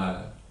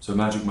 so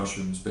magic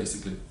mushrooms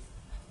basically.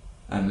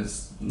 And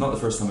it's not the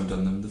first time I've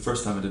done them. The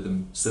first time I did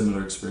them,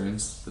 similar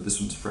experience, but this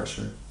one's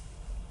fresher.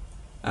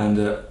 And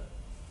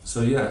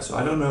so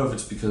I don't know if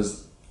it's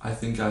because I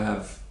think I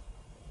have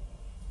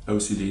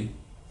OCD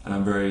and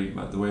I'm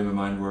the way my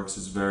mind works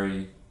is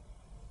very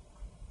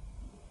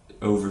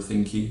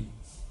overthinky.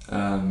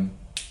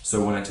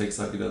 So when I take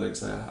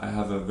psychedelics, I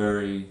have a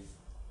very,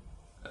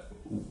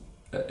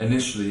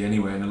 initially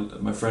anyway, and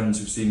my friends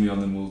who've seen me on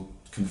them will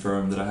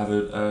confirm that I have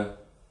an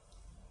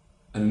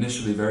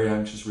initially very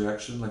anxious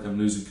reaction, like I'm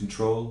losing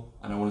control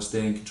and I want to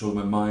stay in control of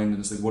my mind, and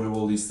it's like, what do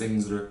all these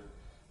things that are,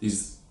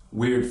 these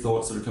weird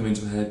thoughts that are coming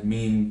into my head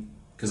mean?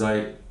 Because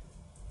I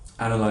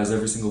analyze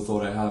every single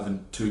thought I have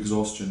to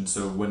exhaustion,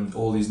 so when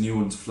all these new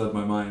ones flood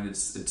my mind,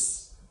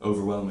 it's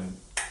overwhelming.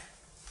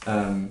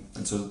 And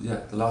so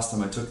the last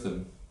time I took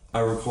them, I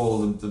recall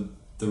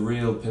the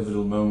real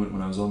pivotal moment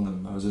when I was on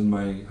them. I was in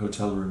my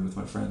hotel room with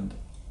my friend,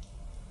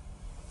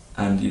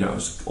 and you know, it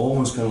was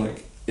almost kind of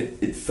like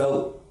it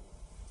felt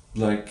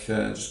like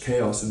just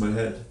chaos in my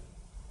head,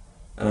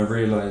 and I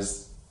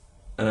realized,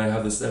 and I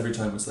have this every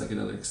time with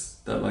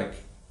psychedelics, that like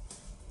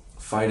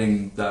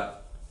fighting that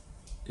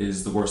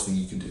is the worst thing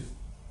you can do.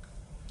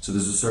 So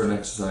there's a certain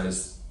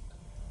exercise,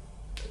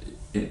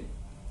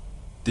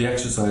 the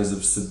exercise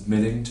of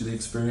submitting to the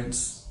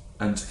experience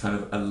and to kind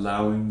of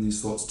allowing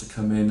these thoughts to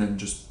come in and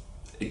just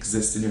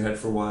exist in your head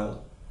for a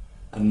while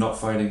and not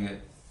fighting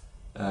it,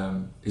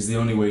 is the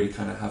only way to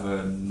kind of have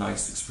a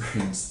nice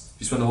experience.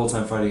 If you spend the whole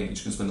time fighting it, you're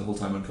just going to spend the whole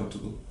time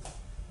uncomfortable.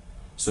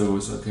 So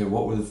it's okay,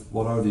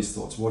 what are these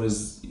thoughts? What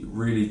is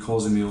really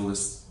causing me all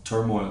this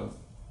turmoil?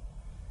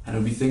 And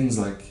it'll be things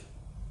like,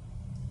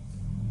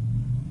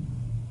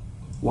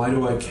 why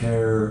do I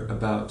care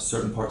about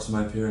certain parts of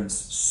my appearance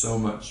so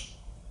much?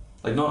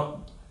 Like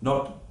not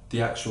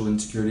the actual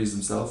insecurities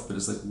themselves, but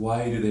it's like,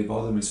 why do they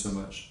bother me so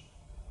much?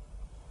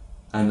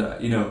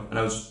 And you know, and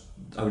I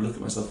would look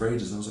at myself for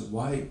ages and I was like,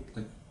 why,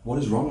 like, what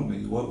is wrong with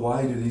me?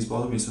 Why do these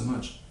bother me so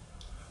much?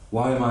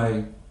 Why am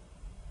I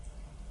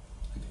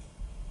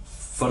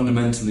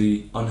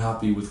fundamentally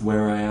unhappy with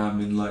where I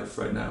am in life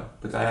right now?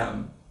 Like I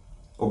am,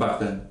 or back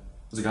then,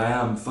 I was like, I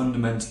am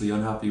fundamentally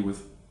unhappy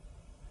with,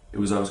 I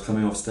was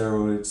coming off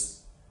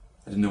steroids,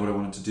 I didn't know what I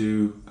wanted to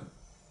do,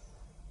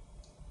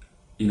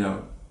 you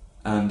know,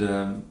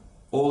 and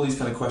all these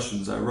kind of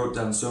questions. I wrote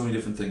down so many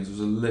different things. There was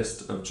a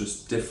list of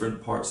just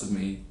different parts of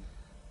me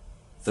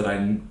that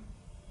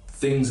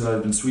things that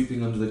I've been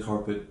sweeping under the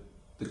carpet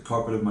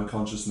of my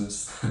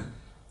consciousness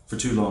for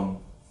too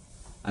long,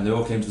 and they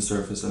all came to the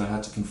surface and I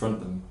had to confront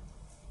them.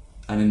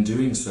 And in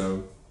doing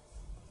so,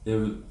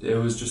 it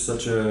was just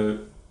such a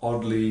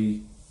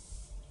oddly,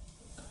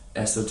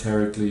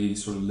 esoterically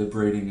sort of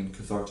liberating and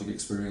cathartic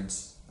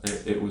experience.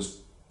 It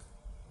was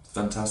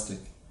fantastic.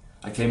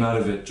 I came out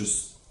of it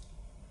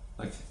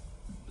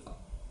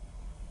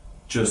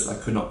I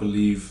could not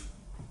believe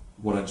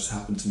what had just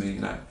happened to me.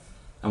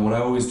 And what I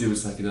always do with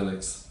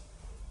psychedelics,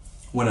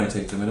 when I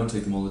take them, I don't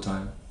take them all the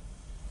time,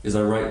 is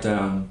I write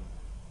down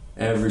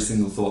every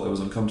single thought that was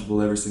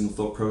uncomfortable, every single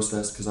thought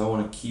process, because I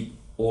want to keep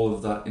all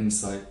of that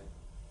insight,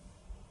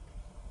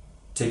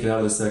 take it out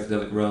of the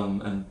psychedelic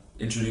realm and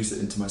introduce it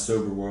into my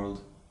sober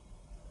world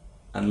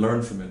and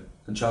learn from it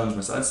and challenge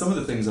myself. And some of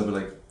the things I'd be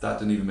like, that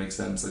didn't even make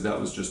sense, like that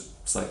was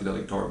just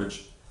psychedelic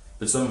garbage.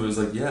 But some of it was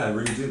like, yeah, I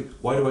really do.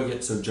 Why do I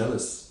get so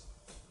jealous?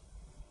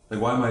 Like,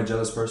 why am I a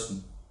jealous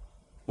person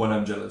when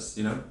I'm jealous,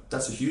 you know?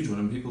 That's a huge one,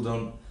 and people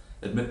don't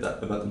admit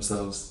that about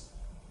themselves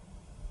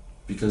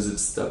because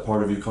it's that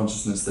part of your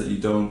consciousness that you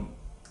don't,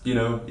 you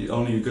know,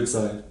 only your good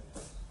side.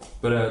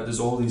 But there's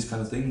all these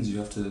kind of things you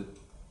have to,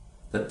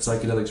 that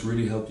psychedelics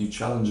really help you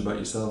challenge about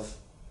yourself,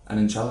 and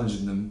in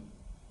challenging them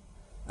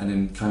and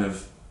in kind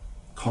of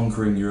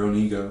conquering your own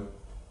ego,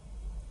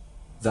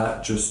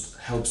 that just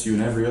helps you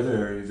in every other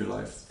area of your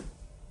life.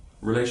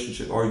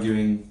 Relationship,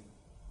 arguing,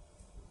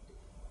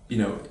 you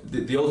know,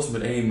 the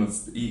ultimate aim of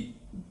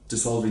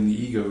dissolving the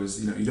ego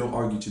is, you know, you don't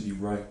argue to be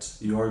right.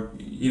 You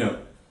argue, you know,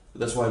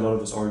 that's why a lot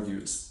of us argue,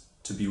 it's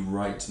to be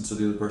right, and so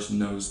the other person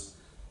knows,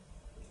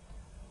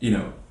 you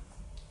know,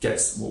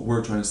 gets what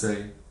we're trying to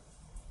say,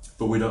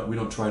 but we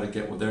don't try to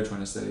get what they're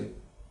trying to say.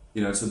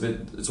 You know,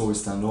 it's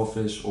always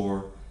standoffish,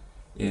 or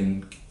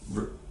in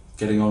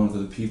getting on with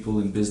other people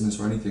in business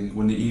or anything.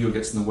 When the ego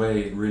gets in the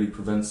way, it really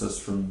prevents us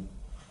from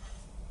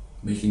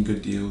making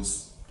good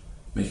deals,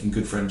 making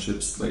good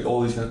friendships, like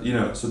all these kind of, you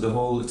know,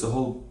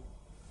 so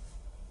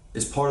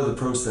it's part of the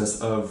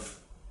process of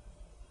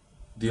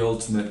the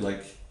ultimate,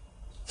 like,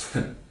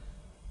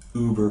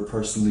 uber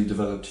personally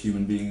developed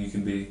human being you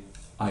can be,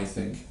 I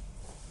think.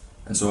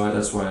 And so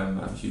that's why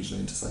I'm hugely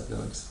into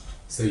psychedelics.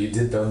 So you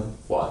did them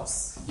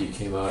once. You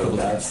came out of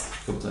that.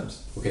 A couple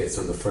times. Okay,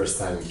 so the first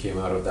time you came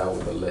out of that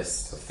with a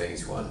list of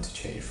things you wanted to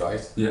change,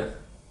 right? Yeah.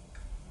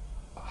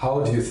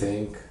 How do you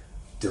think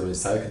doing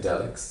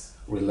psychedelics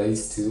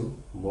relates to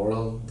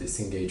moral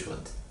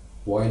disengagement?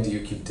 Why do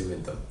you keep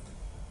doing them?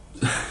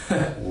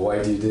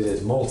 Why do you did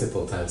it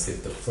multiple times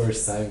if the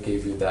first time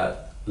gave you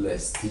that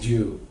list? Did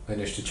you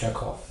manage to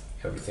check off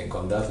everything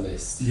on that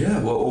list? Yeah,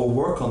 well, or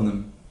work on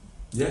them.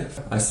 Yeah.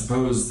 I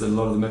suppose that a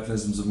lot of the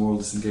mechanisms of moral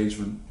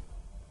disengagement,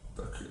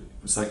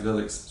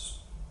 psychedelics,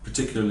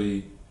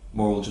 particularly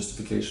moral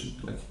justification,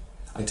 like,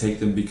 I take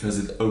them because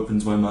it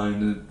opens my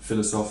mind and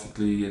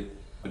philosophically,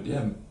 but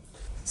yeah.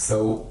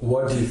 So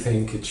what do you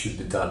think it should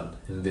be done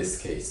in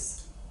this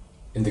case?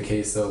 In the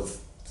case of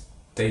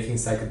taking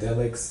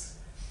psychedelics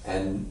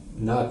and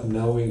not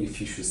knowing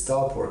if you should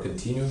stop or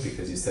continue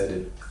because you said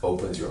it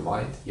opens your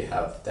mind, you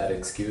have that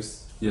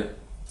excuse. Yeah.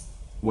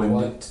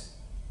 What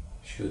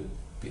should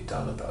be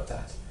done about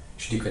that?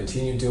 Should you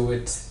continue do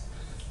it?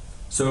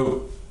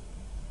 So,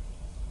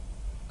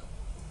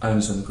 I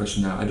understand the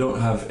question now. I don't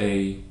have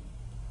a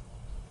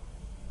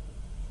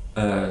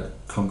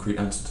concrete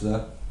answer to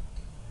that.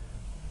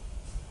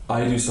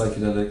 I do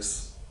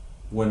psychedelics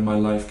when my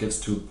life gets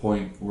to a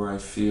point where I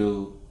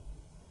feel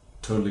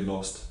totally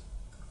lost.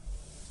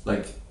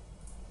 Like,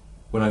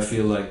 when I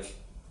feel like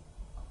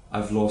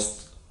I've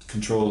lost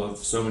control of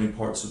so many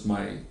parts of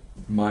my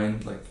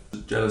mind, like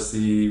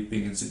jealousy,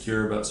 being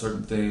insecure about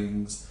certain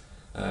things,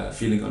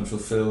 feeling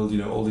unfulfilled, you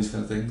know, all these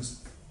kind of things.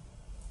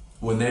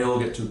 When they all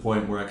get to a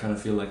point where I kind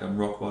of feel like I'm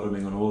rock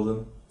bottoming on all of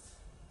them,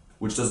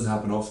 which doesn't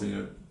happen often, you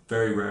know,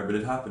 very rare, but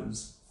it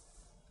happens.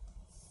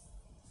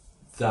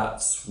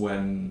 That's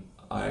when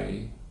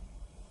I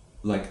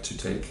like to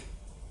take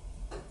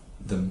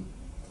them.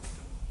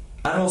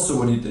 And also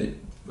when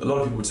a lot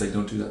of people would say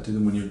don't do that, do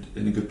them when you're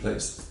in a good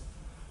place.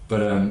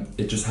 But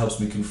it just helps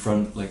me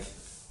confront, like,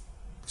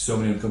 so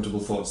many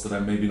uncomfortable thoughts that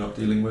I'm maybe not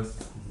dealing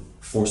with,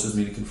 forces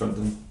me to confront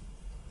them.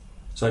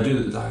 So I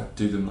do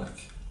them,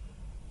 like,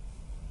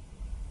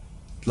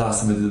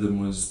 last time I did them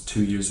was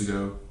 2 years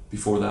ago,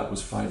 before that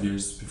was 5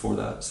 years before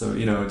that, so,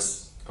 you know,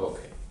 it's...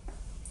 Okay.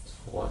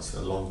 Once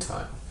in a long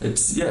time.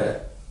 It's, yeah.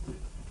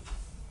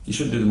 You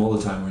shouldn't do them all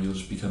the time or you'll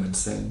just become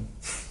insane.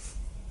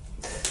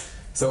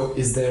 So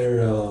is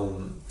there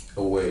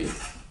a way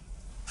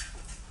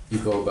you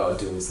go about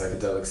doing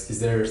psychedelics? Is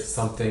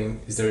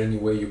there any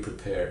way you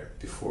prepare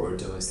before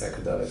doing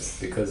psychedelics?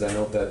 Because I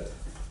know that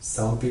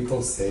some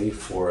people say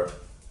for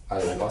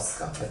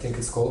ayahuasca, I think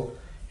it's called,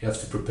 you have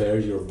to prepare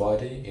your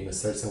body in a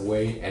certain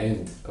way,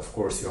 and of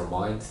course your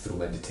mind through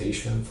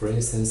meditation, for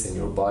instance, and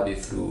your body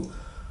through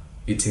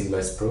eating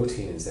less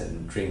proteins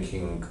and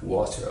drinking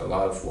water, a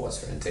lot of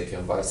water, and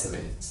taking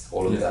vitamins,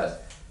 all of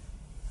that.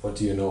 What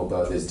do you know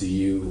about this? Do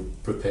you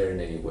prepare in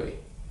any way?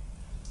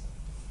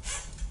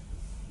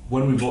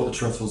 When we bought the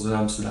truffles in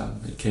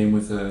Amsterdam, it came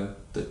with the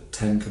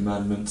 10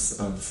 commandments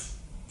of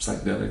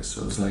psychedelics.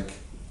 So it was like,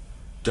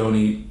 don't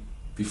eat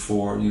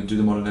before, you know, do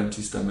them on an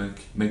empty stomach,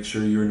 make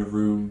sure you're in a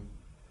room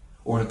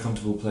or in a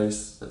comfortable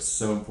place. That's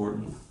so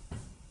important.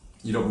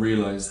 You don't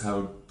realize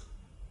how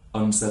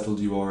unsettled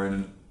you are in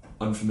an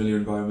unfamiliar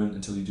environment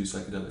until you do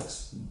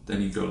psychedelics.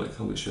 Then you go like,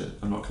 holy shit,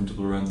 I'm not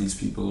comfortable around these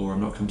people, or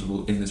I'm not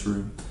comfortable in this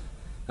room.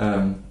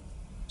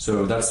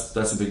 So that's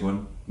a big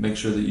one. Make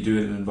sure that you do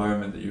it in an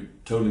environment that you're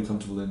totally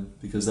comfortable in,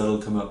 because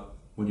that'll come up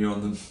when you're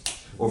on them,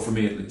 or for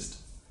me at least.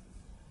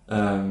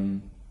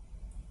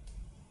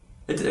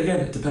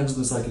 It depends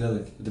on the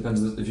psychedelic. It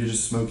depends if you're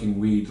just smoking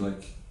weed,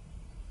 like...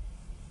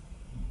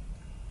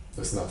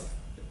 It's not.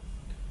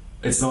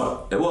 It's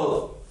not,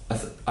 well,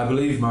 I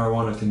believe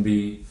marijuana can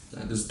be,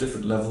 there's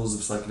different levels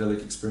of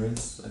psychedelic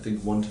experience, I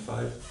think 1 to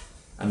 5,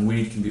 and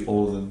weed can be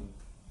all of them,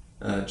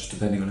 just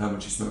depending on how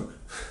much you smoke.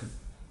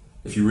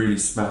 If you really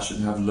smash it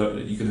and have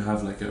you can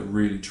have like a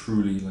really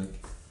truly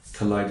like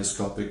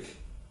kaleidoscopic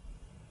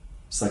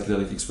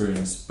psychedelic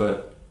experience,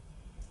 but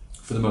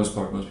for the most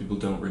part most people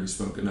don't really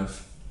smoke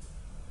enough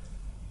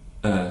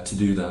to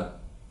do that.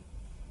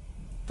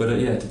 But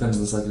yeah, it depends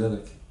on the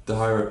psychedelic. The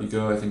higher up you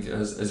go, I think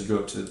as you go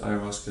up to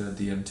ayahuasca,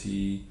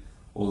 DMT,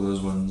 all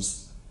those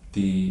ones,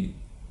 the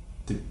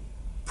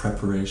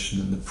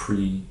preparation and the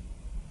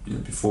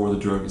before the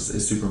drug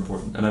is super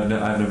important. And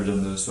I've never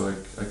done those, so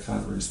I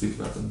can't really speak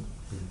about them.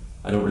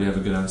 I don't really have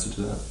a good answer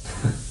to that.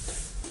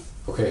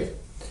 Okay,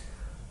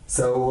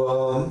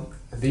 so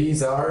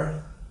these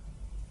are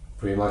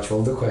pretty much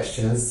all the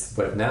questions,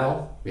 but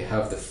now we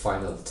have the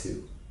final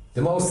two,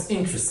 the most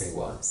interesting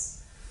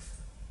ones.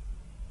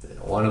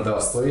 One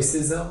about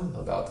stoicism,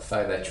 about the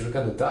fact that you're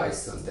gonna die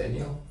soon,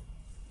 Daniel.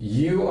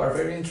 You are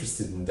very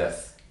interested in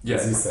death,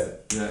 as you said.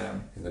 Yeah, I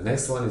am. And the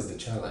next one is the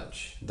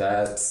challenge.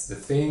 That's the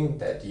thing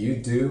that you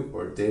do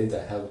or did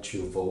that helped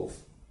you evolve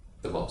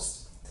the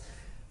most.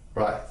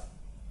 Right.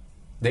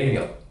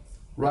 Daniel,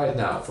 right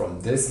now,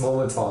 from this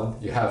moment on,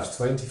 you have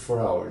 24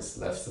 hours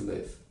left to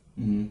live.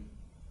 Mm-hmm.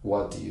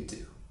 What do you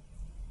do?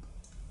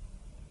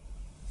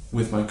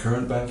 With my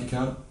current bank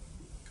account?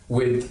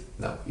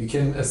 No, you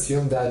can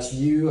assume that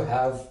you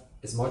have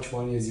as much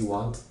money as you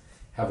want,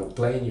 have a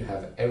plane, you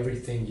have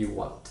everything you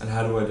want. And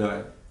how do I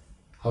die?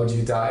 How do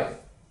you die?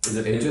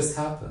 It just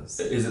happens.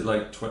 Is it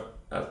like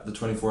at the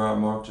 24-hour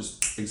mark,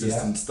 just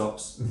existence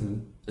stops?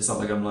 Mm-hmm. It's not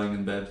like I'm lying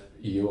in bed.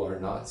 You are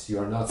not. You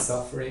are not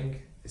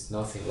suffering. It's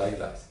nothing like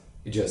that.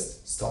 It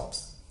just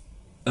stops.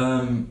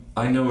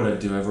 I know what I'd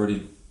do. I've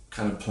already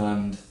kind of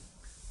planned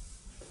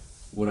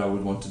what I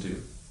would want to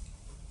do.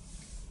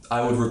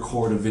 I would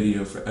record a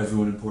video for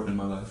everyone important in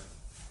my life.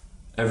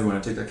 Everyone,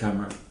 I'd take that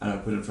camera and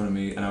I'd put it in front of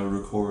me and I would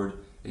record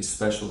a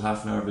special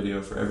half-an-hour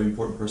video for every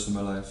important person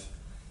in my life,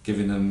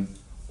 giving them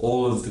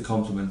all of the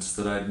compliments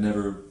that I'd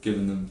never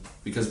given them,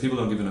 because people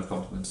don't give enough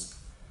compliments.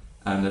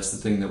 And that's the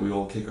thing that we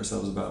all kick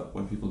ourselves about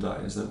when people die,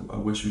 is that I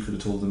wish we could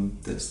have told them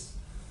this.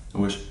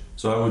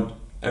 So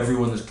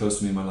everyone that's close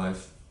to me in my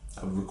life,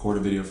 I would record a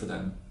video for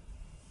them.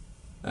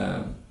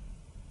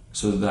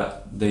 So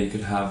that they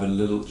could have a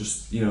little,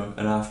 just,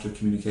 an after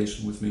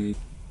communication with me.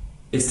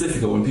 It's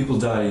difficult when people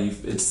die.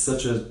 It's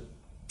such a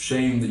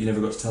shame that you never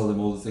got to tell them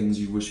all the things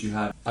you wish you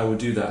had. I would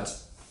do that,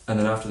 and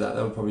then after that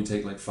would probably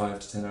take like 5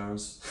 to 10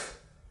 hours.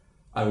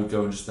 I would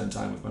go and just spend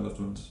time with my loved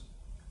ones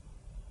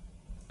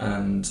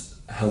and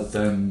help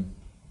them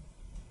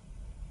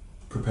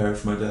prepare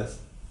for my death,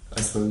 I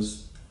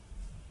suppose.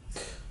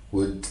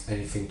 Would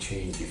anything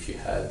change if you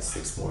had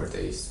 6 more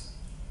days?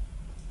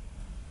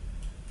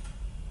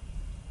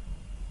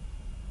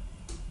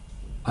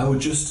 I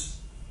would just,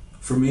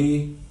 for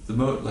me,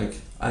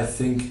 I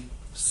think,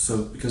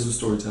 so because of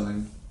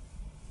storytelling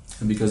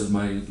and because of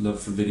my love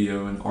for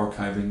video and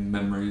archiving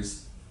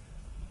memories,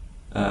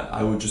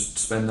 I would just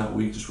spend that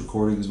week just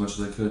recording as much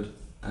as I could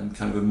and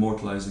kind of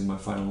immortalizing my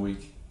final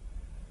week.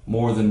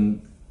 More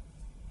than,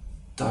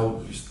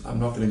 I'm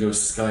not going to go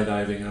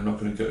skydiving, and I'm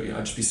not going to go,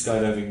 I'd just be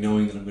skydiving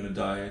knowing that I'm going to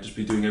die. I'd just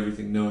be doing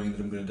everything knowing that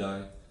I'm going to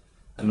die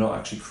and not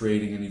actually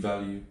creating any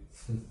value.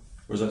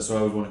 So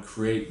I would want to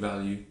create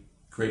value,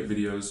 create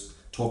videos,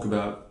 talk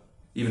about,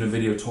 even a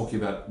video talking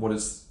about what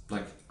it's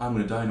like, I'm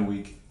going to die in a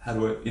week, how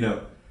do I,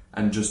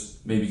 and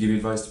just maybe give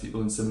advice to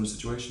people in similar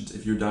situations.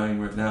 If you're dying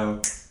right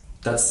now,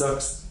 that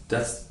sucks,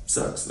 death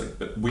sucks,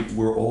 but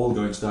we're all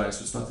going to die,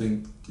 so it's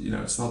nothing,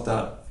 it's not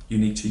that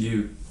unique to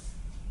you.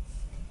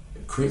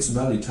 Create some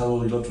value, tell all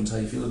your loved ones how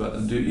you feel about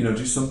them,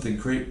 do something,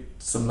 create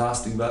some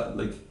lasting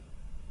value,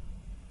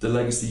 the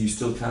legacy you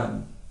still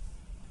can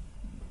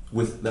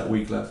with that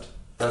week left.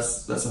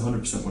 That's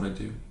 100% what I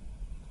do.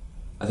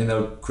 I think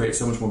that would create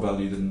so much more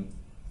value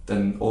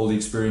than all the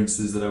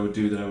experiences that I would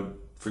do that I would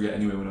forget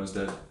anyway when I was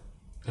dead.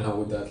 And how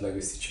would that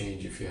legacy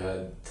change if you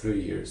had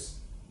 3 years?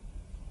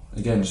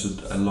 Again,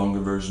 just a longer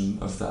version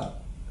of that.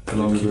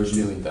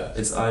 Doing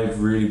that. I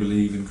really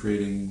believe in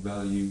creating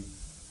value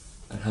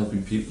and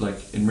helping people,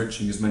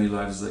 enriching as many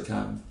lives as I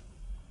can,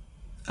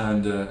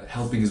 and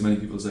helping as many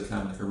people as I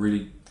can. I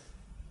really,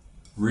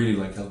 really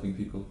like helping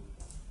people.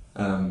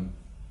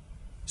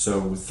 So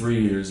with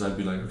 3 years, I'd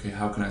be like, okay,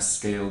 how can I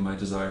scale my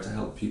desire to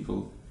help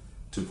people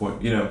to a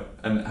point,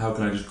 and how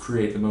can I just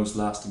create the most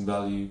lasting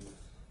value?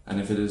 And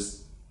if it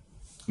is,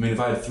 if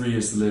I had 3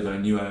 years to live and I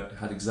knew I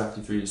had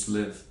exactly 3 years to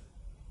live,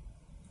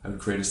 I would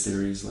create a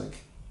series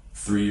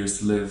 3 years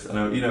to live, and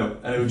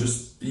and it would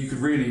just, you could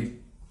really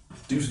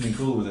do something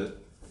cool with it.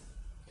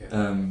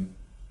 Yeah.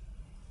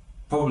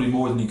 Probably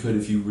more than you could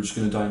if you were just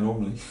going to die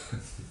normally.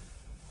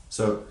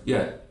 So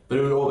yeah, but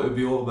it would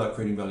be all about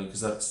creating value,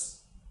 because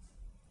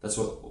that's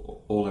what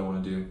all I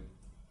want to do.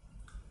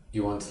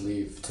 You want to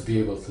be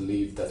able to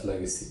leave that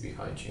legacy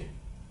behind you.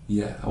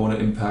 Yeah, I want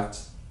to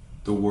impact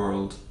the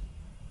world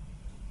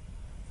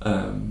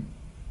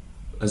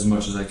as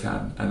much as I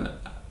can,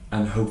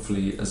 and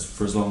hopefully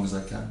for as long as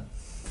I can.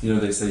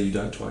 They say you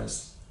die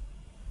twice.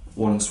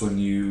 Once when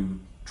you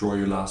draw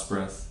your last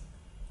breath,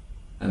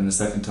 and the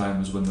second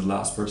time is when the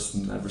last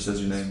person ever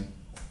says your name.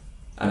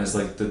 And it's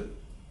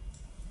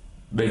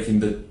making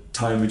the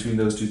time between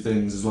those two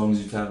things as long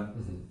as you can.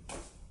 Mm-hmm.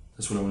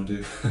 That's what I want to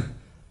do.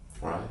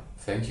 Alright,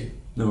 thank you.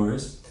 No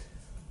worries.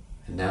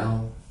 And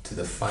now to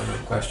the final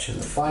question,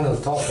 the final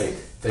topic,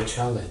 the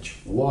challenge.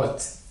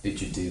 What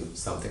did you do?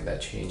 Something that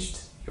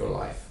changed your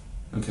life?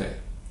 Okay.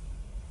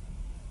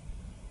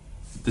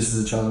 This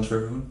is a challenge for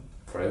everyone?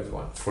 For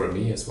everyone. For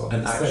me as well.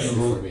 An especially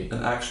for me.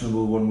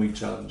 actionable 1 week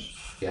challenge.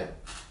 Yeah.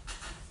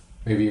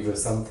 Maybe even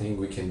something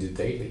we can do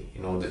daily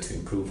in order to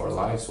improve our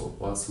lives, or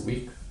once a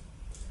week.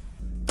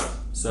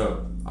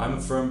 So, I'm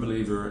a firm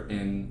believer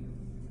in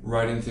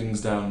writing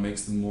things down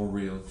makes them more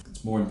real.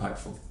 It's more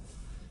impactful.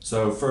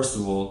 So, first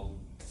of all,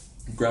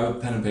 grab a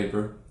pen and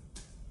paper.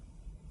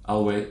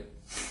 I'll wait.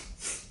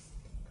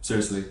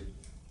 Seriously.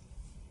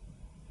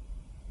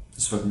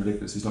 It's fucking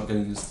ridiculous. He's not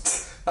getting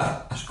his...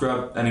 Just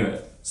grab...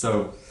 Anyway,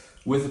 so,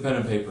 with a pen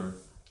and paper,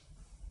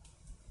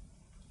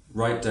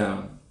 write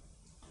down,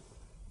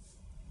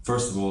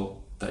 first of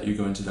all, that you're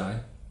going to die,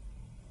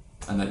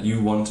 and that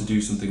you want to do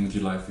something with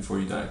your life before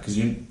you die, because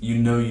you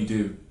know you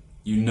do.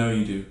 You know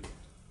you do.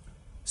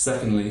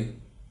 Secondly,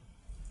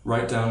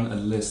 write down a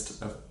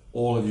list of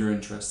all of your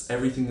interests,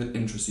 everything that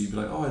interests you. Be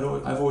like,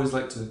 oh, I've always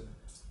liked to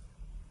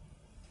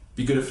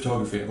be good at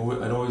photography. I'd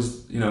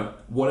always,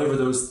 whatever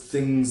those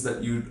things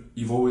that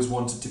you've always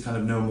wanted to kind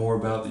of know more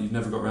about that you've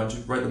never got around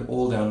to, write them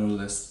all down on a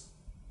list.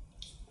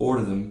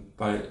 Order them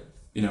by,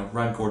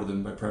 rank order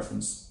them by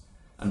preference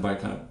and by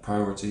kind of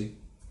priority.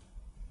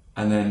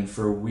 And then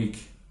for a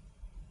week,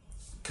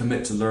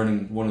 commit to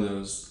learning one of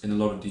those in a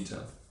lot of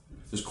detail.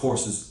 There's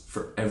courses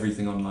for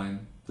everything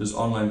online. There's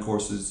online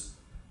courses,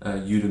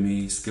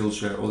 Udemy,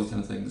 Skillshare, all these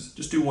kind of things.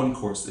 Just do one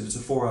course. If it's a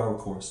 4-hour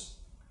course,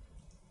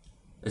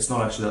 it's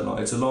not actually that long.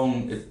 It's a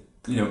long,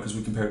 because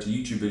we compare it to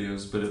YouTube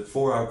videos, but a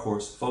 4-hour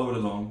course, follow it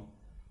along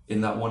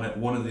in that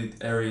one of the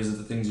areas of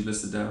the things you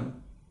listed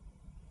down.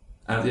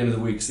 And at the end of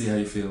the week, see how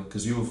you feel,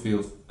 because you will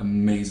feel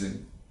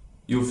amazing.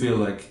 You'll feel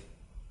like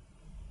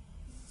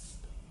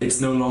it's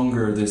no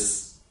longer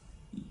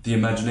the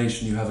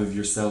imagination you have of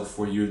yourself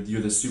where you're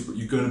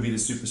going to be the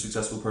super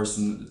successful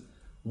person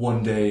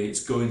one day.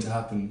 It's going to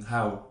happen.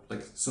 How?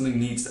 Like, something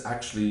needs to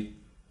actually,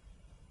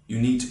 you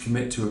need to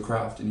commit to a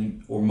craft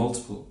or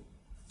multiple.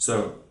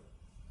 So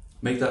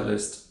make that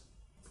list.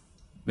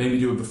 Maybe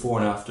do it before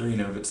and after.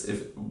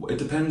 If it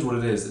depends what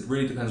it is. It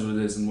really depends what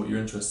it is and what your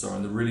interests are,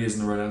 and there really isn't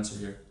the right answer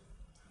here.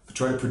 But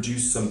try to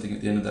produce something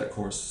at the end of that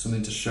course,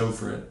 something to show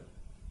for it,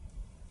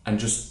 and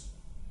just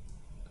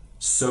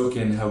soak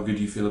in how good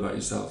you feel about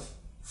yourself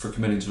for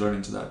committing to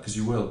learning to that, because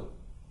you will.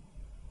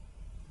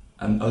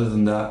 And other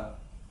than that,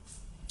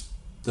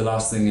 the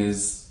last thing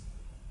is,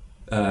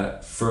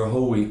 for a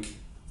whole week,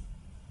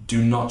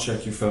 do not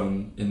check your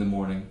phone in the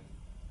morning.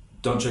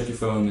 Don't check your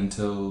phone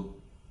until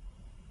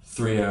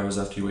 3 hours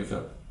after you wake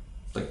up,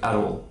 like at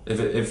all.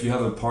 If you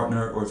have a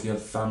partner, or if you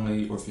have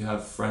family, or if you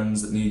have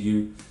friends that need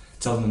you,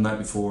 tell them the night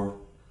before,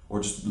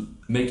 or just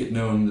make it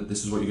known that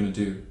this is what you're going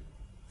to do.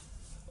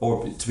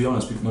 Or, to be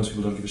honest, most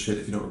people don't give a shit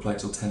if you don't reply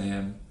till 10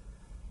 a.m.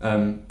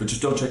 But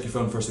just don't check your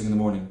phone first thing in the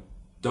morning.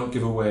 Don't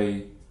give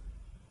away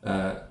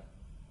the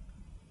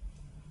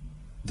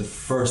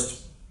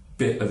first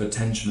bit of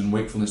attention and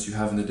wakefulness you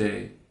have in the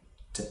day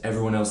to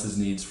everyone else's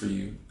needs for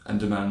you and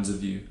demands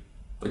of you.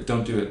 Like,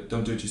 don't do it.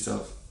 Don't do it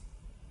yourself.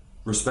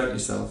 Respect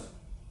yourself.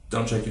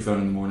 Don't check your phone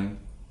in the morning.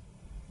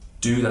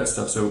 Do that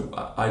stuff. So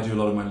I do a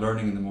lot of my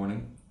learning in the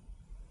morning.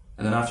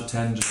 And then after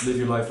 10, just live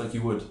your life like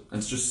you would.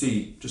 And just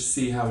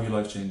see how your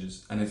life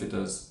changes. And if it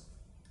does.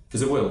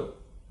 Because it will.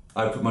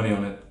 I put money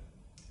on it.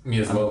 Me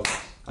as well.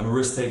 I'm a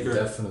risk taker.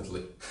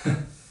 Definitely.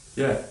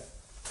 Yeah.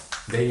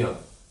 Daniel,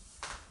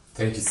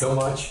 thank you so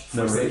much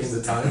for taking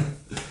the time.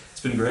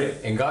 It's been great.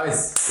 And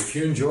guys, if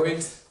you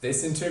enjoyed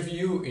this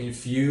interview,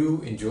 if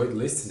you enjoyed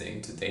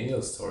listening to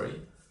Daniel's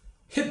story,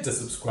 hit the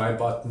subscribe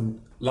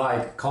button,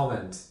 like,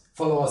 comment,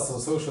 follow us on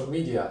social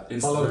media,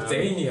 follow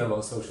Daniel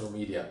on social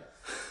media.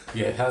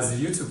 He has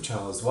a YouTube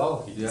channel as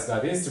well. He's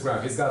got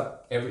Instagram. He's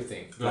got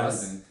everything.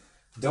 Plus,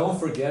 don't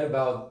forget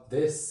about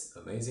this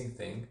amazing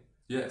thing.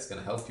 Yeah. It's going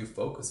to help you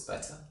focus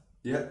better.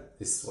 Yeah.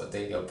 This is what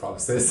Daniel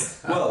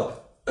promises.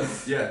 Well,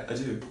 yeah, I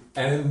do.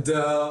 And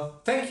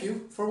thank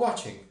you for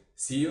watching.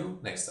 See you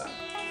next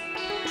time.